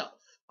myself.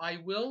 I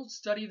will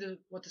study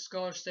what the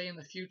scholars say in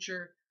the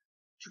future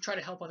to try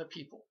to help other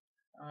people.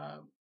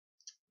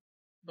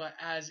 But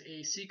as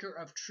a seeker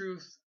of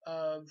truth,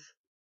 of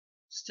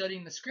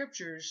studying the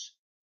scriptures,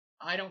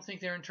 I don't think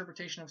their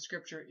interpretation of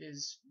scripture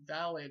is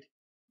valid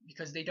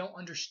because they don't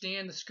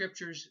understand the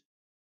scripture's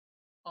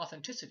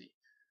authenticity.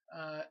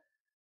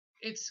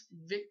 It's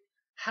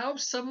how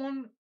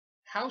someone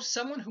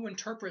who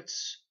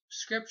interprets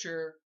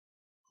scripture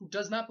who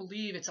does not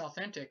believe it's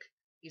authentic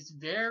is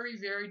very,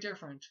 very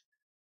different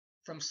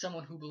from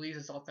someone who believes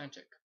it's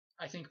authentic.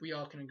 I think we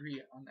all can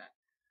agree on that.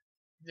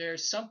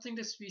 There's something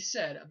to be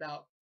said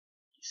about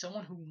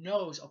someone who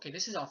knows, okay,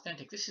 this is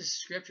authentic, this is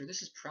scripture,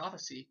 this is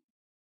prophecy.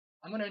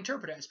 I'm going to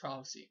interpret it as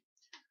prophecy.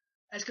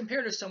 As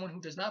compared to someone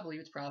who does not believe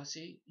it's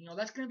prophecy,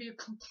 that's going to be a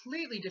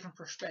completely different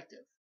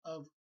perspective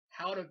of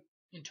how to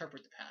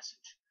interpret the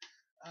passage.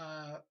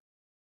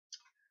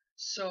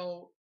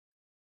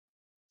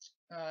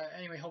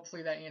 Anyway,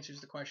 hopefully that answers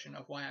the question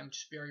of why I'm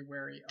just very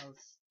wary of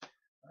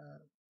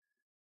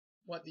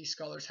what these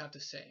scholars have to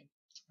say.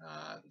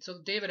 So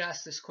David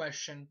asked this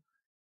question.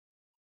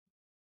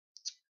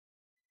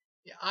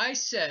 Yeah, I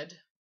said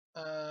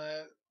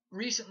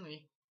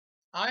recently,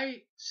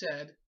 I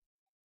said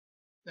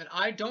that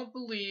I don't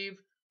believe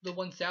the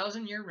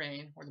 1,000-year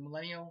reign or the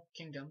millennial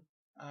kingdom.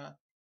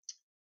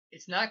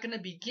 It's not going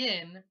to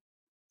begin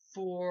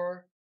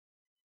for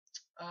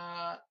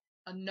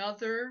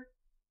another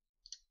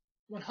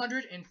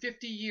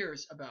 150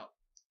 years about.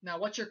 Now,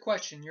 what's your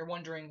question? You're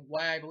wondering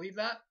why I believe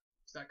that?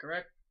 Is that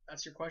correct?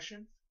 That's your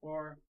question?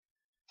 Or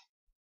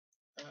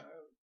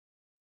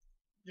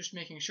just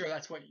making sure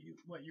that's what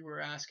you were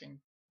asking.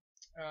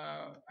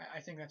 I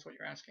think that's what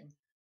you're asking.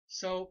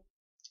 So,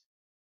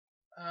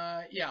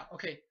 yeah,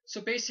 okay.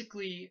 So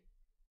basically,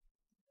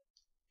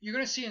 you're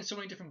going to see in so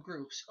many different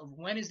groups of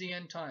when is the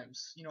end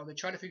times. They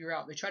try to figure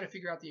out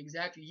the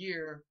exact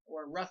year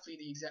or roughly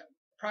the exact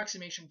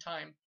approximation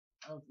time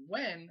of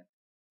when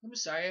the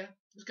Messiah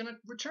is going to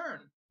return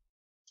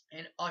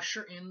and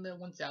usher in the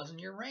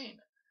 1,000-year reign.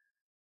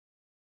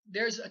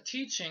 There's a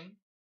teaching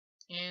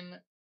in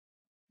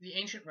the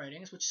ancient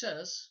writings which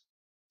says,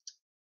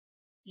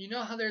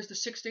 how there's the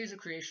 6 days of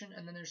creation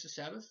and then there's the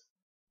Sabbath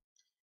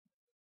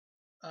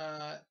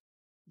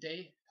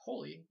day,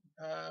 holy.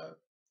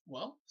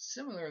 Well,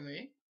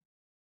 similarly,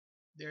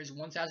 there's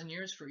 1,000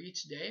 years for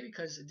each day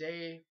because a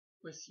day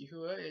with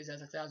Yeshua is as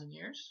 1,000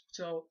 years.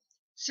 So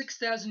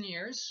 6,000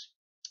 years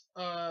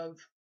of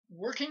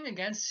working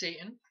against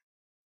Satan,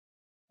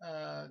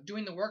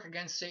 doing the work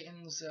against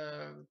Satan's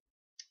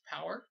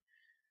power.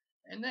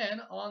 And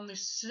then on the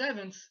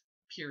seventh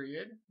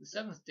period, the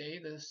seventh day,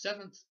 the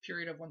seventh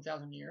period of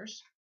 1,000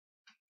 years,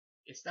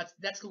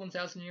 that's the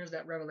 1,000 years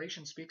that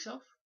Revelation speaks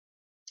of.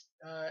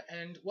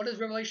 And what does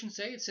Revelation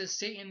say? It says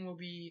Satan will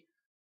be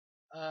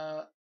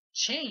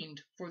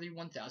chained for the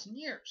 1,000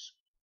 years.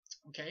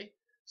 Okay,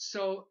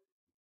 so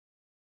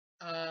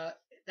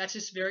that's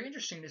just very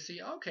interesting to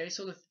see. Okay,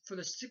 so for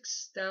the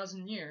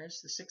 6,000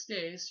 years, the 6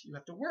 days, you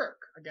have to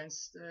work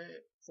against the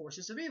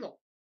forces of evil.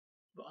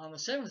 But on the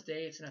seventh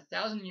day, it's in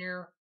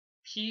 1,000-year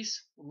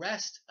peace,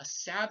 rest, a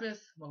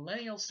Sabbath,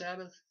 millennial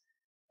Sabbath,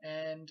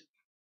 and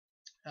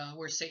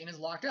where Satan is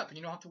locked up, and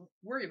you don't have to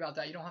worry about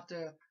that. You don't have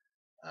to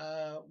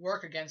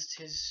work against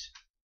his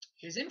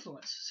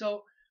influence.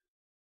 So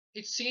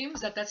it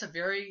seems that that's a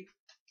very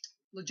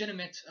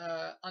legitimate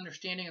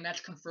understanding, and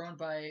that's confirmed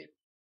by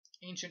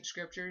ancient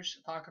scriptures,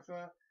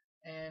 Apocrypha.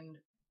 And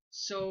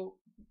so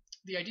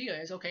the idea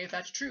is, okay, if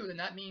that's true, then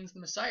that means the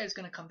Messiah is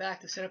going to come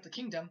back to set up the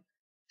kingdom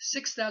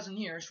 6,000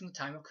 years from the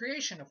time of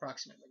creation,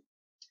 approximately.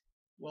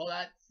 Well,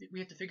 we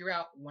have to figure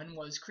out when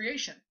was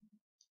creation.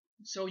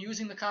 So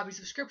using the copies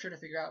of Scripture to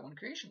figure out when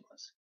creation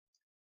was.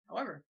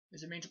 However,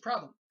 there's a major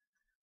problem.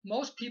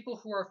 Most people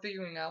who are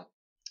figuring out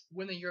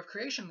when the year of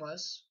creation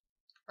was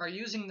are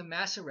using the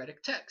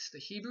Masoretic text, the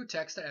Hebrew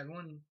text that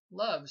everyone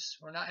loves,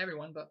 or not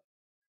everyone, but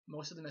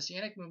most of the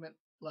Messianic movement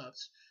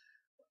loves.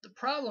 The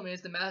problem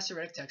is the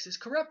Masoretic text is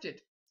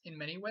corrupted in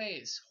many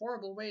ways,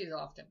 horrible ways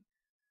often.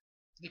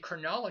 The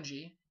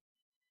chronology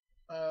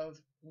of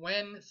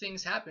when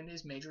things happened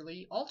is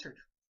majorly altered.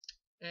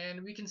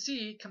 And we can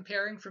see,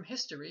 comparing from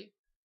history,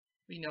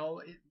 we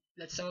know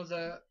that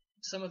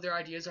some of their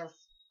ideas are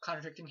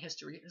contradicting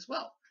history as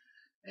well.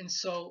 And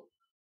so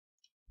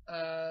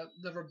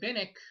the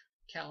rabbinic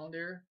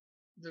calendar,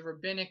 the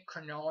rabbinic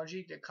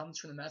chronology that comes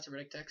from the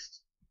Masoretic text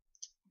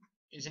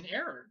is an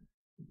error.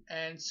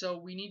 And so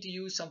we need to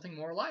use something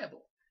more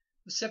reliable.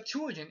 The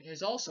Septuagint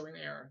is also an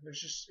error.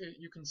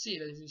 You can see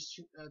that there's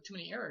too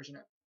many errors in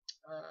it.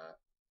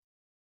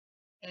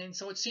 And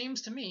so it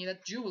seems to me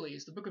that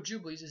Jubilees, the book of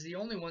Jubilees, is the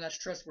only one that's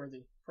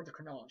trustworthy for the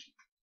chronology.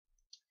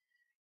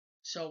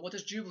 So what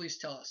does Jubilees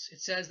tell us?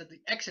 It says that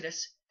the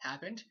Exodus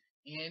happened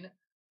in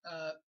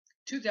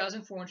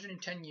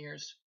 2,410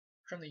 years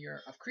from the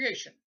year of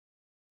creation.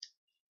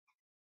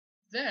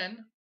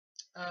 Then,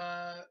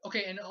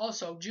 okay, and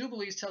also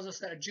Jubilees tells us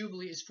that a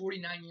Jubilee is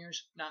 49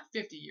 years, not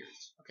 50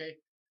 years. Okay,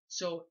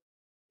 so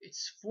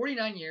it's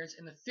 49 years,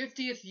 and the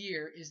 50th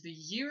year is the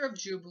year of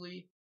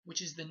Jubilee,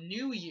 which is the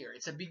new year.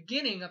 It's a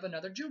beginning of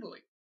another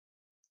Jubilee.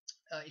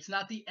 It's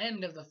not the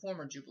end of the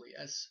former Jubilee,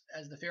 as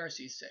the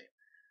Pharisees say.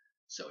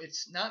 So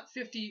it's not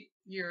 50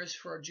 years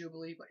for a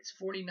Jubilee, but it's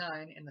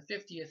 49, and the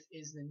 50th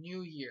is the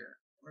new year,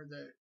 or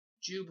the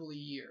Jubilee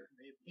year.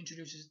 It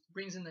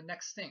brings in the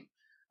next thing.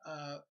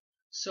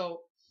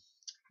 So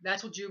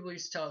that's what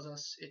Jubilees tells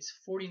us. It's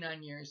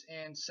 49 years,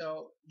 and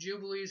so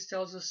Jubilees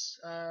tells us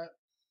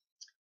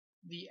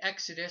the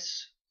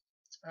Exodus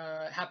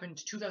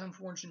happened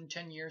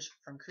 2,410 years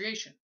from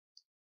creation.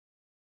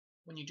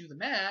 When you do the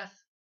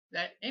math,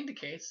 that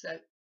indicates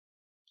that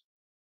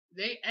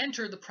they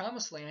entered the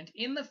Promised Land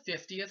in the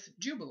 50th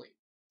Jubilee.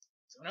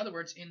 So in other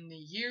words, in the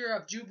year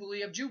of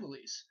Jubilee of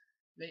Jubilees,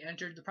 they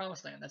entered the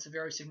Promised Land. That's a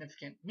very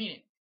significant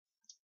meaning.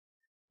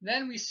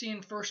 Then we see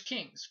in 1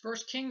 Kings. 1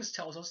 Kings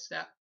tells us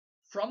that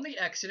from the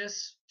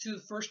Exodus to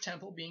the first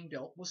temple being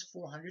built was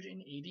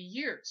 480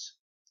 years.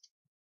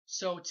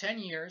 So 10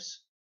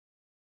 years,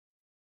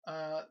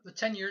 the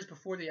 10 years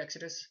before the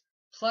Exodus,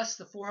 plus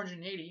the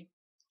 480,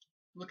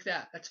 look at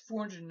that. That's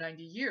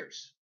 490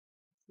 years,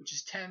 which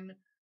is 10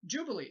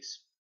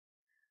 Jubilees.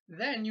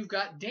 Then you've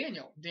got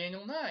Daniel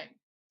 9.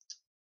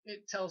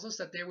 It tells us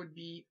that there would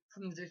be,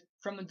 from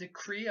the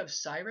decree of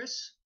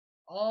Cyrus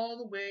all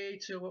the way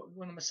to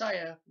when the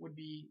Messiah would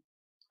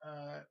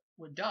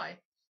die,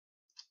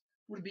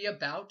 would be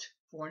about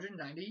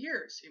 490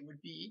 years. It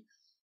would be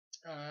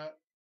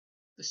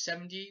the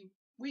 70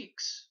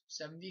 weeks,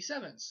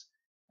 77s.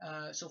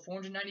 So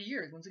 490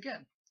 years, once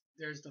again.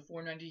 There's the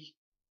 490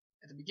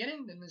 at the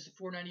beginning, then there's the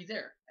 490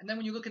 there. And then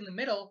when you look in the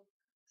middle,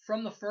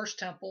 from the first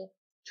temple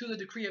to the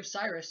decree of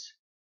Cyrus,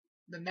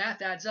 the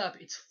math adds up.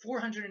 It's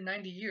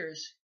 490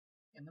 years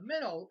in the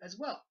middle as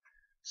well.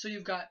 So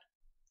you've got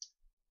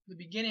the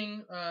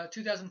beginning,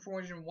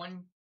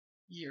 2,401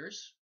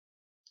 years,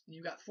 and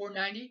you've got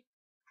 490,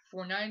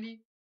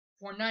 490,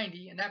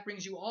 490, and that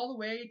brings you all the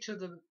way to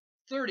the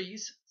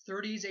 30s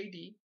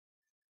AD.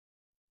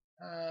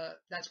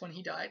 That's when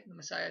he died, the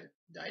Messiah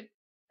died.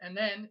 And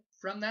then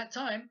from that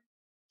time,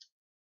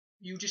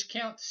 you just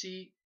count to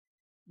see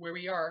where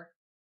we are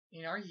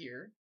in our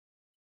year,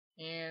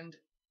 and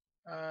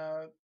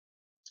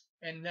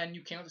then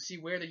you count to see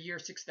where the year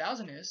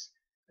 6,000 is.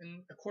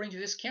 And according to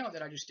this count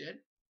that I just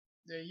did,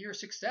 the year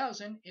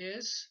 6,000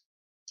 is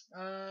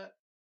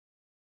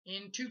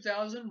in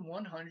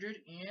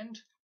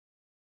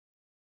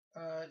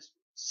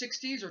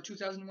 2,160s or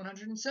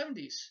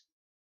 2,170s.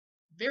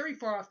 Very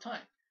far off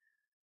time.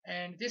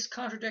 And this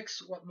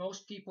contradicts what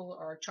most people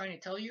are trying to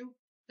tell you,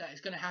 that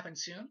it's going to happen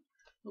soon.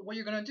 But what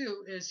you're going to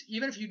do is,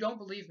 even if you don't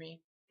believe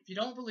me, if you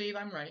don't believe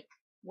I'm right,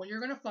 what you're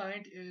going to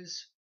find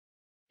is,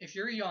 if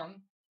you're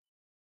young,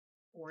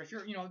 or if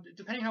you're,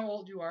 depending how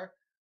old you are,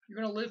 you're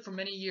going to live for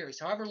many years,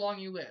 however long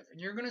you live. And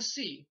you're going to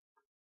see,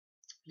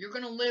 you're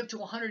going to live to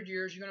 100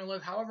 years, you're going to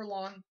live however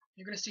long,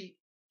 you're going to see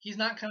he's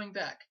not coming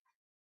back.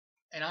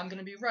 And I'm going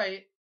to be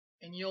right,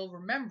 and you'll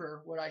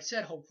remember what I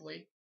said,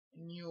 hopefully,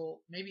 and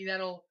maybe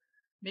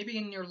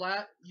in your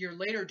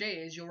later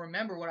days, you'll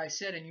remember what I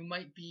said, and you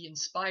might be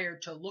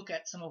inspired to look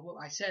at some of what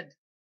I said.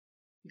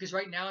 Because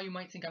right now, you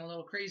might think I'm a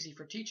little crazy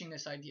for teaching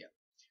this idea.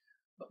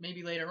 But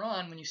maybe later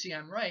on, when you see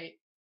I'm right,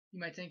 you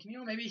might think,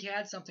 maybe he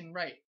had something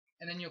right.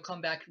 And then you'll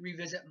come back,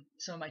 revisit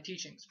some of my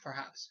teachings,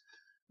 perhaps.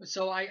 But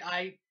so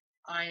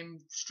I'm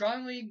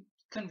strongly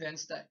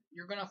convinced that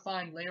you're going to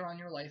find later on in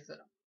your life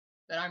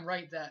that I'm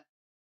right, that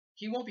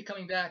he won't be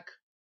coming back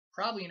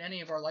probably in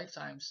any of our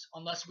lifetimes,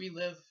 unless we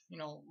live,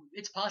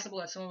 it's possible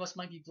that some of us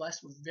might be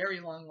blessed with very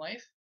long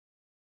life,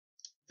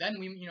 then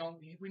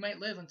we might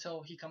live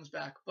until he comes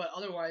back. But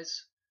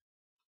otherwise,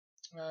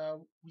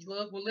 we'll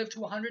live to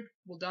 100,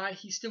 we'll die,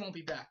 he still won't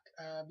be back,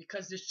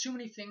 because there's too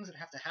many things that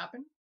have to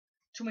happen,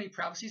 too many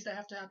prophecies that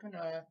have to happen.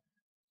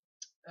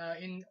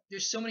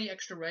 There's so many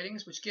extra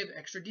writings which give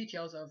extra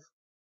details of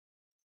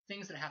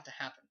things that have to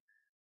happen,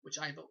 which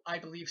I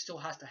believe still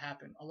has to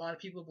happen. A lot of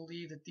people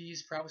believe that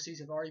these prophecies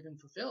have already been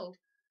fulfilled,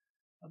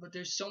 but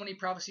there's so many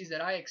prophecies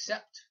that I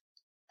accept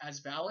as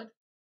valid,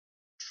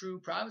 true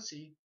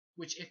prophecy,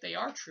 which if they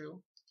are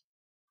true,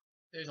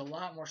 there's a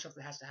lot more stuff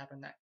that has to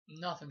happen that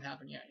nothing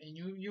happened yet. And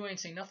you ain't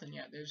saying nothing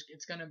yet.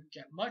 It's going to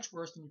get much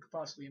worse than you could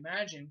possibly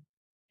imagine.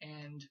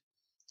 And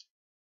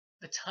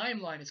the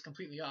timeline is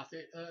completely off.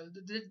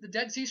 The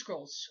Dead Sea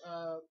Scrolls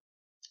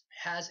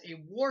has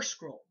a war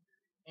scroll.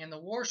 And the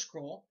war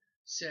scroll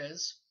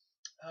says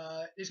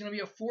there's going to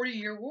be a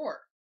 40-year war.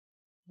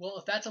 Well,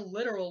 if that's a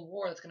literal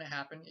war that's going to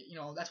happen,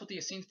 that's what the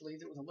Essenes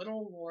believed. It was a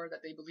literal war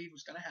that they believed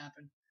was going to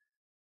happen.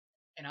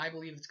 And I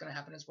believe it's going to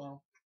happen as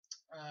well.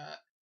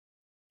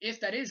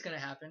 If that is going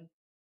to happen,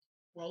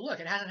 well, look,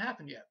 it hasn't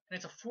happened yet. And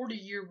it's a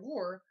 40-year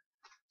war.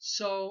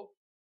 So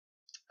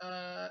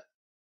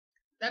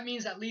that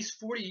means at least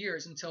 40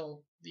 years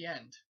until the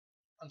end,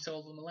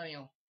 until the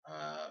millennial,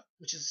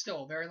 which is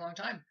still a very long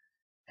time.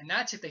 And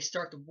that's if they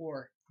start the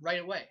war right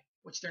away,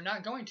 which they're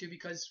not going to,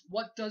 because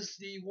what does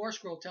the war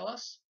scroll tell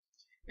us?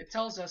 It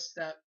tells us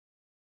that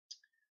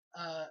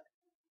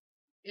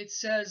it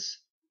says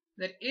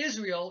that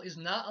Israel is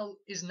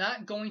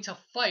not going to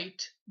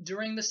fight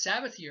during the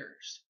Sabbath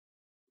years.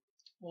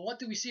 Well, what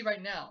do we see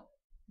right now?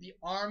 The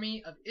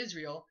army of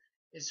Israel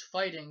is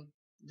fighting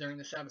during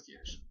the Sabbath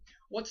years.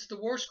 What's the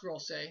war scroll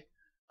say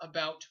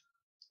about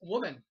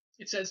women?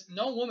 It says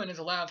no woman is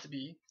allowed to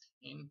be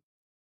in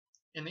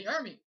the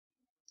army.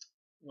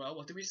 Well,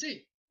 what do we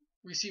see?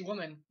 We see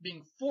women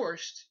being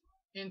forced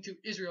into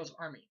Israel's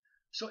army.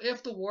 So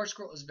if the war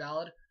scroll is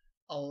valid,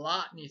 a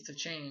lot needs to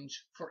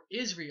change for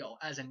Israel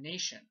as a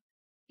nation.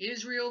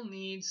 Israel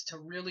needs to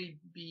really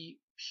be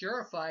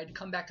purified,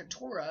 come back to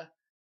Torah,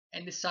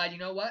 and decide, you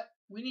know what?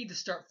 We need to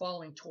start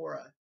following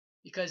Torah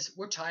because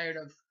we're tired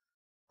of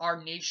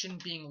our nation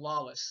being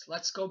lawless.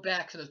 Let's go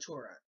back to the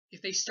Torah.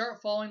 If they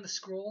start following the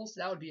scrolls,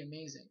 that would be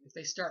amazing. If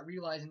they start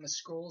realizing the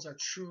scrolls are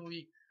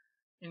truly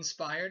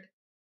inspired,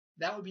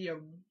 that would be a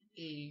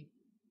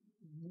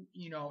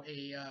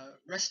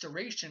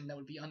restoration that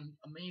would be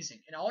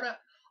amazing. And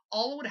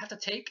all it would have to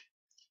take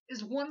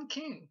is one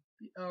king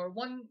or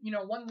one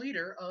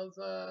leader of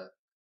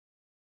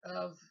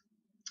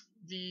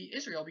the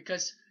Israel,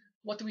 because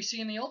what do we see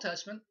in the Old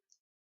Testament?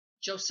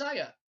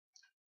 Josiah,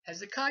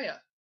 Hezekiah.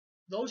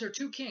 Those are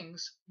two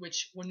kings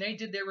which, when they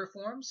did their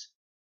reforms,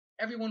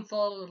 everyone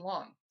followed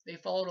along. They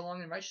followed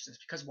along in righteousness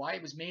because why?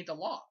 It was made the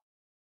law.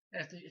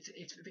 And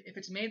if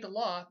it's made the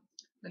law,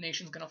 the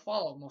nation's going to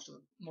follow most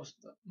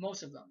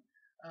of them.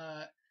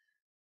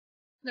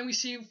 Then we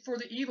see for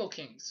the evil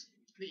kings.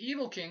 The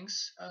evil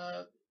kings,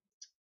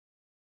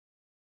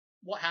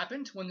 what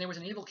happened when there was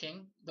an evil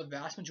king? The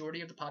vast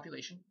majority of the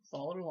population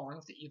followed along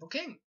with the evil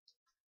king.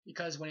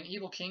 Because when an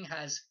evil king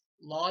has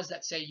laws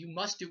that say you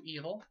must do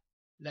evil,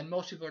 then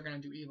most people are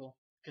going to do evil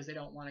because they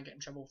don't want to get in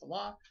trouble with the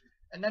law.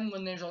 And then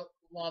when there's a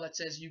law that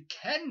says you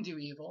can do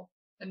evil,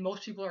 then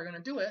most people are going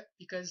to do it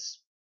because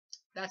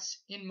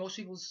that's in most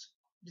people's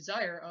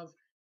desire of,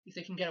 if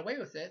they can get away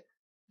with it,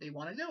 they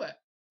want to do it.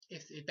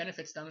 If it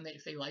benefits them and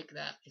if they like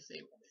that, if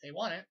they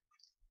want it.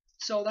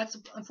 So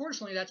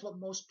unfortunately that's what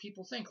most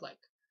people think like.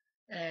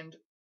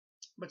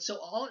 But so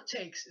all it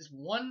takes is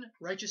one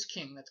righteous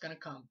king that's going to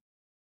come,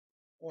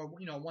 or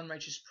one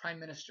righteous prime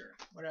minister,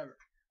 whatever.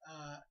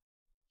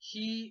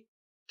 He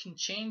can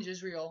change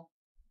Israel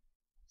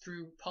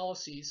through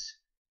policies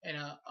and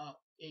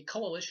a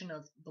coalition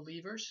of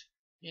believers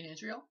in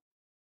Israel,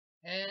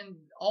 and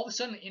all of a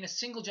sudden, in a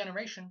single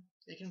generation,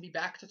 they can be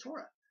back to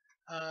Torah.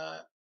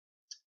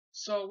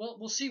 So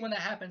we'll see when that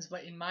happens.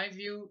 But in my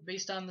view,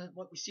 based on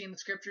what we see in the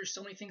scriptures,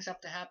 so many things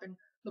have to happen.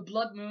 The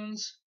blood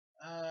moons,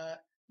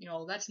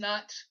 that's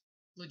not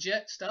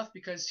legit stuff,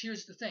 because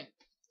here's the thing: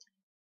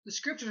 the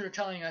scriptures are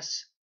telling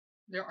us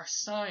there are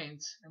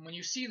signs, and when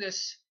you see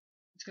this,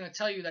 it's going to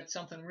tell you that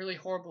something really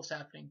horrible is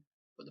happening.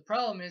 But the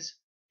problem is,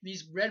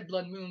 these red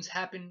blood moons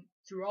happen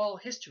through all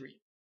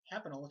history.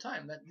 Happen all the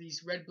time. That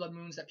these red blood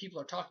moons that people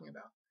are talking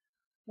about.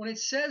 When it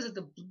says that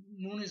the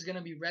moon is going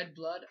to be red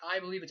blood, I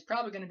believe it's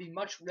probably going to be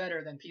much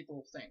redder than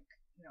people think.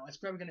 It's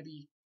probably going to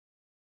be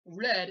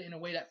red in a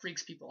way that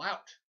freaks people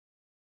out.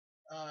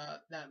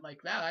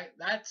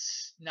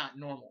 That's not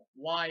normal.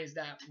 Why is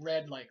that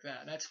red like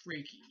that? That's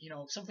freaky.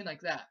 Something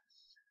like that.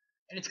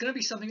 And it's going to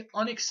be something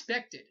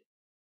unexpected.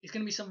 It's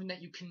going to be something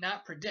that you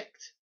cannot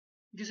predict.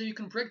 Because if you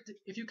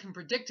can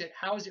predict it,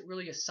 how is it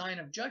really a sign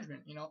of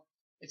judgment?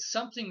 It's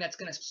something that's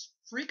going to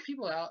freak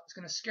people out. It's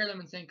going to scare them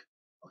and think,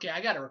 okay,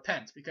 I got to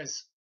repent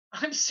because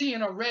I'm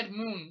seeing a red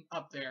moon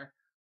up there.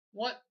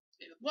 What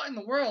in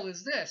the world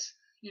is this?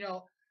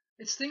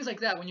 It's things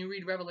like that. When you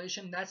read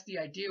Revelation, that's the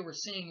idea we're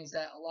seeing, is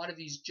that a lot of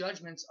these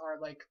judgments are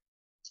like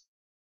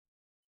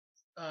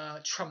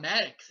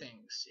traumatic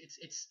things.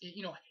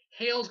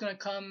 Hail's gonna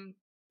come.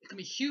 It's gonna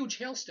be huge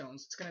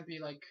hailstones. It's gonna be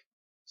like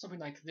something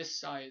like this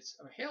size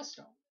of a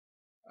hailstone.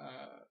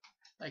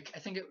 Like I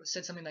think it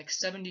said something like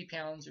 70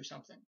 pounds or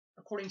something,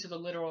 according to the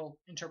literal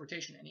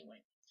interpretation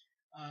anyway.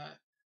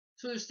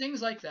 So there's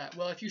things like that.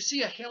 Well, if you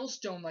see a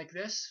hailstone like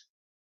this,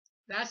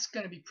 that's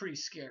going to be pretty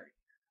scary.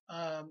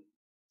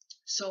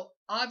 So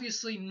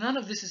obviously none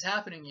of this is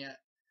happening yet.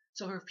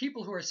 So for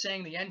people who are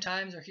saying the end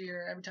times are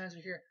here, end times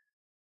are here,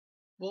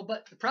 well,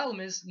 but the problem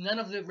is none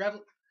of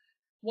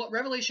what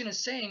Revelation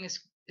is saying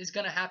is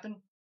going to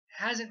happen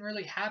hasn't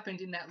really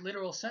happened in that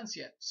literal sense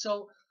yet.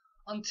 So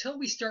until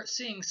we start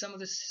seeing some of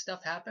this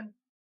stuff happen,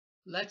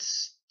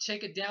 let's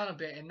take it down a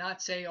bit and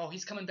not say, oh,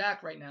 he's coming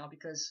back right now,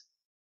 because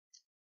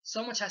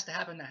so much has to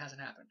happen that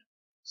hasn't happened.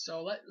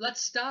 So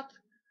let's stop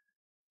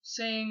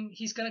saying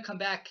he's going to come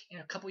back in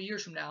a couple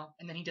years from now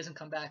and then he doesn't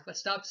come back. Let's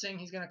stop saying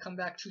he's going to come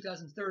back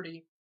 2030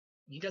 and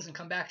he doesn't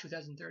come back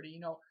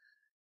 2030.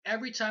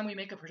 Every time we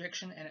make a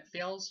prediction and it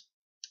fails,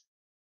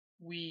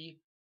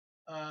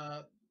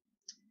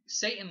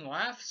 Satan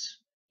laughs,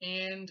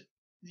 and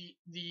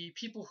the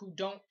people who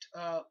don't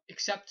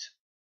accept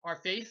our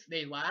faith,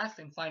 they laugh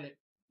and find it,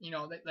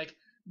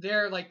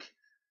 they're like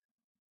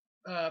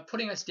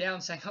putting us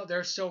down, saying, oh,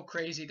 they're so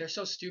crazy, they're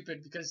so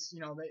stupid, because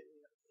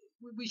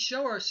we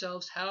show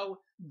ourselves how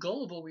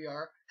gullible we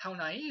are, how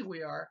naive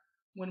we are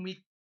when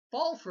we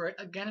fall for it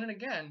again and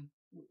again.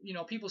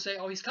 People say,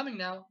 oh, he's coming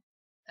now,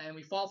 and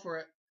we fall for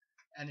it,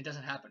 and it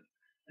doesn't happen.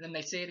 And then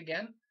they say it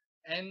again,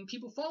 and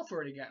people fall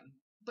for it again.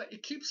 But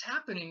it keeps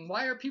happening.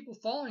 Why are people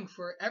falling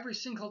for it every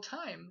single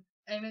time?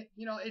 And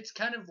it's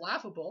kind of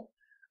laughable.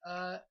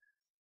 But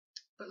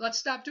let's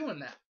stop doing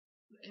that.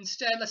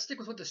 Instead, let's stick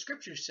with what the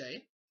scriptures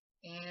say,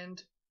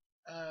 and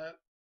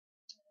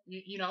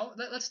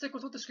let's stick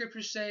with what the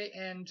scriptures say,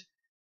 and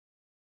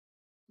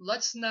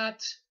let's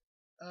not,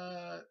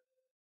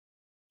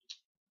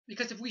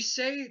 because if we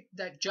say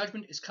that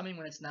judgment is coming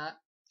when it's not,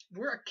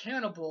 we're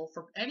accountable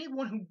for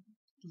anyone who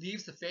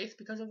leaves the faith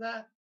because of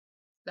that.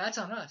 That's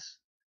on us.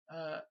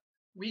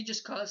 We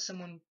just cause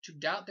someone to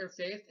doubt their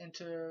faith and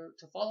to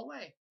fall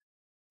away.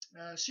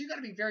 So you got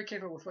to be very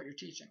careful with what you're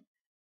teaching,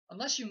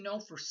 unless you know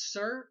for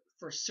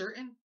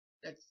certain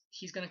that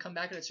he's going to come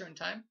back at a certain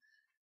time.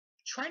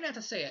 Try not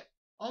to say it.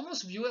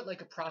 Almost view it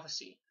like a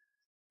prophecy.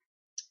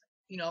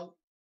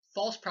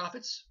 False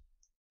prophets,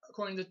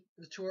 according to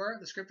the Torah,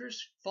 the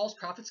scriptures, false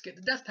prophets get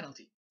the death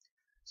penalty.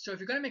 So if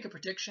you're going to make a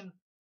prediction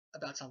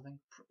about something,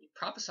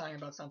 prophesying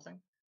about something,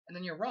 and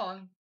then you're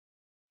wrong,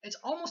 it's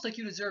almost like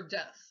you deserve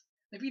death.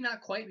 Maybe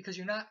not quite, because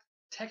you're not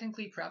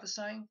technically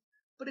prophesying,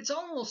 but it's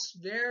almost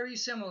very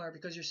similar,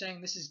 because you're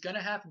saying this is going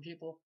to happen,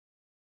 people.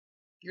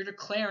 You're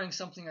declaring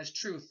something as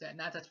truth,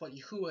 that's what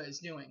Yeshua is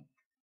doing.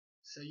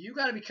 So you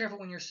got to be careful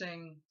when you're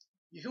saying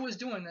Yeshua is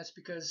doing this,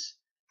 because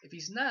if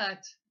he's not,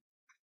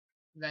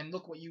 then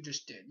look what you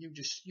just did.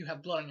 You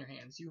have blood on your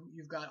hands.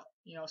 You've got,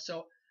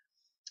 so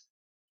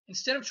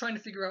instead of trying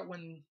to figure out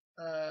when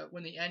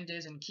the end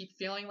is and keep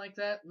failing like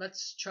that,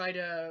 let's try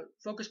to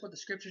focus what the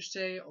scriptures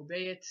say,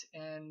 obey it,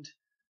 and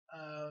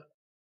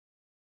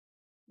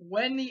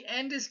when the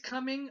end is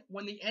coming,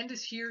 when the end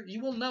is here,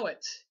 you will know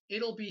it.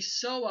 It'll be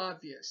so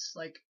obvious.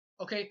 Like,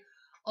 okay,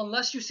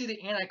 unless you see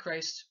the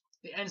Antichrist,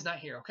 the end's not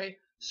here, okay?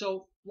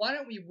 So why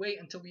don't we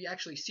wait until we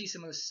actually see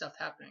some of this stuff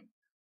happening?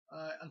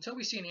 Until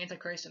we see an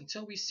Antichrist,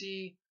 until we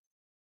see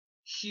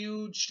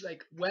huge,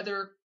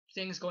 weather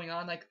things going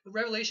on. Like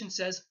Revelation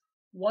says,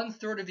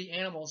 1/3 of the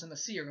animals in the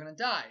sea are going to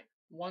die.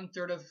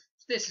 1/3 of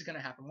this is going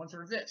to happen.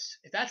 1/3 of this.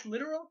 If that's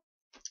literal,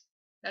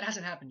 that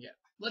hasn't happened yet.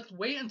 Let's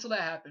wait until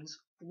that happens.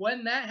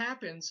 When that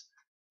happens,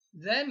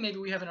 then maybe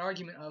we have an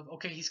argument of,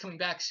 okay, he's coming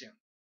back soon.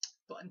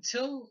 But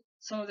until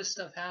some of this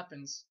stuff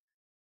happens,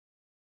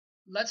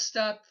 let's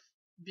stop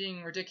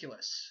being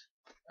ridiculous.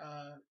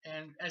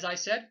 And as I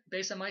said,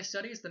 based on my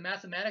studies, the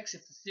mathematics,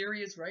 if the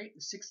theory is right,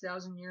 the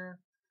 6,000-year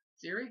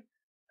theory,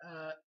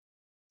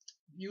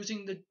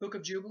 using the Book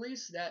of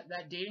Jubilees,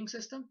 that dating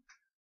system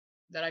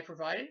that I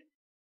provided,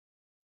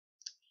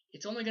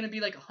 it's only going to be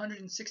like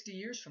 160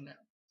 years from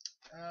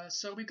now.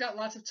 So we've got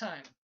lots of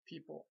time,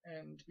 people,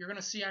 and you're going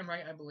to see I'm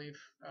right, I believe,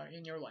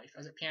 in your life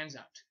as it pans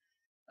out.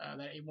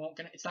 That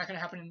it's not going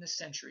to happen in this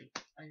century.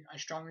 I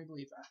strongly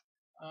believe that.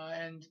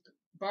 And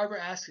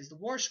Barbara asks, is the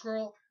War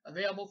Scroll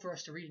available for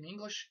us to read in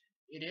English?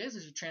 It is.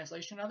 There's a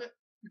translation of it.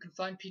 You can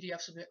find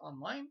PDFs of it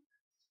online.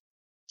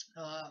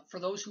 For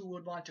those who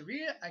would want to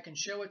read it, I can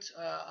show it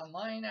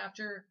online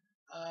after.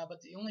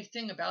 But the only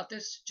thing about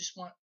this, just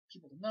want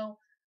people to know,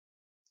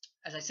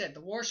 as I said,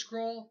 the War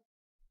Scroll,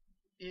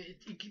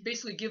 it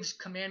basically gives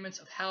commandments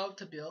of how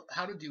to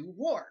do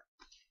war.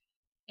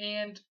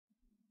 And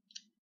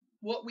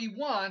what we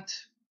want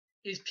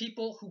is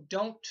people who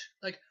don't,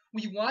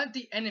 we want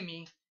the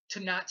enemy to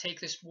not take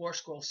this War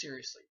Scroll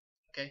seriously.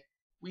 Okay?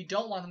 We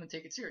don't want them to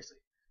take it seriously.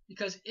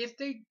 Because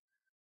in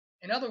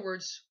other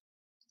words,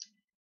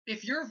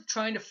 if you're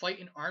trying to fight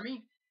an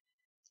army,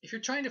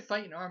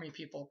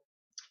 people,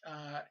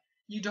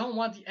 you don't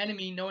want the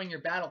enemy knowing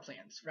your battle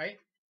plans, right?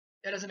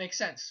 That doesn't make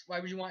sense. Why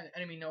would you want an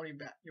enemy to know your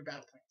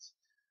battle plans?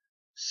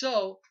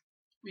 So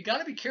we got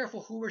to be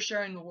careful who we're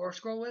sharing the war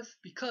scroll with,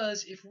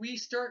 because if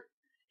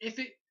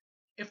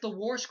the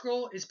war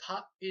scroll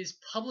is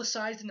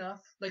publicized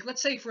enough, like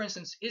let's say for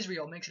instance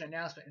Israel makes an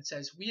announcement and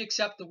says we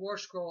accept the war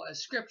scroll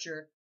as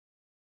scripture,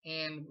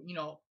 and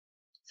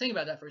think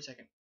about that for a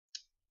second.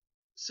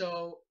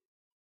 So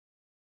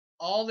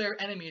all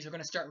their enemies are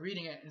going to start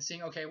reading it and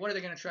seeing, okay, what are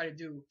they going to try to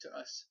do to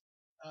us?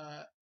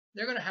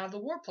 They're going to have the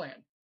war plan,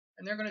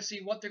 and they're going to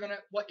see what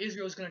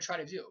Israel's going to try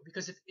to do.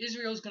 Because if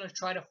Israel's going to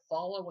try to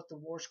follow what the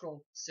war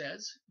scroll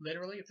says,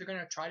 literally, if they're going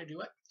to try to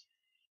do it,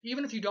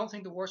 even if you don't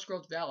think the war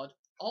scroll is valid,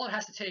 all it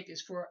has to take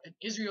is for an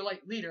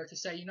Israelite leader to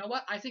say, you know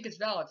what, I think it's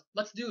valid,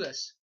 let's do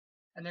this,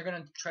 and they're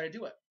going to try to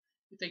do it.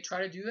 If they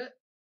try to do it,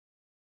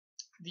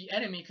 the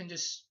enemy can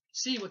just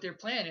see what their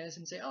plan is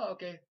and say, oh,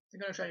 okay, they're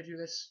going to try to do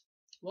this.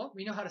 Well,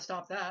 we know how to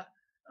stop that.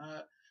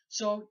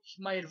 So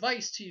my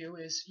advice to you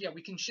is, yeah,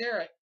 we can share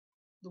it,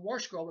 the war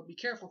scroll, but be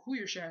careful who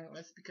you're sharing it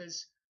with,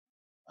 because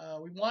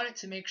we want it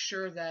to make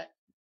sure that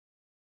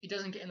it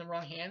doesn't get in the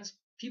wrong hands.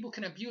 People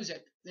can abuse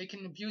it. They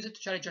can abuse it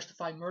to try to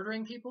justify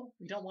murdering people.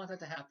 We don't want that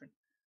to happen.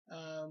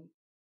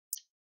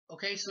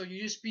 Okay, so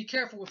you just be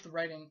careful with the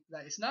writing.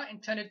 That it's not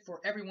intended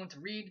for everyone to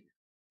read.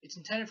 It's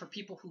intended for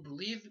people who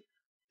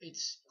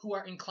who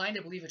are inclined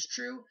to believe it's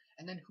true,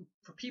 and then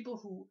for people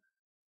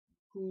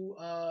who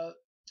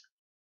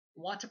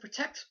want to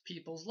protect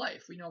people's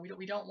life. We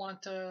don't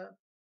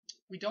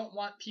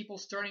want people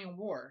starting a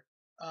war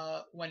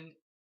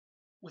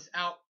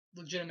without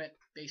legitimate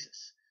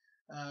basis.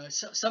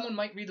 So someone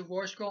might read the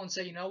war scroll and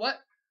say, you know what?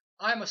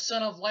 I'm a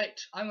son of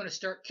light. I'm going to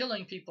start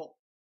killing people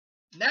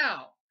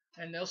now,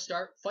 and they'll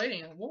start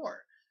fighting a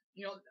war.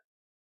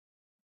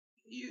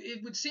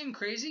 It would seem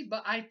crazy,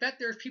 but I bet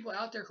there's people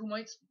out there who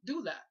might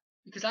do that,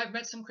 because I've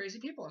met some crazy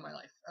people in my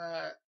life.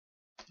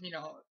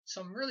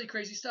 Some really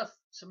crazy stuff,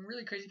 some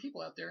really crazy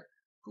people out there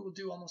who will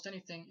do almost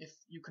anything if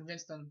you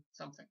convince them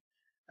something.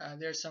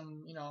 There's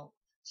some,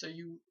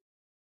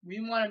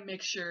 we want to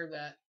make sure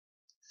that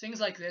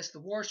things like this, the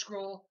War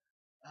Scroll,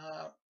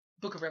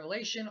 Book of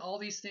Revelation, all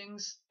these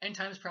things, end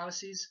times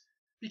prophecies,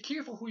 be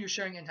careful who you're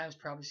sharing end times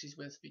prophecies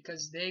with,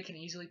 because they can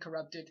easily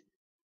corrupt it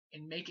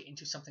and make it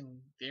into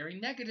something very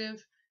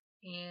negative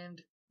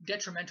and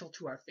detrimental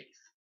to our faith.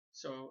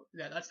 So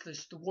yeah, that's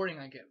the warning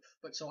I give.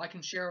 But so I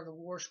can share the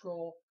War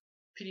Scroll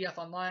PDF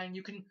online.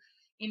 You can,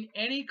 in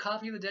any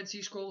copy of the Dead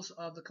Sea Scrolls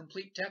of the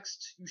complete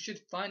text, you should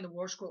find the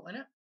War Scroll in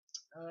it.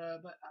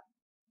 But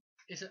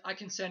I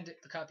can send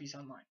the copies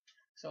online.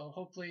 So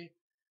hopefully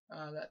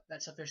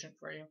that's sufficient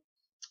for you.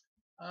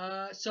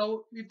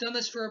 So we've done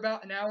this for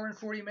about an hour and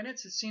 40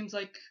 minutes. It seems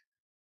like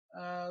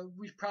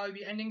we'd probably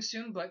be ending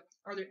soon, but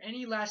are there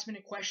any last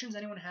minute questions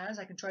anyone has?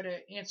 I can try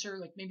to answer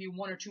like maybe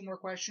one or two more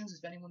questions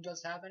if anyone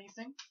does have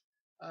anything.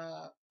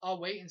 I'll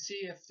wait and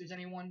see if there's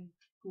anyone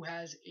who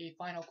has a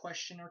final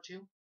question or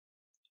two.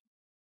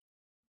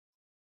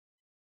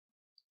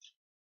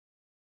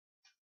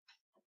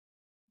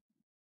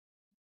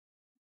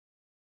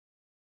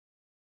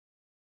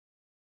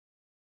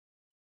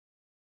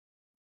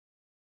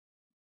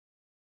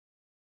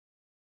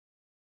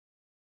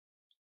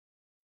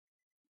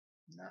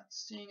 Not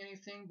seeing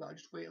anything, but I'll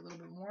just wait a little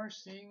bit more,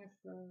 seeing if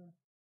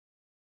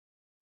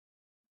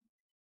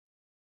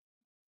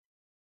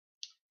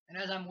and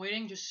as I'm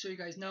waiting, just so you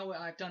guys know,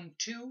 I've done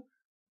two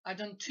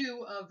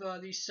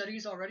of these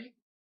studies already.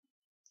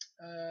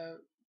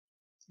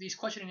 These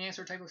question and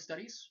answer type of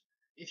studies.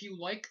 If you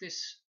like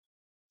this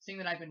thing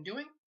that I've been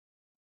doing,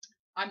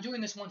 I'm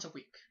doing this once a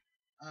week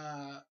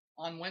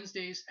on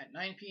Wednesdays at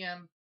 9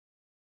 p.m.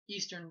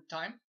 Eastern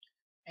time.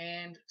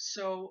 And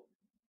so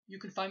you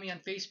can find me on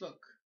Facebook,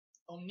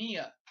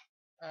 Onia,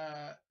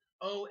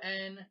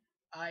 Onieh.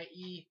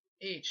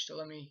 So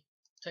let me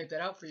type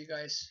that out for you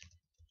guys.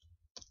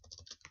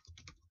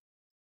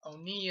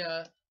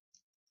 Onia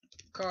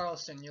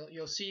Carlson.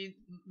 You'll see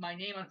my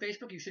name on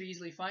Facebook. You should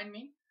easily find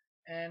me.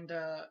 And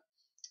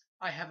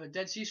I have a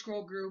Dead Sea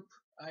Scroll group.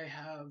 I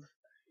have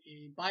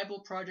a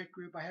Bible project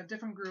group. I have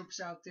different groups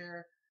out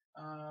there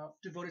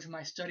devoted to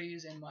my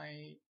studies and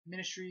my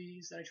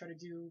ministries that I try to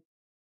do.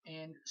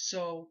 And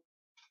so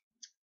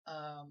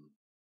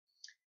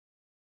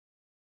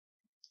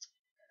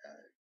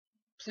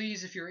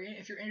please, if you're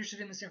interested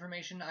in this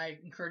information, I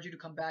encourage you to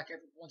come back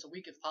once a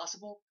week if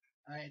possible.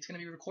 It's going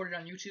to be recorded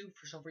on YouTube,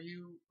 so for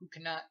you who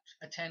cannot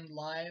attend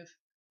live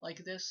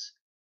like this,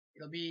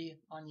 it'll be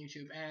on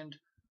YouTube. And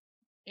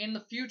in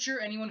the future,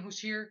 anyone who's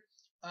here,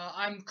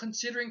 I'm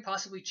considering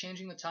possibly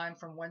changing the time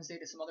from Wednesday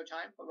to some other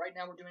time, but right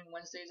now we're doing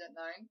Wednesdays at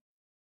 9.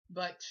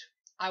 But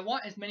I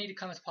want as many to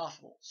come as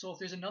possible. So if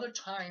there's another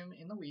time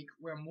in the week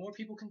where more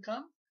people can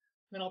come,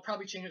 then I'll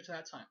probably change it to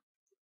that time.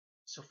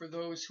 So for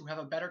those who have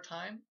a better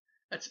time,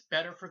 that's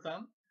better for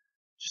them,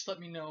 just let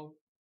me know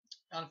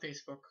on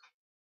Facebook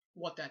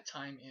what that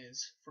time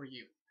is for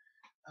you.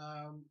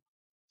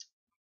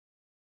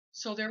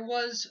 So there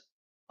was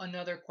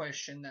another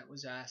question that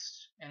was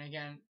asked, and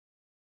again,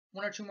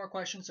 one or two more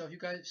questions. So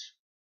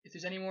if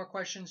there's any more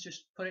questions,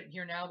 just put it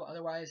here now, but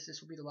otherwise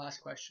this will be the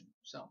last question.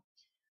 So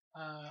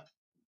Uh,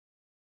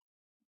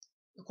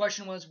 the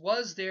question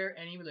was there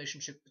any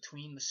relationship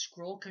between the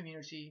scroll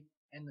community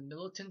and the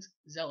militant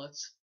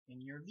zealots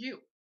in your view?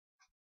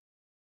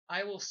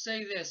 I will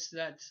say this,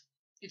 that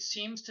it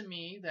seems to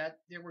me that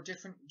there were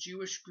different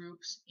Jewish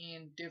groups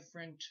and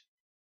different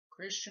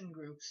Christian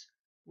groups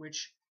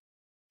which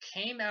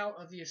came out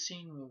of the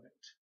Essene movement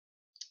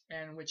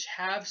and which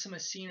have some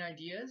Essene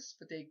ideas,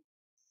 but they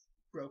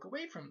broke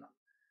away from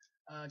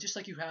them. Just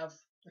like you have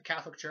the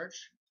Catholic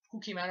Church, who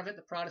came out of it,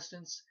 the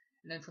Protestants,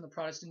 and then from the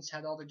Protestants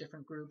had all their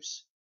different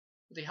groups.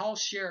 They all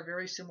share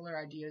very similar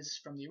ideas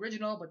from the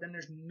original, but then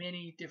there's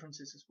many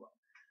differences as well.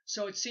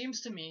 So it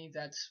seems to me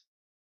that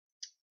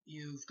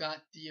you've got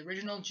the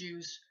original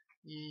Jews,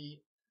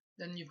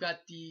 then you've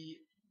got the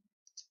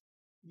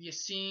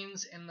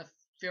Essenes and the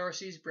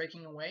Pharisees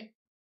breaking away.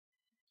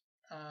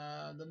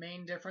 The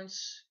main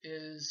difference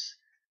is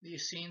the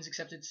Essenes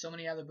accepted so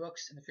many other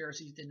books, and the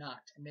Pharisees did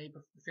not. And the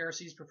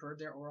Pharisees preferred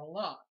their oral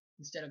law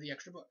instead of the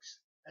extra books.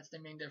 That's the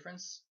main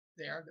difference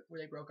there, where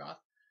they broke off.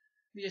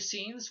 The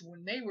Essenes,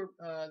 when they were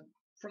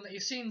from the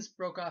Essenes,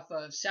 broke off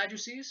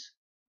Sadducees,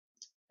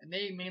 and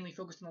they mainly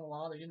focused on the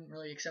law. They didn't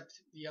really accept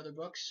the other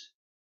books,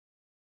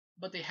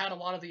 but they had a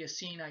lot of the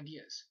Essene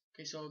ideas.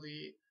 Okay, so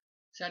the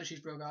Sadducees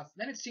broke off.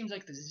 Then it seems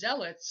like the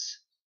Zealots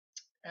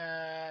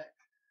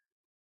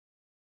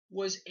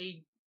was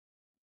a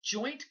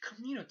joint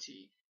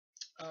community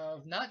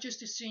of not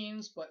just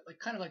Essenes, but like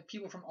kind of like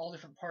people from all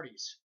different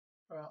parties,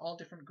 all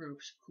different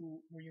groups who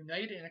were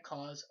united in a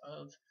cause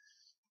of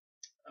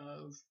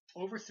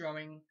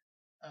overthrowing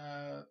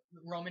the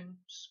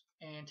Romans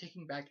and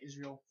taking back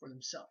Israel for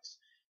themselves.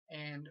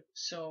 And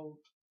so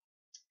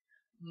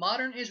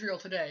modern Israel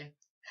today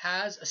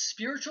has a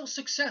spiritual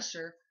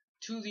successor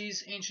to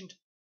these ancient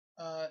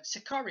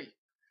Sicarii.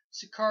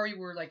 Sicarii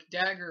were like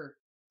dagger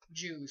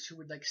Jews who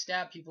would like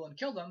stab people and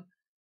kill them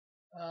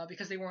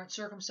because they weren't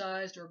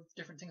circumcised or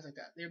different things like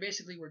that. They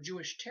basically were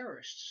Jewish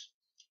terrorists.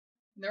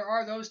 And there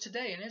are those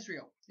today in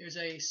Israel. There's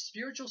a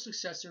spiritual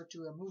successor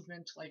to a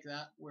movement like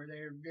that where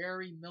they're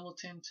very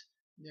militant,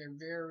 they're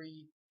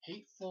very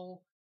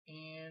hateful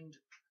and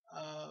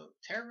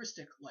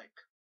terroristic-like.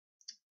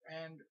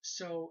 And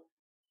so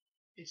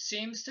it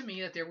seems to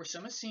me that there were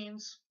some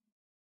Essenes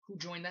who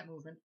joined that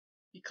movement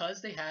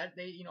because they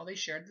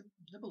shared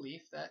the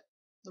belief that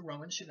the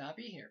Romans should not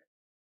be here.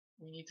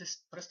 We need to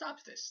put a stop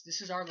to this.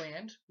 This is our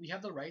land. We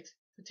have the right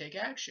to take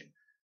action.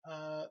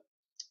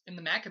 In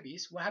the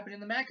Maccabees, what happened in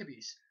the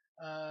Maccabees?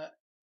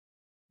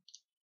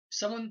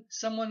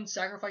 Someone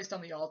sacrificed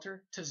on the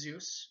altar to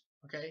Zeus.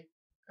 Okay,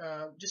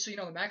 just so you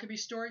know the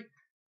Maccabees story.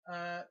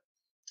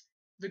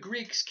 The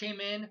Greeks came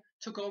in,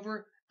 took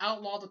over,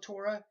 outlawed the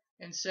Torah,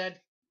 and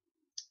said,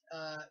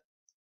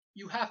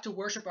 "You have to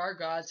worship our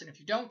gods, and if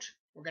you don't,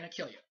 we're going to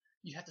kill you.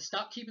 You have to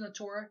stop keeping the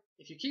Torah.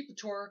 If you keep the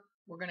Torah,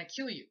 we're going to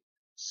kill you."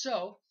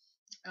 So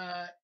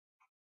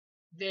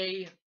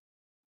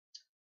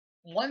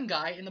one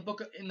guy in the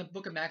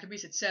book of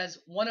Maccabees, it says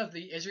one of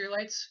the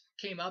Israelites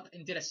came up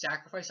and did a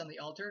sacrifice on the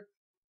altar.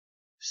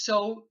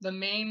 So the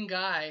main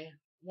guy,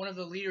 one of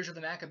the leaders of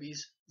the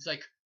Maccabees, is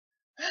like,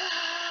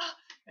 "Ah!"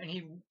 and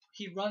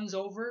he runs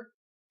over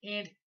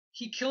and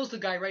he kills the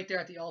guy right there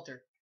at the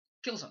altar,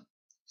 kills him.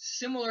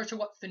 Similar to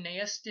what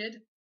Phinehas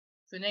did.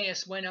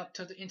 Phinehas went up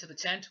into the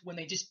tent when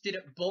they just did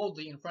it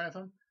boldly in front of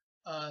him.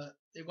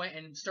 They went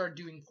and started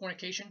doing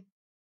fornication.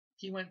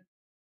 He went,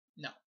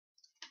 no,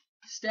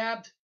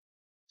 stabbed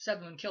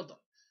them and killed them.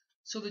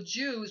 So the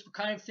Jews were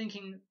kind of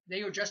thinking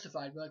they were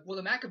justified. Like, well,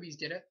 the Maccabees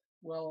did it.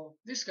 Well,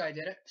 this guy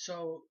did it,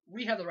 so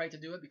we have the right to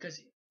do it because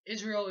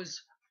Israel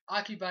is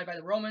occupied by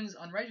the Romans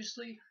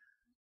unrighteously,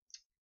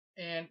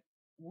 and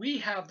we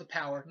have the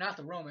power, not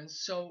the Romans.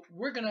 So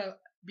we're gonna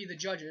be the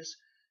judges,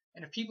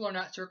 and if people are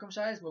not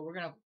circumcised, well, we're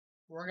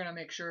gonna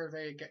make sure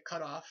they get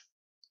cut off.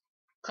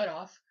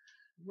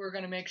 We're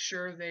gonna make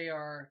sure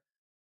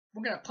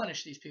we're gonna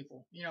punish these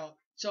people.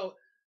 So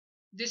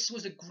this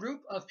was a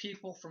group of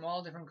people from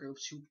all different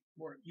groups who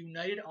were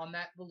united on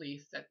that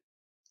belief that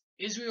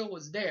Israel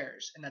was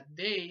theirs and that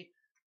they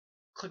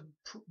could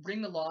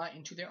bring the law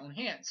into their own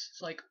hands.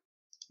 So like,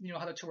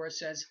 how the Torah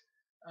says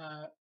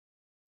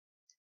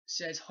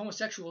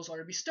homosexuals are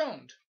to be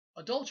stoned,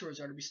 adulterers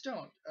are to be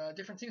stoned,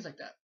 different things like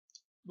that.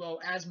 Well,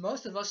 as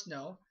most of us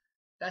know,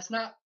 that's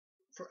not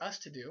for us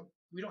to do.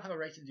 We don't have a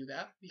right to do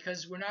that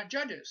because we're not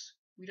judges.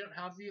 We don't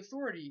have the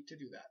authority to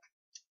do that.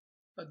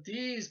 But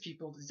these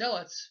people, the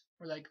zealots,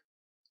 were like,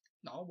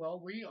 no, well,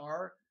 we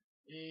are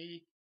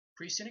a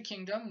priest in a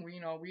kingdom. We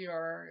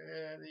are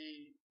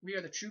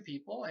the true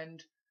people,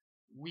 and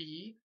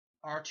we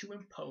are to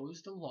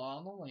impose the law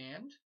on the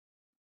land.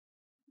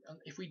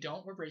 If we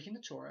don't, we're breaking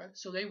the Torah.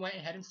 So they went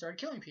ahead and started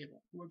killing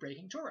people who were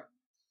breaking Torah.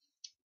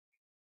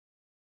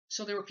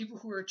 So there were people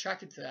who were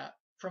attracted to that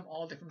from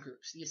all different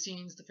groups. The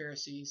Essenes, the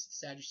Pharisees, the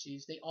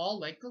Sadducees, they all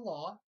liked the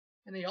law,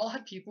 and they all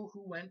had people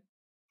who went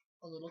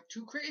a little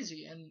too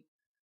crazy and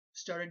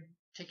started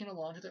taking the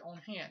law into their own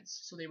hands.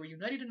 So they were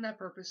united in that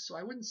purpose. So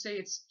I wouldn't say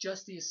it's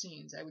just the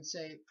Essenes. I would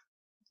say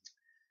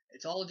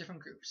it's all the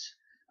different groups.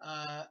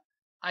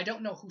 I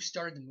don't know who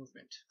started the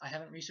movement. I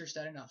haven't researched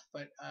that enough,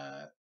 but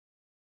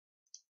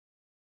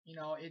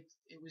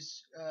it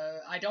was.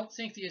 I don't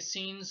think the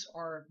Essenes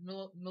are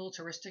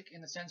militaristic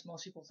in the sense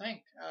most people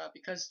think,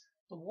 because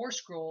the War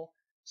Scroll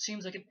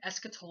seems like an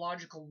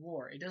eschatological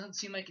war. It doesn't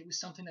seem like it was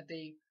something that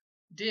they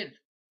did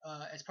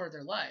as part of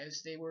their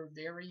lives. They were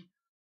very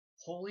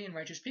holy and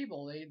righteous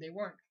people. They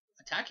weren't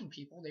attacking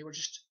people. They were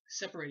just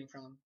separating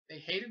from them. They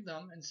hated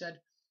them and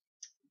said,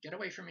 "Get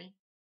away from me!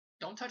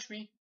 Don't touch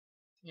me!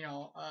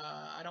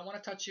 I don't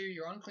want to touch you.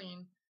 You're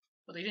unclean."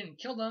 But they didn't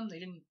kill them. They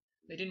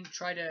didn't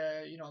try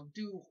to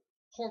do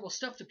horrible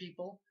stuff to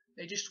people.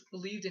 They just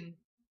believed in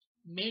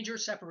major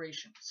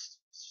separations.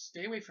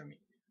 Stay away from me.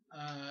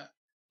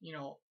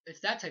 It's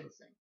that type of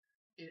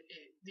thing.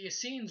 The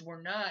Essenes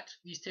were not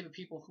these type of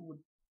people who would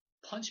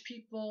punch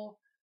people,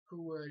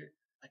 who would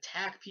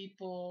attack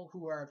people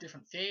who are of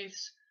different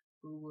faiths,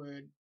 who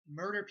would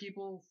murder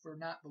people for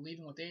not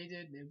believing what they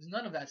did. There was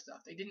none of that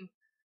stuff.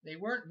 They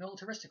weren't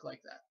militaristic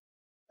like that.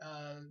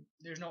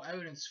 There's no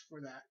evidence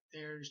for that.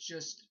 There's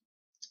just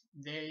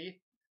they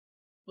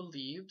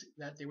believed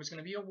that there was going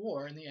to be a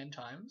war in the end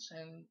times,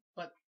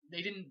 but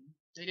they didn't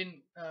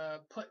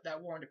put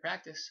that war into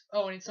practice.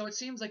 Oh, and so it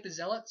seems like the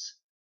Zealots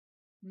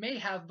may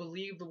have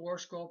believed the War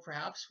Scroll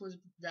perhaps was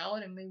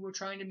valid, and they were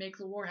trying to make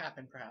the war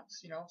happen,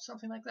 perhaps,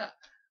 something like that.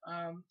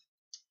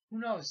 Who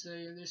knows?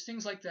 There's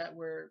things like that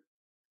where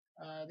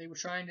they were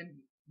trying to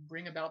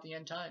bring about the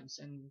end times,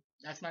 and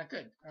that's not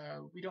good.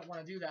 We don't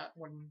want to do that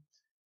when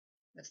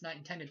that's not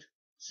intended.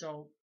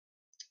 So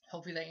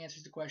hopefully that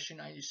answers the question.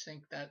 I just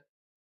think that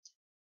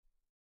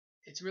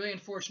it's really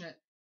unfortunate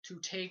to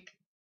take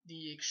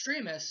the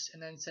extremists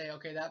and then say,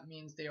 okay, that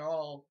means they are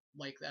all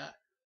like that,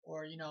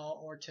 or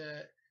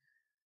to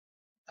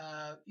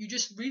you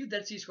just read the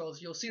Dead Sea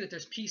Scrolls, you'll see that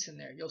there's peace in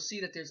there. You'll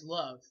see that there's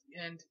love.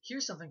 And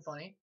here's something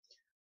funny: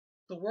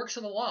 the works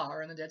of the law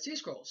are in the Dead Sea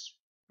Scrolls,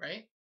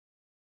 right?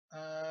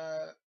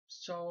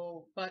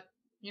 But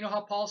you know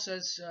how Paul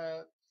says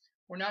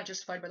we're not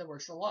justified by the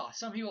works of the law.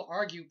 Some people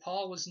argue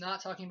Paul was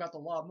not talking about the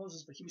law of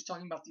Moses, but he was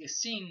talking about the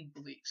Essene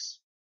beliefs.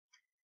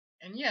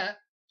 And yet,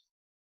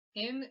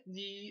 in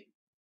the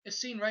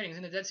Essene writings,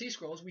 in the Dead Sea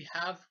Scrolls, we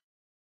have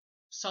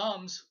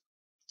Psalms,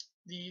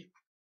 the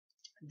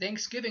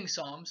Thanksgiving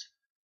Psalms.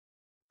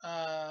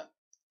 I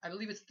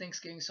believe it's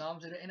Thanksgiving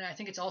Psalms, and I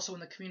think it's also in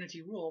the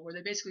Community Rule, where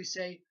they basically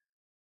say,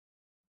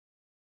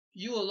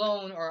 "You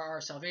alone are our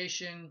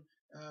salvation.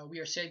 We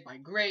are saved by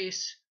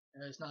grace."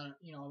 It's not,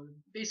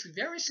 basically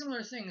very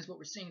similar things. What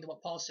we're seeing to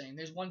what Paul's saying.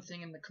 There's one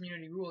thing in the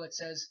Community Rule that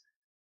says,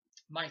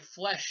 "My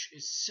flesh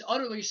is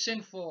utterly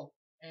sinful,"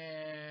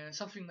 and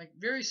something like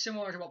very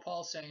similar to what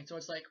Paul's saying. So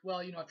it's like, well,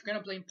 if you're going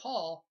to blame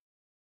Paul,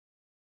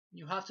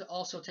 you have to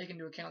also take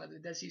into account that the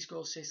Dead Sea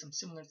Scrolls say some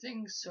similar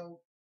things. So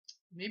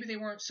maybe they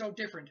weren't so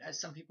different as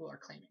some people are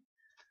claiming.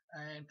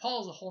 And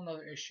Paul is a whole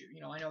other issue.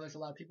 I know there's a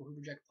lot of people who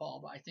reject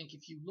Paul, but I think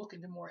if you look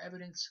into more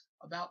evidence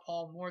about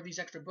Paul, more of these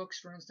extra books,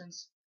 for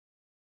instance,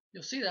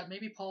 you'll see that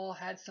maybe Paul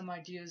had some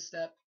ideas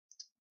that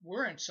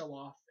weren't so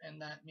off,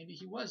 and that maybe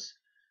he was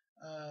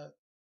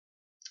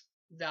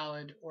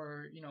valid,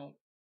 or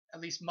at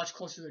least much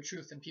closer to the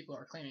truth than people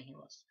are claiming he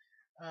was.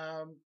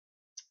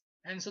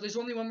 And so there's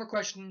only one more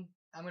question.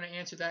 I'm going to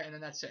answer that, and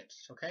then that's it.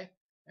 Okay?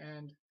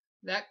 And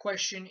that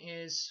question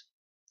is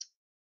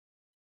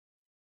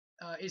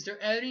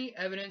there any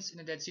evidence in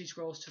the Dead Sea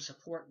Scrolls to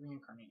support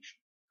reincarnation?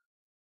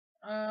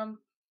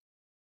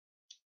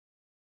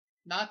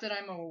 Not that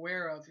I'm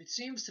aware of. It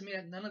seems to me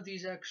that none of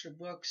these extra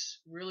books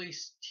really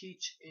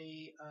teach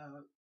a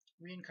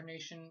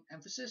reincarnation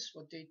emphasis.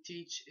 What they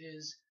teach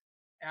is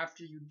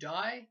after you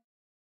die,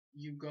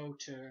 you go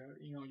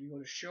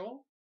to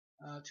Sheol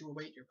to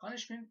await your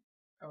punishment,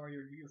 or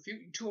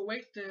to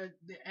await the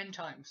end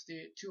times,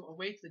 to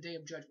await the day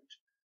of judgment,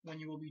 when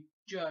you will be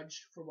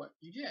judged for what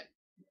you did,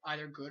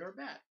 either good or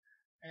bad.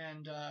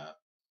 And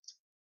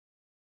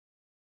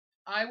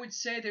I would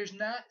say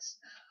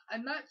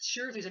I'm not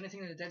sure if there's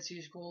anything in the Dead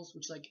Sea Scrolls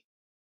which,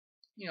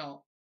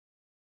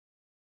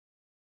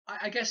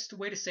 I guess the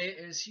way to say it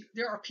is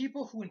there are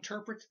people who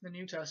interpret the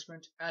New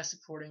Testament as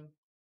supporting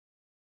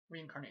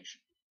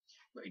reincarnation,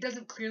 but it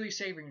doesn't clearly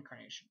say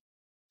reincarnation.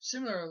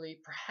 Similarly,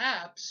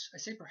 perhaps, I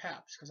say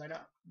perhaps because I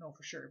don't know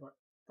for sure, but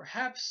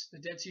perhaps the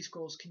Dead Sea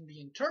Scrolls can be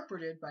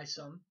interpreted by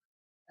some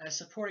as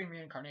supporting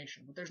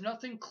reincarnation, but there's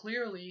nothing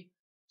clearly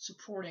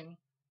supporting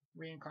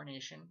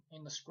reincarnation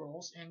in the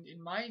scrolls. And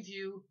in my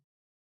view,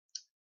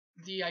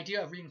 the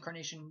idea of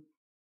reincarnation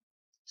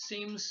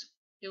seems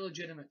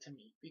illegitimate to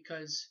me,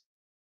 because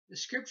the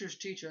scriptures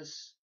teach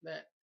us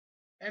that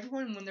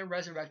everyone, when they're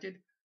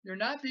resurrected, they're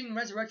not being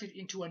resurrected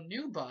into a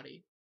new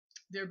body.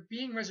 They're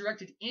being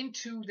resurrected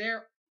into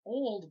their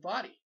old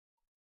body.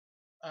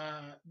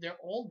 Their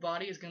old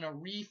body is going to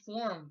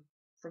reform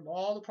from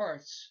all the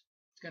parts.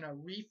 It's going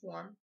to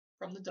reform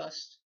from the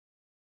dust.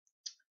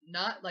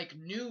 Not like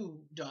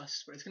new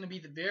dust, but it's going to be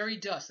the very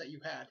dust that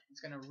you had.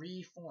 It's going to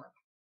reform.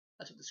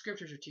 That's what the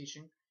scriptures are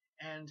teaching.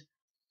 And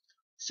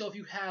so if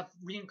you have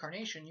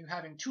reincarnation, you're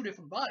having two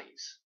different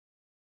bodies.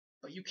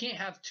 But you can't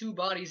have two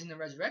bodies in the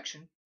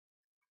resurrection.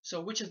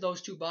 So which of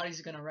those two bodies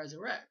is going to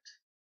resurrect?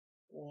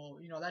 Well,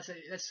 that's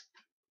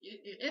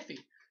iffy.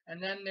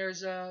 And then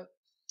there's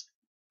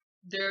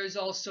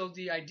also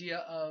the idea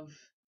of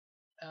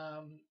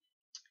um,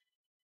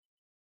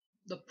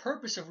 the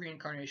purpose of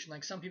reincarnation.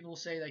 Like some people will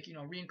say, like,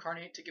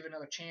 reincarnate to give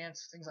another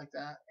chance, things like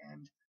that.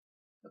 And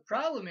the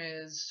problem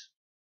is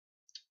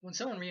when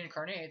someone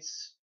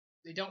reincarnates,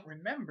 they don't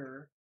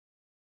remember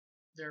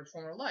their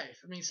former life.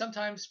 I mean,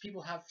 sometimes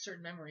people have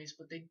certain memories,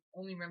 but they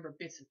only remember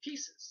bits and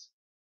pieces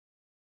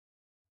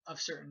of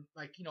certain,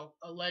 like,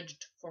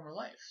 alleged former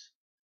lives.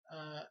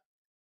 Uh,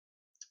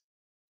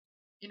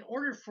 in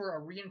order for a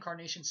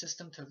reincarnation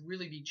system to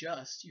really be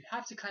just, you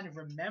have to kind of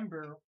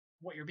remember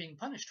what you're being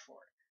punished for.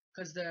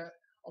 Because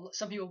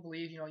some people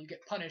believe, you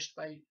get punished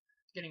by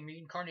getting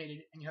reincarnated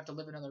and you have to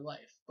live another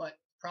life. But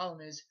the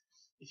problem is,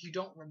 if you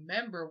don't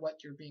remember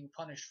what you're being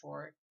punished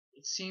for,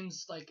 it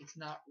seems like it's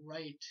not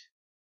right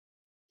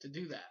to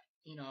do that.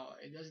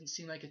 It doesn't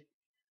seem like it.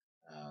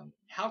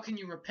 How can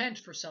you repent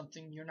for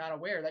something you're not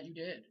aware that you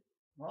did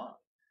wrong?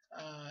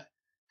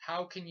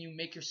 How can you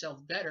make yourself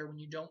better when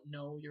you don't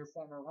know your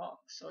former wrong?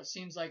 So it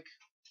seems like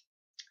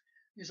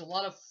there's a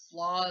lot of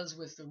flaws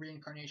with the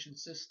reincarnation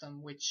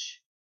system,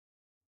 which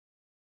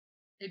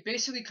it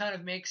basically kind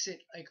of makes it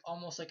like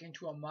almost like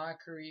into a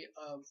mockery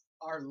of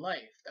our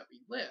life that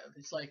we live.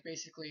 It's like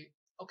basically,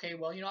 okay,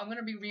 well, I'm going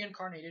to be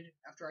reincarnated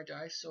after I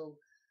die, so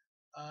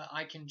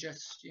I can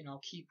just,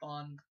 keep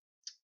on.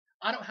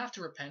 I don't have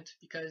to repent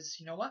because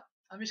you know what?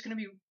 I'm just going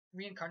to be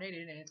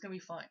reincarnated and it's going to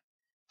be fine.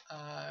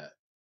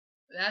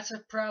 That's a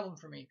problem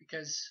for me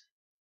because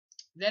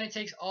then it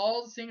takes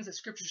all the things that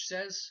Scripture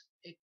says.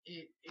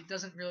 It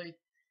doesn't really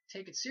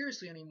take it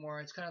seriously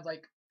anymore. It's kind of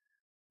like,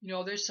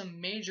 there's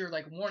some major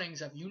like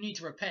warnings of you need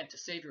to repent to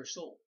save your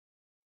soul.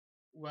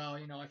 Well,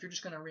 if you're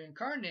just going to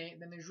reincarnate,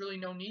 then there's really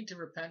no need to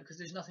repent because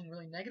there's nothing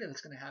really negative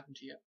that's going to happen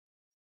to you.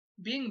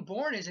 Being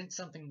born isn't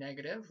something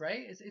negative,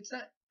 right? It's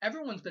not.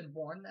 Everyone's been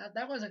born.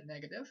 That wasn't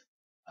negative.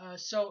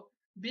 So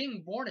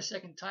being born a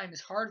second time is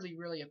hardly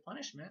really a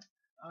punishment.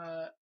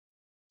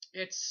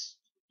 It's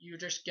you're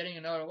just getting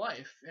another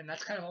life, and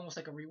that's kind of almost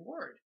like a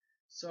reward.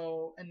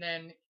 So, and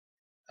then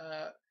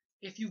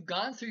if you've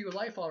gone through your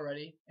life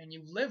already and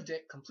you've lived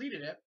it,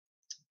 completed it,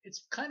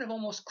 it's kind of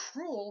almost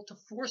cruel to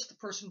force the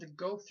person to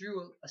go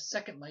through a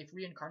second life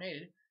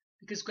reincarnated,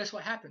 because guess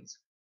what happens?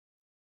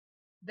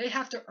 They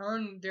have to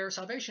earn their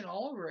salvation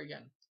all over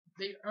again.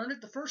 They earned it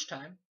the first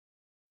time,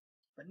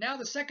 but now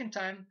the second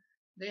time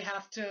they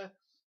have to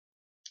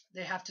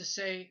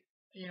say,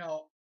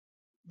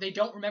 they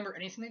don't remember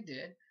anything they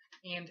did,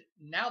 and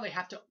now they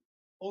have to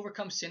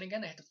overcome sin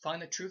again. They have to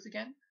find the truth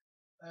again.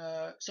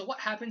 So what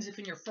happens if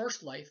in your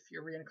first life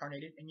you're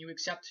reincarnated and you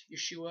accept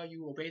Yeshua,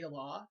 you obey the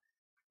law,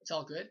 it's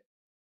all good,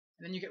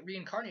 and then you get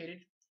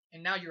reincarnated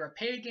and now you're a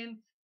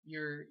pagan.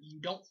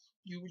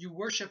 You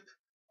worship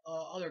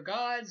other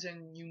gods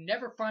and you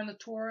never find the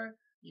Torah.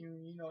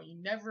 You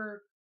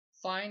never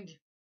find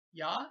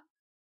Yah,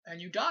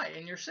 and you die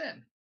in your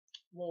sin.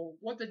 Well,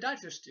 what did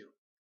that just do?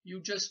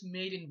 You just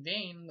made in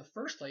vain the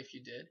first life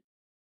you did.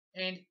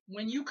 And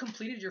when you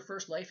completed your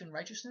first life in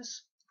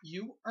righteousness,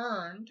 you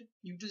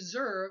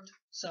deserved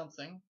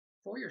something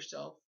for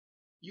yourself.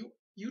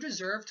 You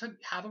deserve to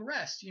have a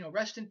rest,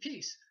 rest in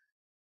peace.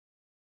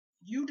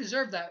 You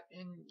deserve that,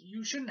 and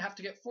you shouldn't have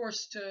to get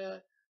forced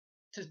to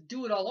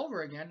do it all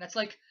over again. That's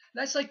like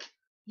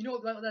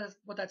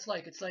what that's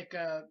like. It's like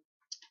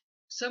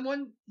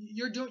someone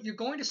you're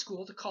going to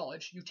school, to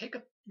college. You take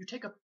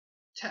a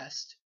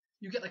test.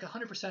 You get like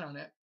 100% on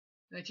it,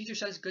 and the teacher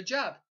says, "Good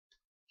job.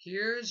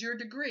 Here's your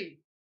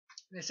degree."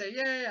 And they say,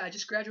 yeah, I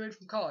just graduated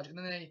from college. And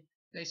then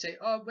they say,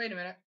 oh, wait a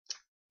minute.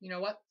 You know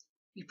what?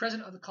 The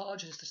president of the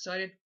college has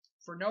decided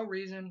for no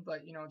reason,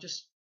 but,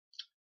 just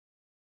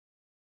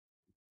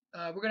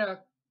we're going to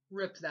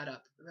rip that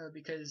up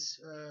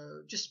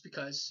just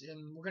because.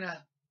 And we're going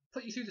to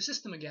put you through the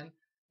system again.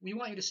 We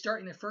want you to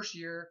start in your first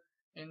year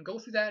and go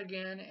through that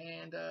again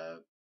and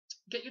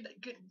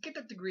get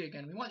that degree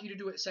again. We want you to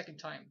do it a second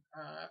time.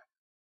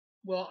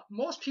 Well,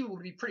 most people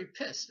would be pretty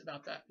pissed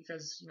about that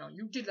because,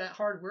 you did that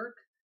hard work.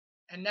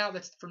 And now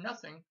that's for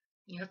nothing.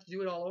 You have to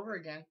do it all over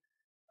again.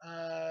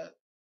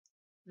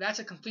 That's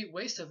a complete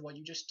waste of what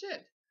you just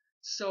did.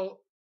 So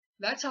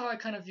that's how I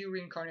kind of view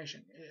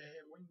reincarnation.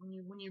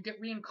 When you get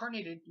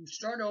reincarnated, you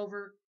start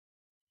over,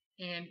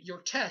 and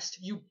your test,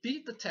 you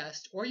beat the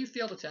test, or you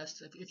fail the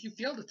test. If you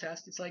fail the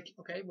test, it's like,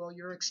 okay, well,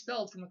 you're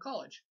expelled from the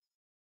college.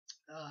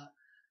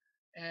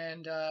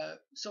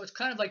 So it's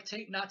kind of like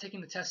not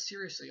taking the test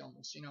seriously,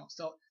 almost.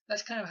 So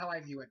that's kind of how I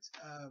view it.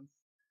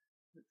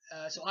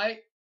 So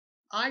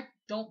I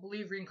don't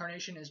believe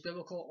reincarnation is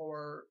biblical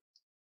or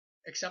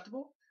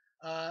acceptable,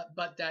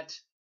 but that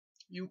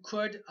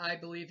I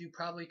believe you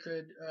probably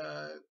could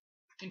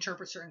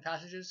interpret certain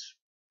passages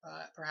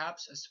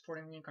perhaps as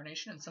supporting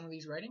reincarnation in some of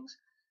these writings.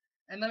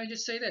 And let me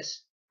just say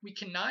this. We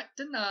cannot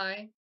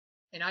deny,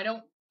 and I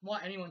don't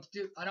want anyone to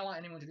do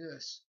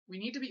this. We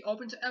need to be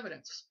open to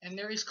evidence, and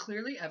there is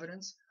clearly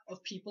evidence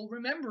of people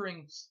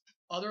remembering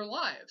other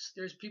lives.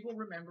 There's people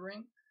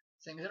remembering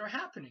things that are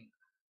happening.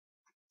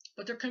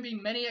 But there can be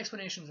many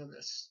explanations of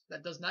this.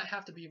 That does not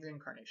have to be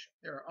reincarnation.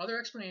 There are other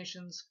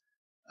explanations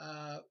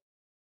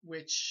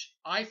which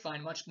I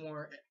find much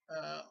more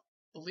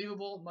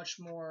believable, much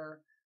more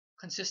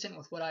consistent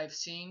with what I've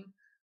seen,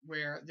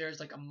 where there's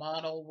like a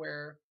model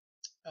where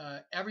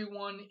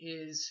everyone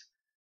is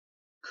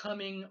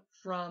coming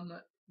from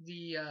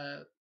the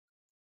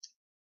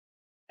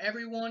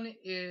everyone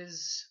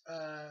is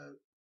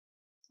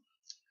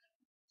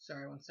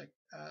sorry, one sec.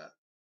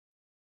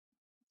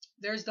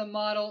 There's the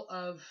model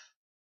of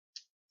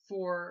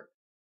for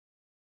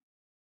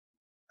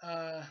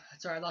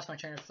sorry, I lost my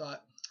train of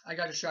thought. I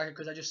got distracted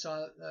because I just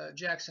saw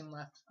Jackson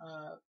left.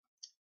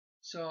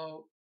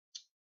 So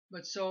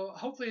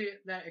hopefully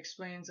that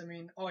explains. I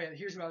mean, oh yeah,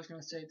 here's what I was going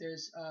to say.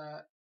 There's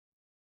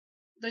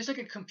like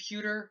a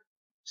computer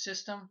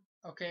system,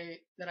 okay,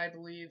 that I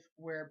believe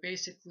where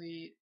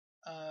basically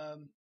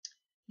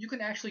you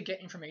can actually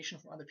get information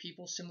from other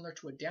people similar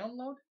to a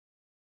download.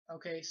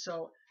 Okay,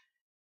 so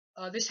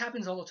this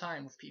happens all the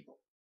time with people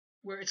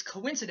where it's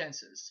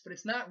coincidences, but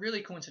it's not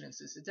really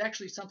coincidences. It's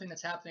actually something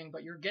that's happening,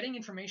 but you're getting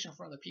information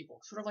from other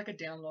people, sort of like a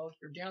download.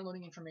 You're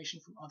downloading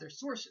information from other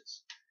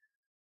sources.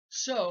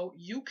 So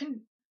you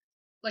can,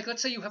 like,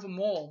 let's say you have a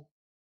mole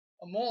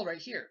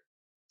right here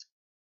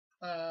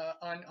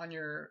on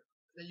your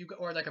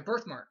or like a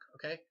birthmark.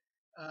 Okay,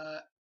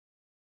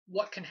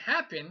 what can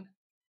happen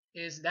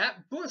is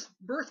that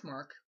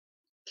birthmark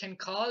can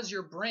cause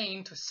your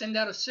brain to send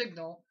out a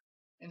signal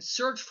and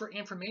search for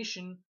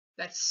information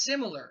that's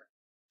similar.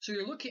 So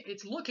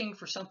it's looking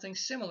for something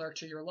similar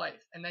to your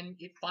life, and then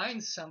it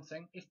finds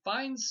something. It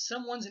finds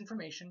someone's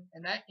information,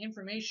 and that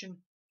information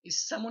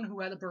is someone who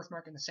had a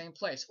birthmark in the same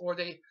place. Or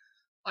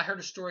I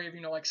heard a story of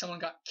like someone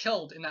got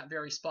killed in that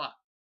very spot,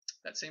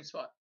 that same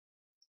spot.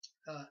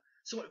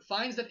 So it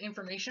finds that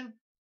information,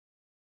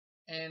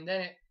 and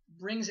then it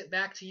brings it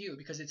back to you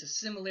because it's a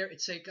similar.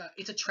 It's like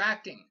it's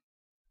attracting.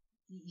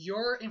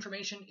 Your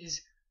information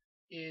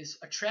is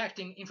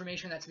attracting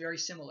information that's very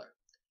similar,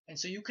 and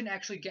so you can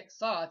actually get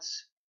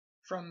thoughts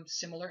from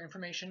similar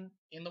information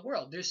in the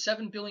world. There's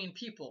 7 billion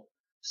people.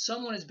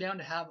 Someone is bound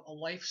to have a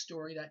life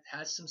story that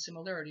has some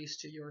similarities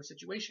to your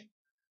situation.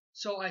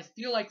 So I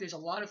feel like there's a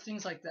lot of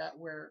things like that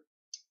where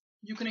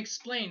you can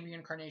explain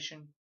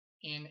reincarnation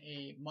in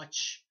a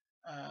much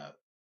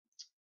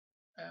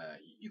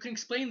you can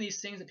explain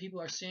these things that people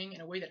are seeing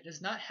in a way that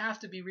does not have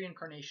to be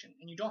reincarnation,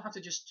 and you don't have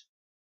to just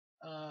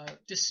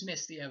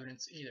dismiss the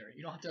evidence either.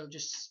 You don't have to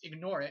just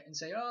ignore it and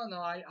say, oh no,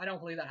 I don't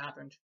believe that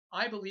happened.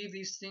 I believe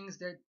these things.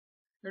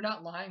 They're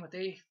not lying, but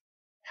they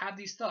have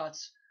these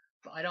thoughts,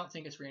 but I don't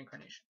think it's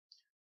reincarnation.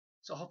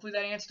 So hopefully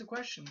that answered the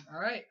question.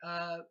 All right.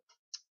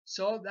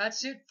 So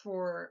that's it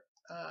for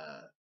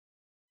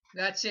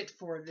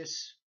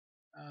this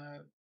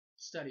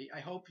study. I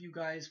hope you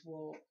guys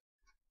will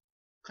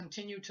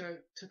continue to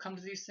come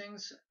to these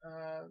things.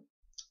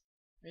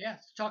 Yeah,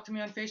 talk to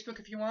me on Facebook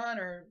if you want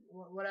or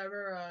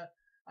whatever.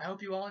 I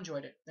hope you all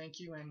enjoyed it.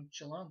 Thank you and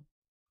shalom.